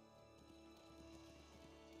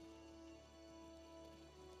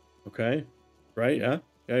 Okay. Right, yeah.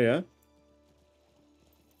 Yeah.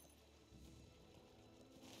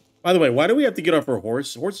 By the way, why do we have to get off our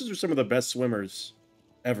horse? Horses are some of the best swimmers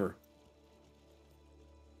ever.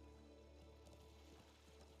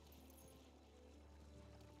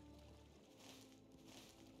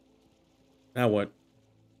 Now what?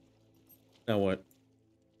 Now what?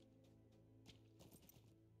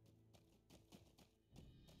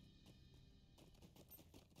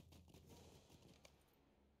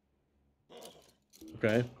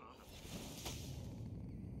 Okay.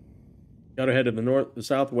 Gotta head to the north, the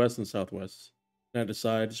southwest, and southwest. Can't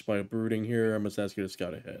decide just by brooding here. I must ask you to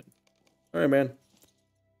scout ahead. All right, man.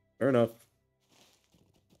 Fair enough.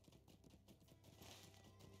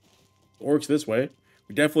 Orcs this way.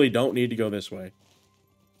 We definitely don't need to go this way.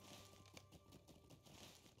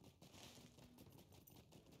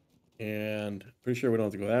 And pretty sure we don't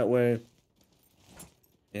have to go that way.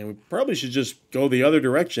 And we probably should just go the other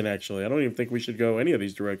direction, actually. I don't even think we should go any of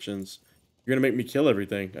these directions. You're going to make me kill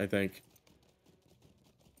everything, I think.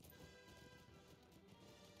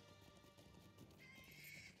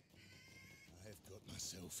 I have got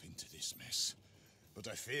myself into this mess, but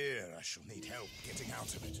I fear I shall need help getting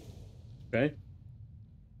out of it. Okay.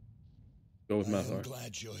 Go with I am Mathar.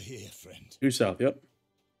 glad you're here, friend. Due south, yep.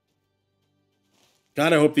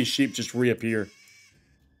 God, I hope these sheep just reappear.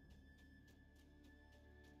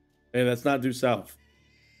 Hey, that's not due south.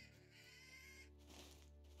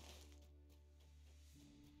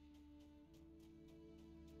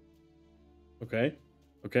 Okay.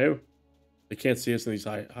 Okay. They can't see us in these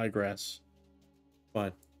high grass.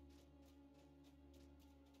 Fine.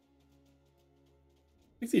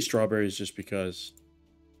 I think these strawberries just because.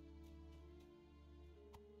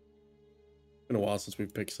 It's been a while since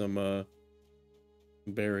we've picked some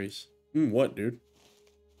berries. What, dude?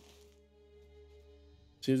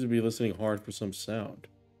 Seems to be listening hard for some sound.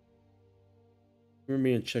 Remember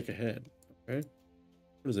me and check ahead. Okay.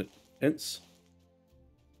 What is it? Ents?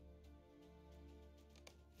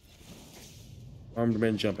 Armed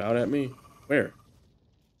men jump out at me? Where?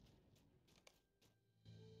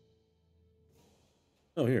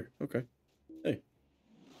 Oh, here. Okay. Hey.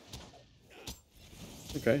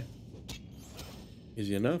 Okay.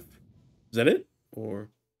 Easy enough. Is that it? Or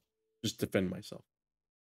just defend myself?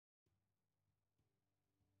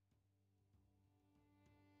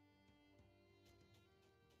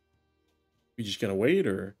 You just gonna wait,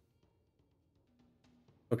 or?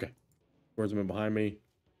 Okay. Swordsman behind me.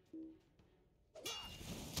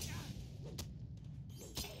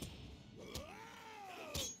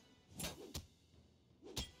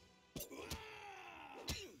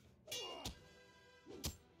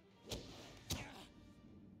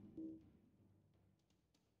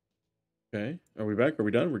 Okay. Are we back? Are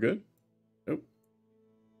we done? We're good? Nope.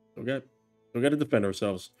 Still got to defend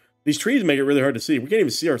ourselves. These trees make it really hard to see. We can't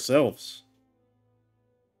even see ourselves.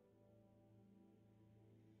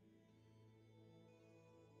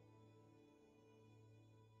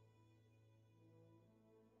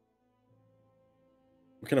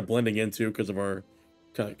 We're kind of blending into because of our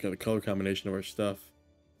kind of color combination of our stuff.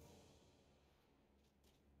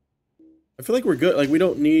 I feel like we're good. Like, we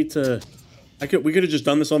don't need to. We could have just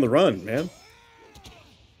done this on the run, man.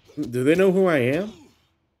 Do they know who I am?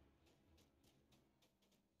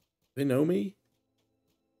 They know me?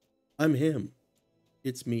 I'm him.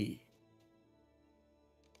 It's me.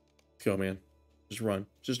 Let's go, man. Just run.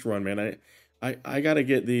 Just run, man. I gotta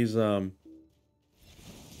get these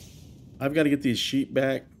I've got to get these sheep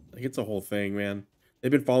back. Like, it's a whole thing, man.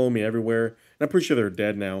 They've been following me everywhere. And I'm pretty sure they're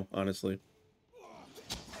dead now, honestly.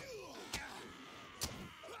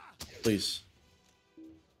 Please.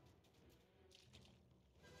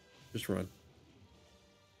 Just run.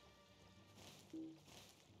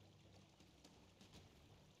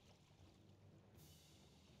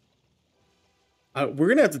 We're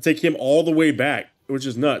going to have to take him all the way back, which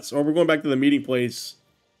is nuts. Or we're going back to the meeting place,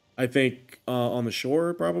 I think, on the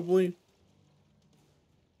shore, probably.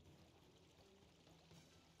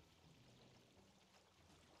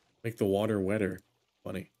 Make the water wetter.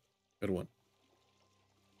 Funny. Good one.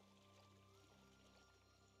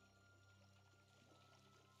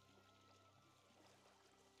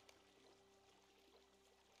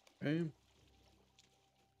 Okay.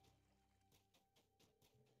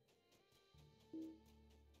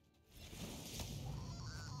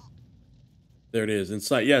 There it is. In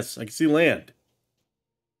sight. Yes, I can see land.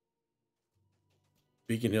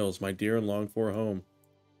 Beacon Hills, my dear and longed for home.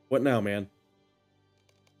 What now, man?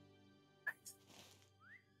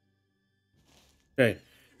 Okay.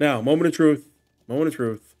 Now, moment of truth. Moment of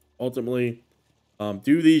truth. Ultimately,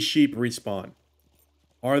 do these sheep respawn?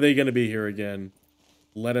 Are they going to be here again?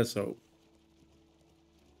 Let us hope.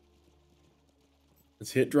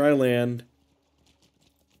 Let's hit dry land.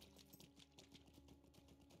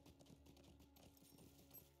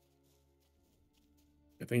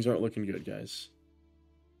 Yeah, things aren't looking good, guys.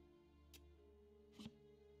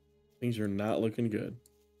 Things are not looking good.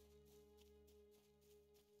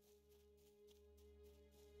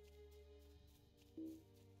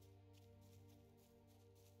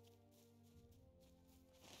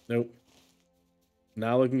 Nope.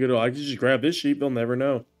 Not looking good at all. I can just grab this sheep. They'll never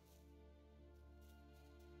know.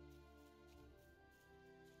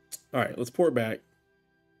 All right, let's port back.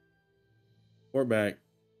 Port back.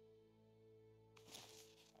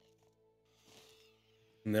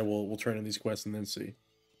 And then we'll turn in these quests and then see.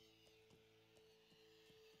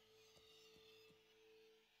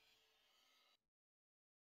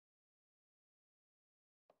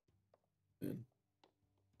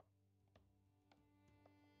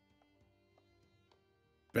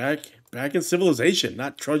 Back in civilization,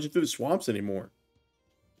 not trudging through the swamps anymore.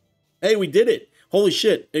 Hey, we did it. Holy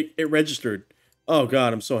shit, it registered. Oh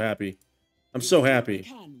god, I'm so happy. I'm so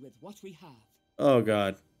happy. Oh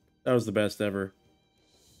god. That was the best ever.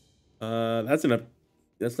 That's not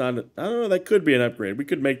I don't know, that could be an upgrade. We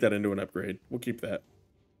could make that into an upgrade. We'll keep that.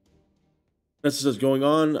 This is going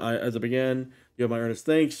on as it began. You have my earnest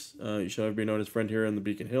thanks. You shall ever be known as friend here in the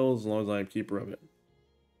Beacon Hills, as long as I am keeper of it.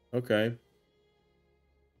 Okay.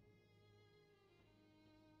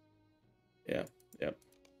 Yeah, yep.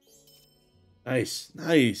 Nice,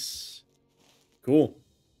 nice. Cool.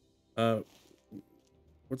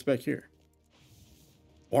 What's back here?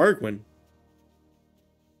 Bargwin.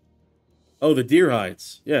 Oh, the deer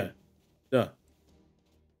hides. Yeah. Duh.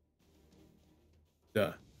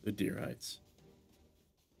 Duh. The deer hides.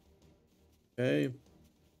 Okay.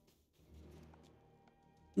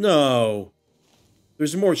 No.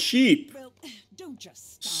 There's more sheep. Well, don't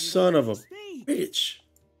just stand Son of a Speak. bitch.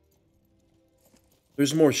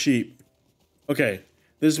 There's more sheep. Okay.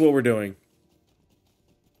 This is what we're doing.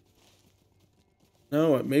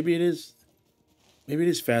 No, maybe it is. Maybe it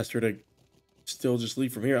is faster to still just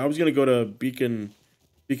leave from here. I was gonna go to Beacon's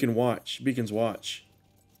Watch.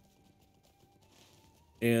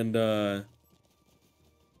 And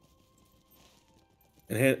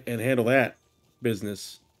handle that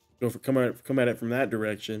business. Come at it from that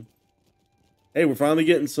direction. Hey, we're finally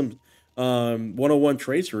getting some 101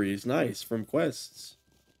 traceries. Nice, from quests.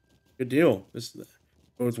 Good deal. This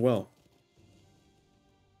bodes well.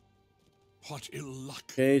 What ill luck.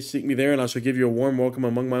 Okay, seek me there, and I shall give you a warm welcome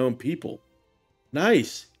among my own people.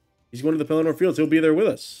 Nice. He's going to the Pelennor Fields. He'll be there with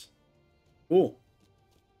us. Cool.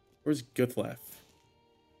 Where's Guthlaf?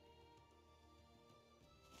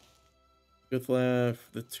 Guthlaf,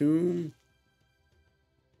 the tomb.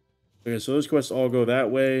 Okay, so those quests all go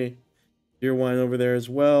that way. Deer wine over there as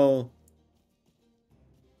well.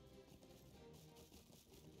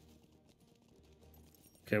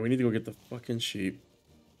 Okay, we need to go get the fucking sheep.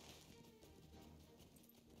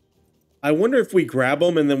 I wonder if we grab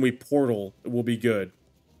them and then we portal, it will be good.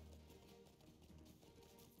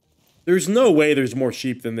 There's no way there's more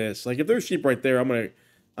sheep than this. Like, if there's sheep right there, I'm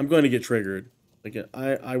going to get triggered. Like,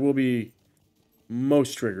 I will be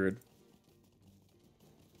most triggered.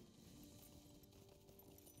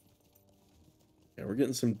 Yeah, we're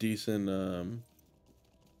getting some decent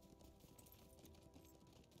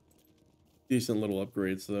little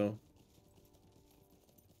upgrades though.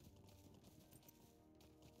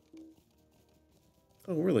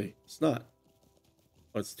 Oh, really? It's not.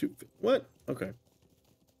 Oh, it's two. What? Okay.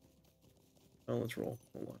 Oh, let's roll.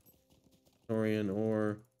 Hold on. Anorien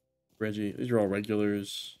or Reggie. These are all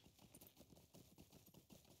regulars.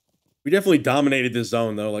 We definitely dominated this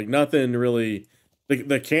zone though. Like nothing really.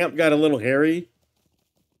 The camp got a little hairy.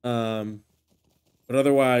 But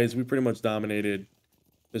otherwise, we pretty much dominated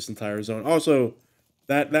this entire zone. Also,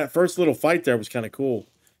 that first little fight there was kind of cool.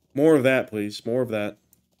 More of that, please. More of that.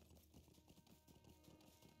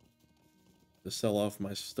 To sell off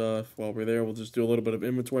my stuff while we're there. We'll just do a little bit of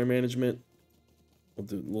inventory management. We'll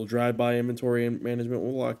do a little drive-by inventory management.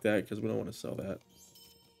 We'll lock that because we don't want to sell that.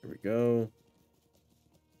 There we go.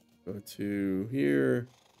 Go to here.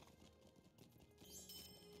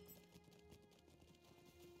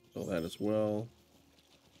 Sell that as well.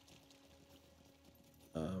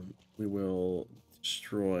 We will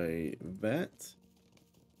destroy that.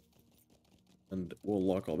 And we'll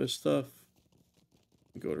lock all this stuff.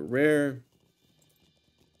 Go to rare.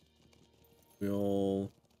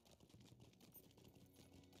 We'll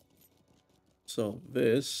sell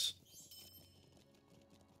this.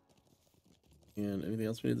 And anything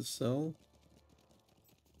else we need to sell?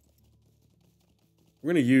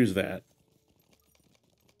 We're going to use that.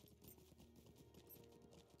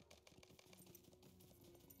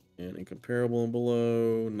 And incomparable and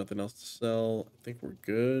below. Nothing else to sell. I think we're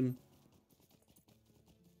good.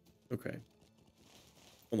 Okay.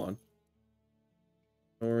 Hold on.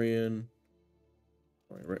 Anorien.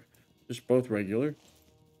 All right. Just both regular.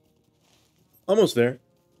 Almost there.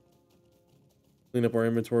 Clean up our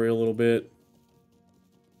inventory a little bit.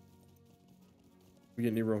 We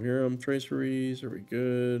get any Rohirrim traceries? Are we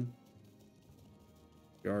good?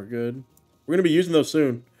 We are good. We're going to be using those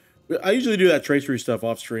soon. I usually do that tracery stuff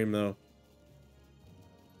off stream, though.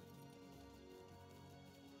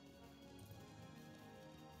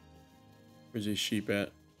 Where's these sheep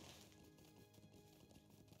at?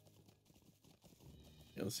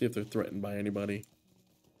 Yeah, let's see if they're threatened by anybody.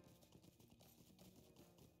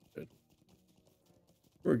 Good.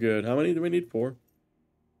 We're good. How many do we need? 4?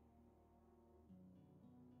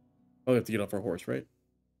 Oh, we have to get off our horse, right?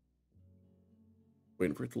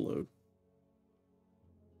 Waiting for it to load.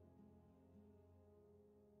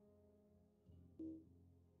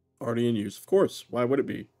 Already in use. Of course. Why would it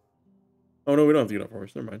be? Oh, no, we don't have to get off our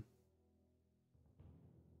horse. Never mind.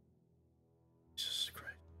 Jesus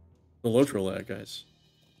Christ. The LOTRO lag, guys.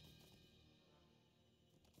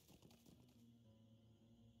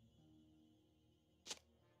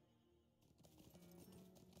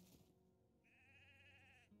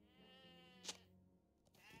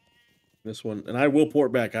 This one, and I will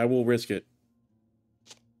port back. I will risk it.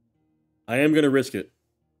 I am going to risk it.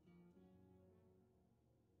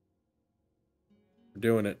 We're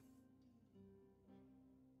doing it.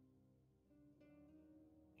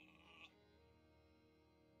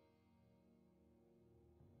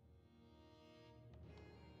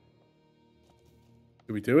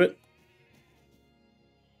 Did we do it?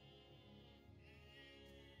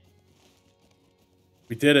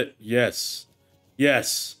 We did it. Yes.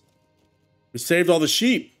 Yes. We saved all the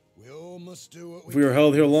sheep. We all must do what If we are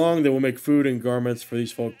held here long, they will make food and garments for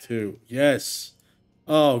these folk too. Yes.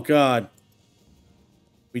 Oh, God.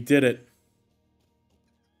 We did it.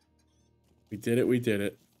 We did it. We did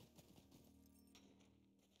it.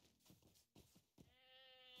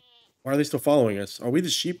 Why are they still following us? Are we the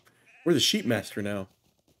sheep? We're the sheep master now.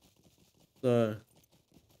 Gonna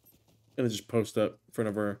just post up in front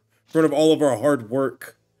of all of our hard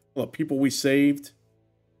work. All the people we saved.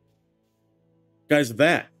 Guys,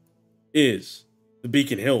 that is the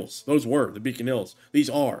Beacon Hills. Those were the Beacon Hills. These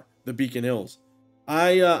are the Beacon Hills.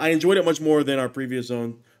 I enjoyed it much more than our previous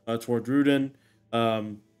zone, Taur Drúadan.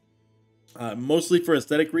 Mostly for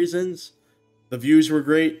aesthetic reasons. The views were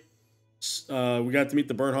great. We got to meet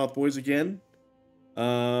the Burnhoth boys again.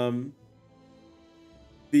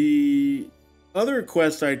 The other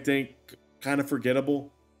quests, I think, kind of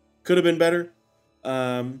forgettable. Could have been better.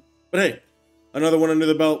 But hey, another one under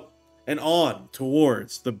the belt. And on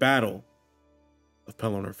towards the Battle of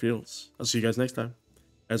Pelennor Fields. I'll see you guys next time.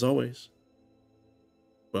 As always,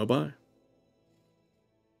 bye-bye.